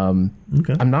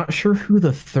 Okay. I'm not sure who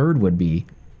the third would be,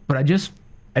 but I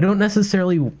don't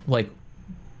necessarily like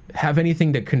have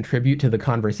anything to contribute to the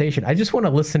conversation. I just want to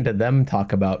listen to them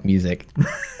talk about music.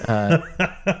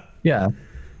 Yeah,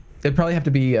 it'd probably have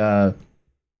to be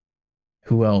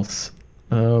who else?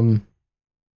 Trying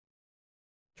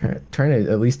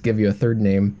to at least give you a third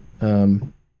name.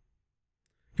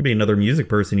 Could be another music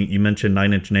person. You mentioned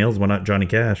Nine Inch Nails. Why not Johnny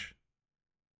Cash?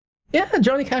 Yeah,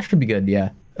 Johnny Cash would be good. Yeah.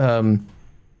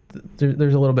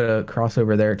 There's a little bit of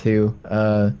crossover there too.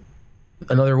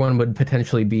 Another one would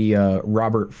potentially be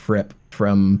Robert Fripp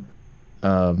from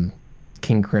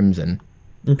King Crimson.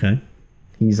 Okay.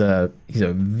 He's a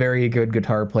very good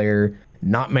guitar player.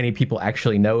 Not many people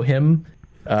actually know him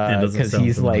because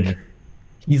he's like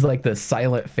the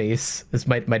silent face. It's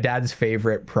my dad's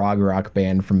favorite prog rock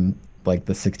band from like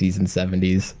the 60s and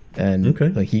 70s, and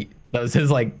like that was his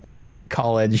like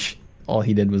college. All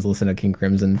he did was listen to King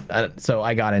Crimson, so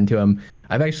I got into him.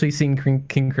 I've actually seen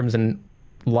King Crimson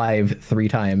live 3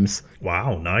 times.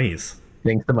 Wow, nice.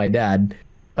 Thanks to my dad.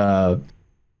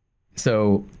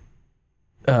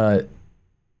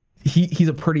 He's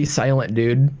a pretty silent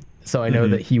dude, so I know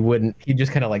that he'd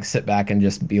just kind of like sit back and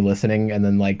just be listening, and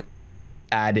then like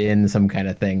add in some kind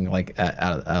of thing like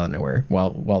out of nowhere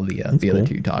while the other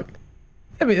two talk.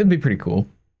 I mean, it'd be pretty cool.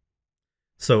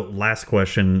 So last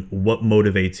question, what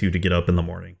motivates you to get up in the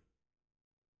morning?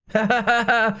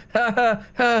 Yeah,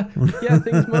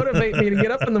 things motivate me to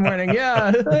get up in the morning.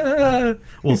 Yeah.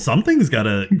 Well, something's got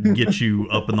to get you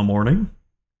up in the morning.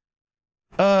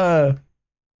 Well,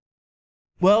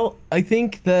 I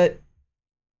think the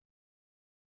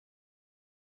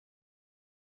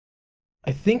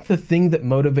thing that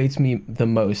motivates me the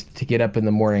most to get up in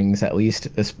the mornings, at least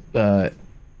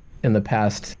in the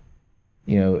past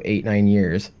 8-9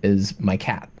 years, is my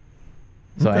cat.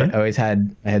 So okay. I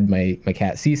had my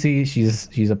cat Cece.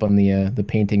 She's up on the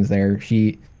paintings there.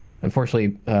 She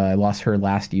unfortunately I lost her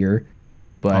last year,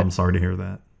 but I'm sorry to hear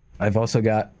that. I've also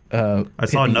got I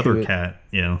saw another cat.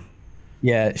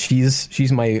 Yeah,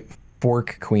 she's my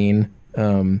fork queen.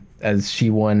 As she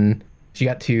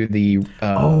got to the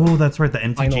that's right, the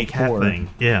MTG cat thing.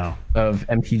 Yeah, of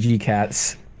MTG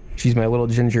cats. She's my little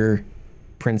ginger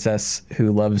princess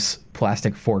who loves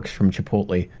plastic forks from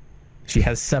Chipotle. She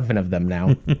has 7 of them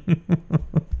now.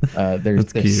 They're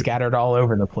scattered all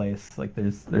over the place. Like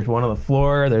there's one on the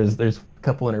floor. There's a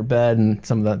couple in her bed and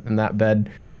some of that in that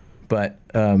bed. But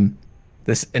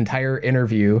this entire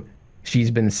interview, she's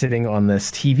been sitting on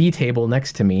this TV table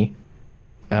next to me.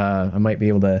 I might be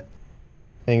able to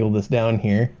angle this down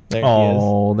here.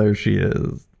 There she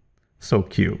is. So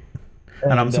cute.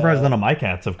 And I'm surprised none of my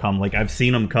cats have come. Like, I've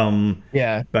seen them come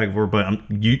back and forth, but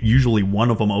usually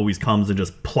one of them always comes and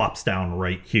just plops down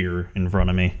right here in front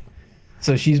of me.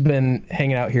 So she's been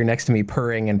hanging out here next to me,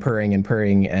 purring and purring and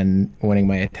purring and wanting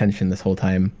my attention this whole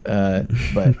time.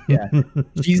 But yeah,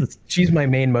 she's my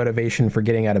main motivation for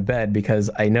getting out of bed,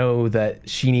 because I know that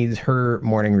she needs her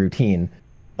morning routine,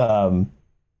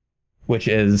 which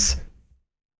is...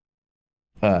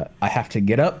 I have to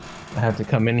get up. I have to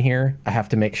come in here. I have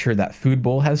to make sure that food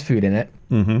bowl has food in it.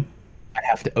 Mm-hmm. I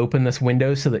have to open this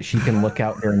window so that she can look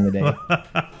out during the day.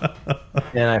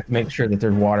 And I have to make sure that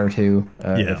there's water too,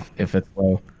 if it's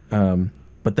low.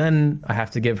 But then I have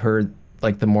to give her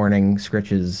like the morning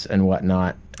scritches and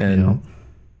whatnot, and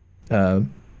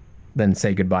then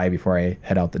say goodbye before I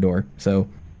head out the door. So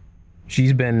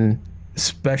she's been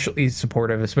especially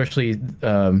supportive, especially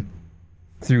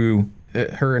through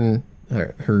her and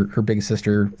her big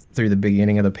sister through the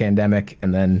beginning of the pandemic,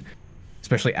 and then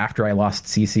especially after I lost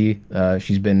Cece.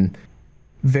 She's been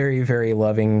very, very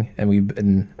loving, and we've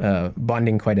been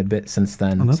bonding quite a bit since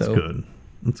then. Oh, that's good.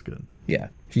 That's good. Yeah,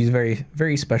 she's very,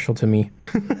 very special to me.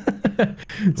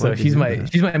 So she's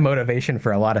my motivation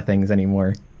for a lot of things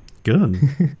anymore. Good.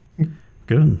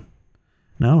 Good.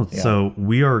 No, so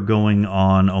we are going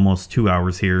on almost 2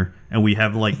 hours here, and we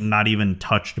have like not even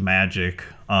touched Magic.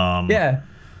 Yeah.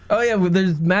 Oh yeah, well,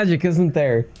 there's Magic, isn't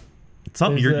there?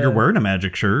 Something you're wearing a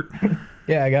Magic shirt.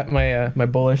 Yeah, I got my my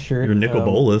Bolas shirt. Your Nicol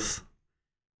Bolas.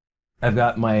 I've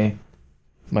got my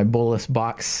Bolas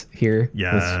box here.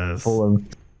 Yes. Full of.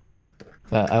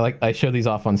 I show these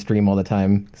off on stream all the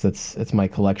time because it's my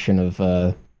collection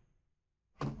of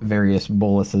various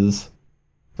Bolases.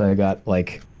 So I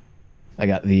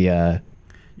got the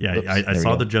I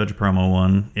saw the Judge promo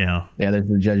one. Yeah. Yeah, there's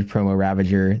the Judge promo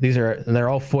Ravager. They're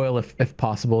all foil if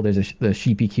possible. There's the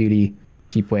Sheepy Cutie,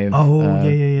 Sheep Wave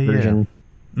version.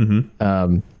 Yeah.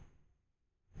 Mm-hmm.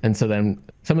 And so then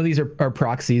some of these are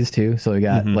proxies too. So we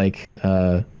got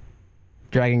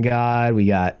Dragon God, we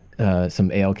got some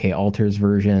ALK Altars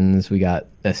versions, we got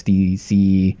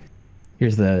SDC.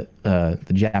 Here's the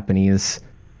Japanese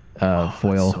foil.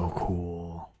 That's so cool.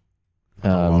 I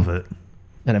love it.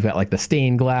 And I've got like the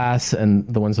stained glass and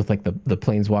the ones with like the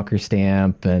Planeswalker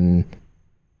stamp and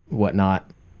whatnot.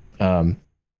 Got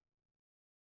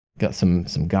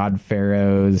some God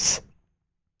Pharaohs.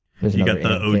 You got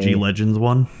the OG Legends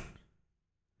one?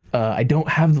 I don't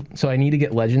have, so I need to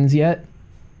get Legends yet.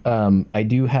 I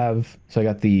do have, so I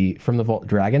got the From the Vault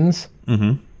Dragons.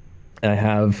 Mm-hmm. And I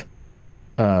have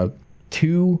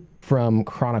 2 from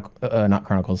not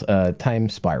Chronicles, Time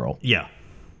Spiral. Yeah.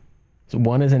 So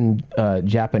one is in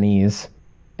Japanese,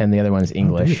 and the other one is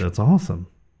English. Oh, dude, that's awesome.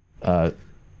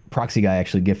 Proxy guy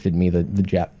actually gifted me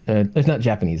the it's not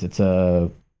Japanese. It's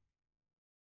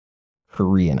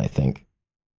Korean, I think.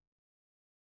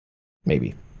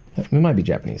 Maybe it might be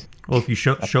Japanese. Well, if you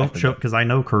show because I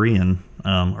know Korean,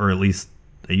 or at least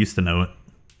I used to know it.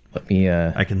 Let me.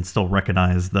 I can still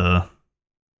recognize the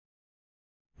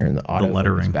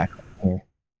lettering. Back here.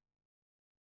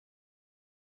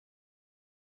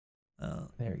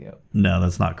 There we go. No,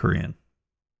 that's not Korean.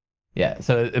 Yeah,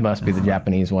 so it must be the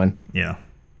Japanese one. Yeah.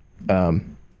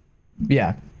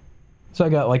 Yeah. So I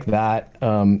got like that.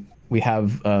 We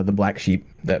have the Black Sheep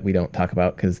that we don't talk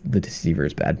about because the Deceiver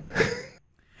is bad.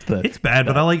 It's bad,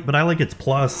 but I like its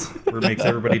plus where it makes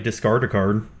everybody discard a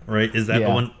card, right? Is that the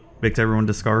one makes everyone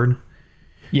discard?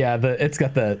 Yeah, it's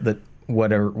got the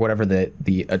whatever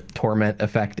the torment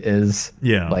effect is.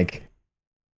 Yeah. Like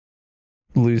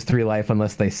lose 3 life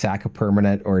unless they sack a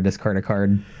permanent or discard a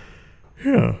card.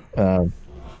 Yeah. And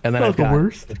then I've got,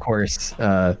 of course,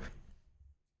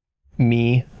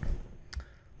 me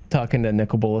talking to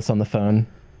Nicol Bolas on the phone.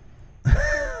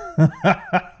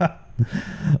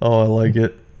 Oh, I like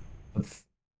it.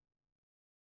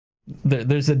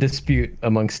 There's a dispute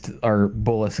amongst our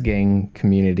Bolas gang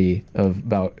community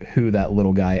about who that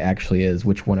little guy actually is,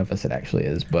 which one of us it actually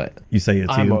is. But you say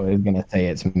it's I'm you. always gonna say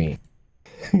it's me.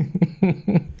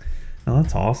 Oh,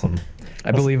 that's awesome.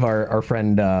 I believe our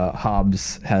friend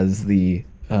Hobbs has the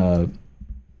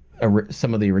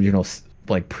some of the original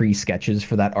like pre-sketches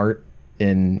for that art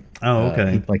in. Oh,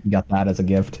 okay. He got that as a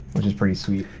gift, which is pretty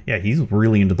sweet. Yeah, he's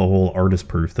really into the whole artist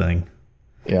proof thing.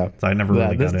 Yeah, so I never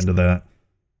really got into that.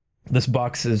 This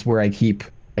box is where I keep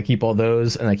all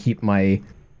those, and I keep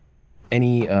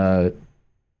any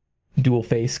dual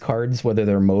face cards, whether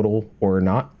they're modal or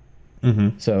not.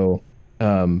 Mm-hmm. So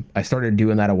I started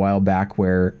doing that a while back,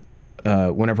 where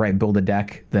whenever I build a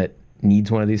deck that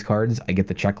needs one of these cards, I get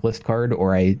the checklist card,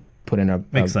 or I put in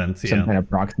some kind of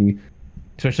proxy.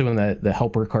 Especially when the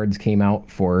helper cards came out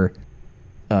for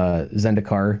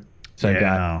Zendikar. So I've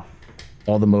got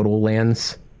all the modal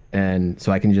lands, and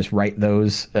so I can just write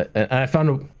those. And I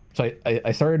found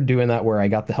I started doing that where I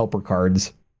got the helper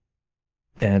cards,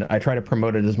 and I try to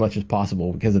promote it as much as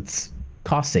possible because it's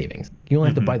cost savings. You only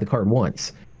have to buy the card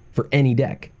once for any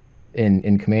deck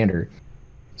in Commander,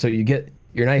 so you get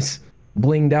your nice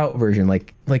blinged out version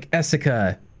like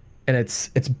Essica, and it's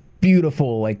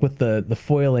beautiful, like with the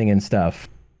foiling and stuff.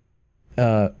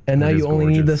 And now you only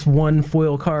need this one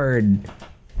foil card,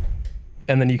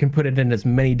 and then you can put it in as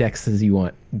many decks as you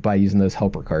want by using those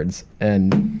helper cards.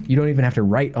 And you don't even have to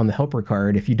write on the helper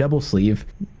card. If you double sleeve,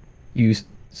 you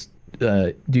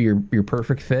do your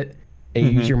perfect fit, and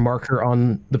you use your marker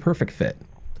on the perfect fit,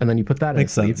 and then you put that in the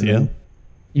sleeve. Yeah,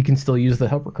 you can still use the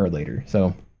helper card later.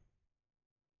 So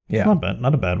yeah, it's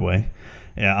not a bad way.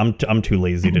 Yeah, I'm too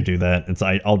lazy to do that.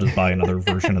 I'll just buy another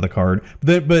version of the card.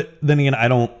 But then again,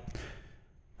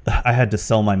 I had to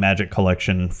sell my Magic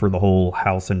collection for the whole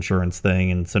house insurance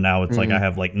thing, and so now it's like I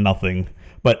have like nothing.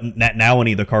 But now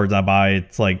any of the cards I buy,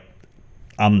 it's like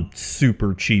I'm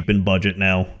super cheap in budget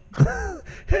now.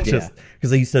 Just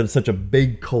because I used to have such a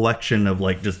big collection of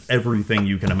like just everything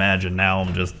you can imagine. Now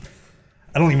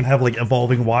I don't even have like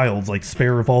Evolving Wilds, like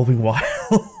spare Evolving Wilds.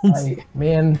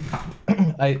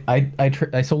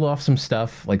 I sold off some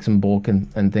stuff, like some bulk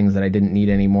and things that I didn't need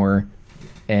anymore,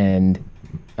 and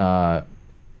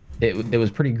it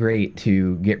was pretty great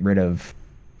to get rid of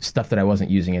stuff that I wasn't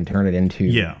using and turn it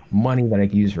into money that I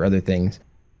could use for other things.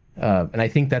 And I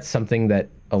think that's something that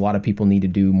a lot of people need to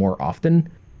do more often.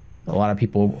 A lot of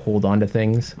people hold on to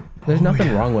things. There's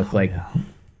nothing wrong with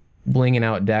blinging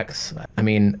out decks. I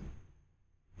mean,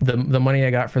 the money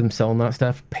I got from selling that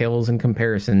stuff pales in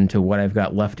comparison to what I've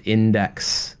got left in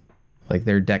decks. Like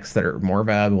there are decks that are more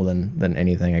valuable than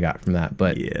anything I got from that.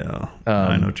 But yeah,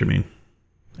 I know what you mean.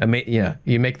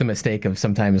 You make the mistake of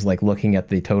sometimes like looking at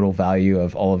the total value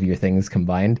of all of your things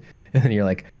combined, and then you're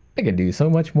like, I could do so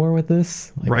much more with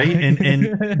this. Like, right?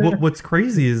 And what's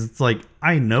crazy is it's like,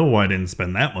 I know I didn't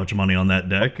spend that much money on that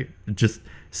deck. Just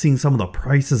seeing some of the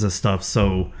prices of stuff.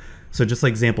 So just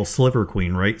like example, Sliver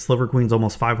Queen, right? Sliver Queen's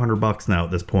almost $500 now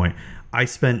at this point. I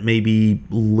spent maybe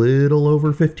little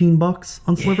over $15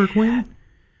 on Sliver Queen.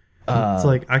 It's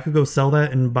like I could go sell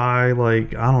that and buy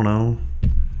like, I don't know,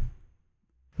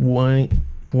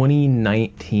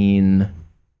 2019, I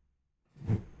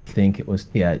think it was,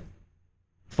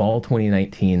 fall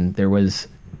 2019, there was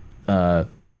a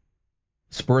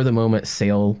spur of the moment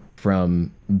sale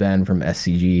from Ben from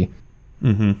SCG,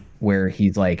 where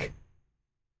he's like,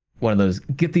 one of those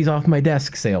get these off my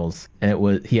desk sales,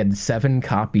 and he had 7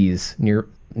 copies, near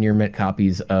mint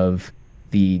copies of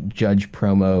the Judge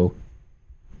promo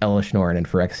Elesh Norn and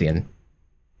Phyrexian.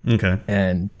 Okay.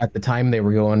 And at the time they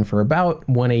were going for about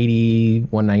 180,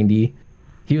 190.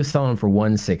 He was selling them for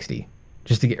 160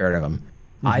 just to get rid of them.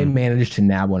 I managed to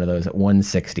nab one of those at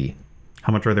 160.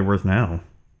 How much are they worth now?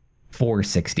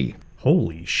 460.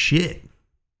 Holy shit.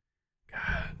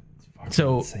 God, it's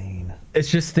fucking insane. It's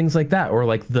just things like that, or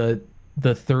like the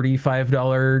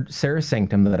 $35 Sarah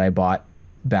Sanctum that I bought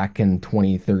back in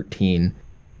 2013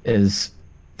 is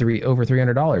over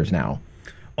 $300 now.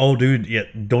 Oh, dude, yeah,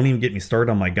 don't even get me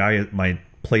started on my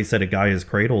playset of Gaia's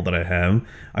Cradle that I have.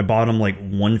 I bought them like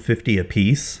 $150 a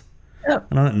piece. Yep.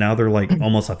 And now they're like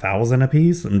almost $1,000 a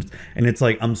piece, and it's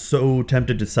like I'm so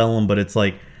tempted to sell them, but it's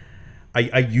like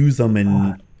I use them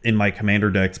in my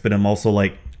commander decks, but I'm also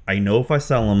like, I know if I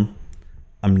sell them,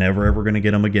 I'm never ever gonna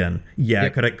get them again. Yeah,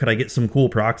 yep. Could I get some cool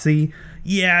proxy?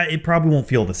 Yeah, it probably won't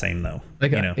feel the same though.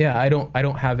 Like, you know? Yeah, I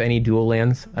don't have any dual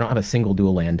lands. I don't have a single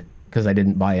dual land because I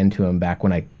didn't buy into them back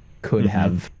when I could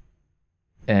have,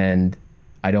 and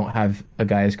I don't have a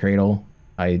Gaia's Cradle.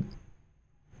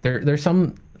 There's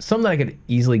some that I could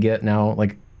easily get now,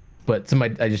 like, but some I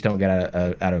just don't get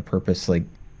out of purpose, like,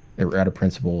 or out of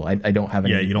principle. I don't have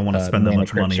any. Yeah, you don't want to spend that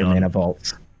much money on mana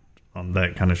vaults. On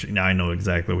that kind of shit. I know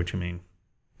exactly what you mean.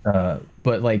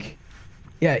 But like,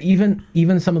 yeah, even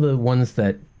some of the ones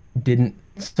that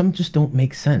some just don't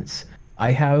make sense.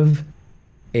 I have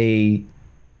a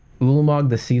Ulamog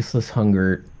the Ceaseless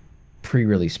Hunger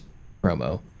pre-release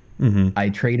promo. I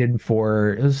traded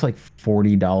for, it was like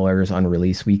 $40 on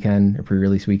release weekend or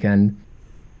pre-release weekend,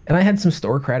 and I had some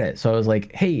store credit, so I was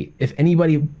like, hey, if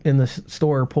anybody in the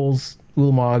store pulls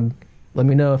Ulamog, let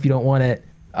me know. If you don't want it,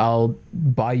 I'll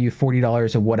buy you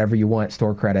 $40 of whatever you want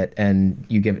store credit, and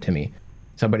you give it to me.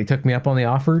 Somebody took me up on the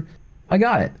offer. I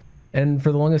got it. And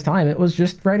for the longest time, it was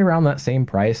just right around that same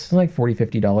price, like $40,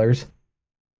 $50.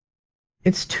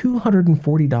 It's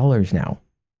 $240 now.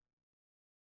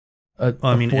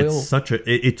 I mean, it's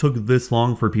it took this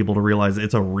long for people to realize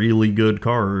it's a really good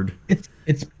card.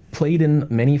 It's played in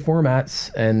many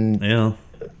formats, and yeah,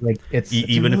 like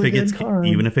even if it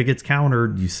gets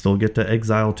countered, you still get to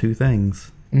exile 2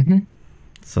 things.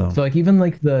 So like even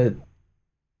like the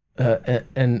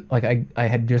and like I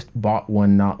had just bought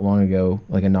one not long ago,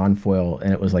 like a non-foil,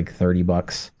 and it was like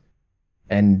 $30,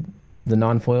 and the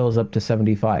non-foil is up to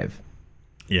 $75.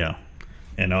 Yeah.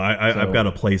 And I've got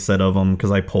a play set of them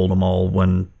because I pulled them all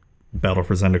when Battle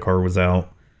for Zendikar was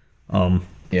out.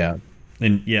 Yeah.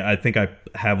 And yeah, I think I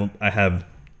have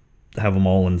them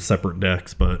all in separate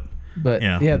decks, but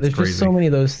yeah, there's just so many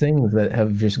of those things that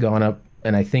have just gone up,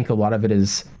 and I think a lot of it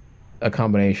is a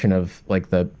combination of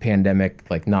like the pandemic,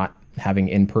 like not having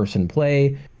in-person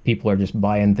play. People are just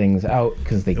buying things out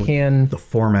because they can. The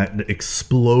format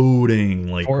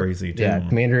exploding like crazy too. Yeah,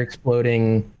 Commander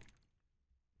exploding.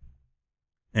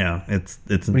 Yeah, it's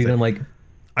insane. Even like,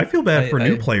 I feel bad for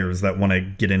new players that want to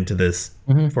get into this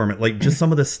format. Like just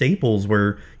some of the staples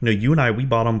where, you and I, we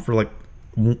bought them for like,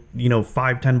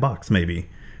 $5-10 maybe,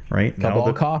 right?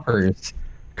 Couple coffers.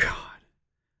 God,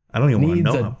 I don't even want to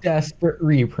know. Needs a desperate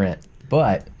reprint,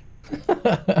 but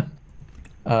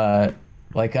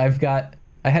like I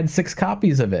had 6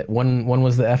 copies of it. One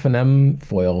was the F&M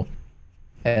foil,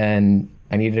 and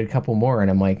I needed a couple more,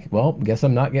 and I'm like, well, guess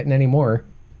I'm not getting any more.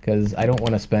 Because I don't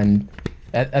want to spend,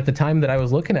 at the time that I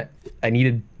was looking at, I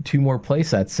needed 2 more play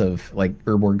sets of like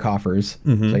Urborg coffers,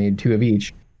 so I needed 2 of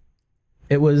each.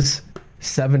 It was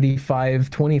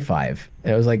 $75.25.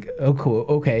 And I was like, oh cool,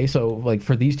 okay, so like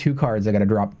for these 2 cards, I got to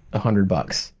drop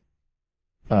 $100,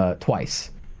 twice.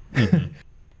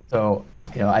 So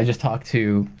I just talked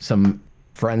to some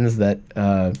friends that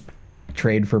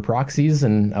trade for proxies,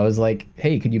 and I was like,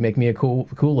 hey, could you make me a cool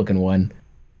looking one?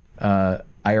 I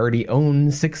already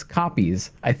own 6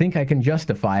 copies. I think I can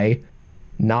justify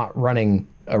not running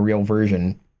a real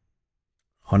version.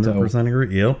 100%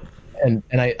 agree. Yep. And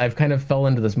I've kind of fell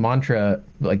into this mantra,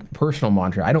 like personal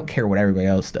mantra. I don't care what everybody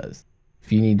else does.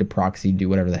 If you need to proxy, do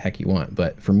whatever the heck you want.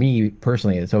 But for me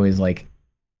personally, it's always like,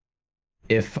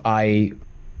 if I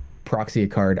proxy a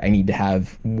card, I need to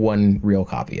have one real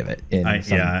copy of it.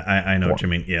 I know what you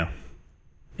mean. Yeah.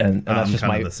 And that's just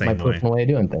my personal way of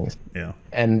doing things. Yeah.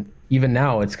 And even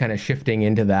now, it's kind of shifting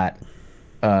into that.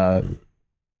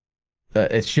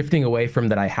 It's shifting away from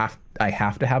that I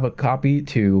have to have a copy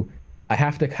to I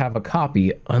have to have a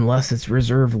copy unless it's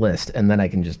reserve list, and then I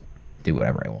can just do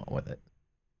whatever I want with it.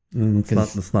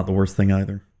 That's not the worst thing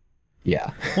either.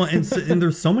 Yeah. Well, and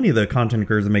there's so many of the content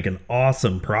creators making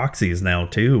awesome proxies now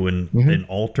too, and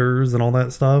altars and all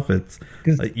that stuff. It's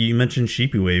you mentioned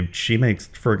Sheepy Wave. She makes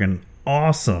friggin'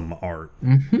 awesome art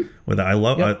with it. I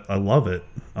love it.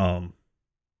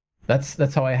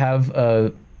 That's how I have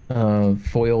a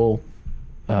foil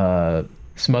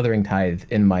Smothering Tithe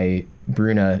in my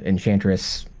Bruna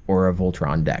Enchantress Aura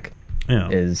Voltron deck. Yeah.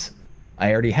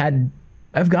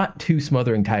 I've got 2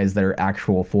 Smothering Tithes that are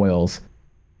actual foils,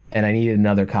 and I needed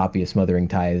another copy of Smothering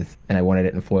Tithe, and I wanted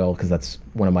it in foil because that's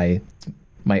one of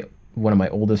my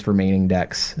oldest remaining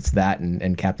decks. It's that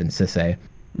and Captain Sisay.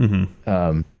 And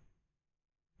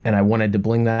I wanted to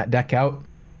bling that deck out,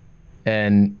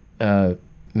 and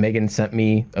Megan sent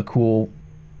me a cool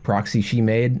proxy she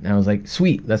made, and I was like,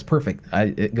 sweet, that's perfect.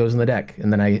 It goes in the deck,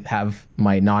 and then I have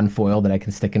my non-foil that I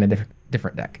can stick in a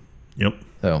different deck. Yep.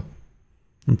 So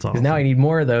that's awesome. Now I need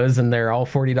more of those, and they're all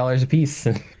 $40 a piece.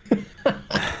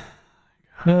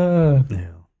 Yeah,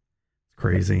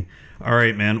 crazy. All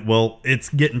right, man. Well, it's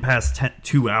getting past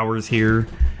 2 hours here,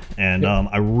 and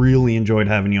I really enjoyed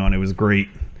having you on. It was great.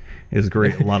 A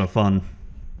lot of fun.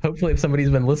 Hopefully, if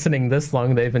somebody's been listening this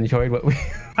long, they've enjoyed what we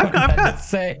I've got to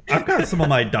say. I've got some of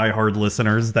my diehard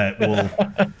listeners that will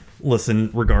listen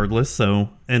regardless. So,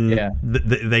 and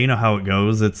they know how it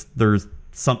goes.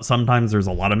 Sometimes there's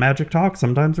a lot of magic talk.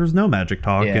 Sometimes there's no magic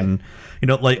talk. Yeah. And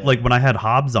like when I had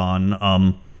Hobbs on,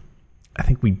 I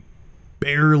think we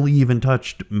barely even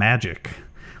touched magic.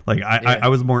 Like I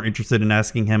was more interested in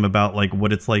asking him about like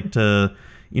what it's like to,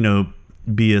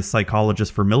 be a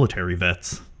psychologist for military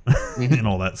vets. And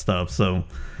all that stuff. So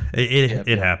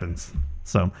it happens.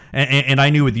 So and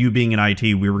I knew with you being in IT,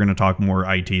 we were going to talk more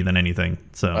IT than anything.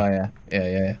 So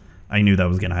yeah. I knew that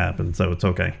was going to happen. So it's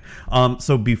okay.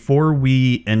 So before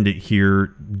we end it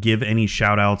here, give any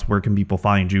shout outs. Where can people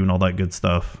find you and all that good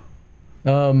stuff?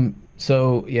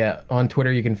 So yeah, on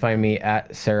Twitter you can find me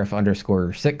at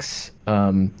Seraph_6.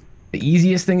 The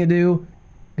easiest thing to do,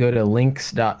 go to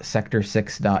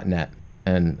links.sector6.net.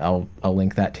 And I'll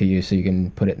link that to you so you can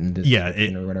put it in the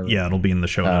description or whatever. Yeah, it'll be in the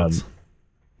show notes.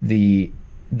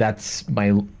 That's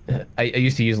my. I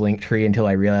used to use Linktree until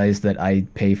I realized that I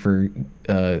pay for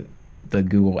the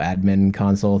Google admin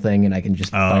console thing, and I can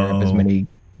just fire up as many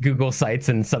Google sites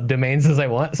and subdomains as I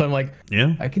want. So I'm like,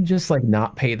 I could just like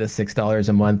not pay the $6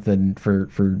 a month and for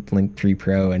Linktree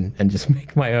Pro and just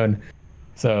make my own.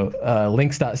 So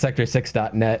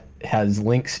links.sector6.net has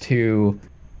links to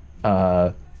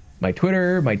my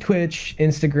Twitter, my Twitch,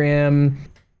 Instagram,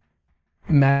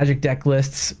 Magic deck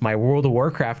lists, my World of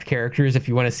Warcraft characters, if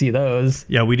you want to see those.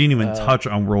 Yeah, we didn't even touch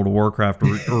on World of Warcraft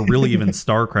or really even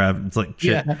StarCraft. It's like,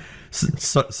 shit. Yeah.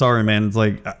 Sorry, man. It's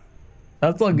like...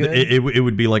 That's all good. It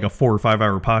would be like a 4 or 5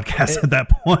 hour podcast at that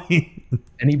point.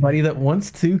 Anybody that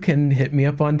wants to can hit me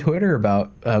up on Twitter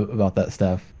about that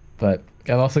stuff. But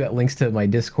I've also got links to my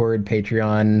Discord,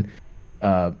 Patreon.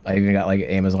 I even got like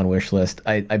Amazon wish list.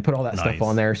 I put all that stuff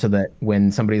on there so that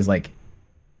when somebody's like,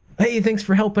 "Hey, thanks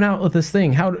for helping out with this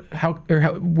thing.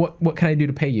 What can I do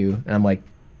to pay you?" And I'm like,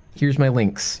 "Here's my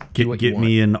links. Get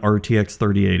me an RTX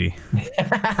 3080."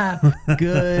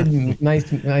 Good,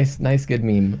 nice, good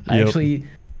meme. Yep. I actually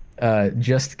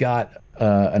just got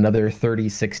another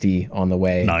 3060 on the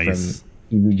way from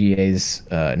EVGA's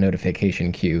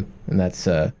notification queue, and that's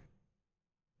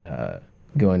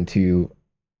going to.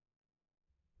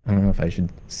 I don't know if I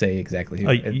should say exactly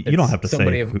who. You don't have to say.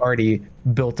 Somebody have already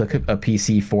built a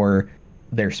PC for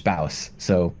their spouse.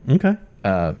 So okay.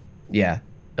 Yeah.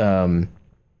 I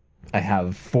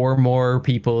have 4 more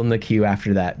people in the queue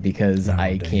after that because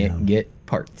I can't get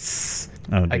parts.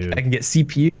 I can get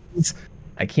CPUs.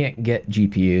 I can't get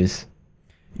GPUs.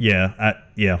 Yeah.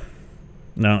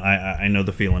 No, I know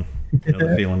the feeling. I know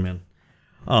the feeling, man.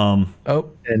 And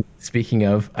speaking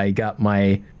of, I got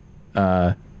my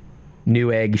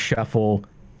Newegg Shuffle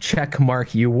check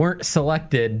mark. You weren't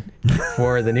selected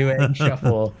for the new Egg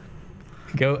Shuffle.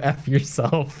 Go F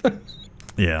yourself.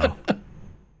 Yeah.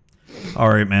 All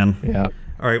right, man. Yeah.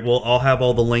 All right. Well, I'll have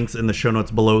all the links in the show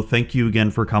notes below. Thank you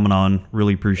again for coming on.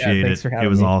 Really appreciate it. It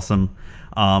was awesome.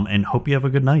 And hope you have a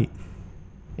good night.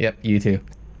 Yep. You too.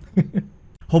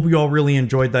 Hope you all really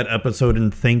enjoyed that episode,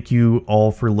 and thank you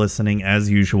all for listening as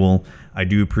usual. I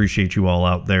do appreciate you all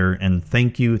out there, and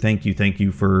thank you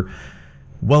for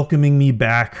welcoming me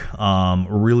back.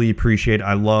 Really appreciate it.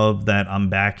 I love that I'm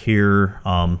back here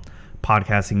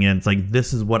podcasting in. It's like,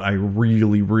 this is what I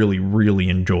really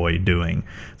enjoy doing.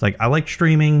 It's like, I like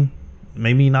streaming,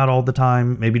 maybe not all the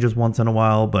time, maybe just once in a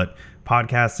while, but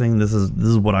podcasting, this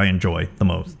is what I enjoy the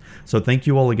most. So thank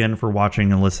you all again for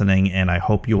watching and listening, and I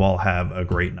hope you all have a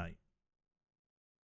great night.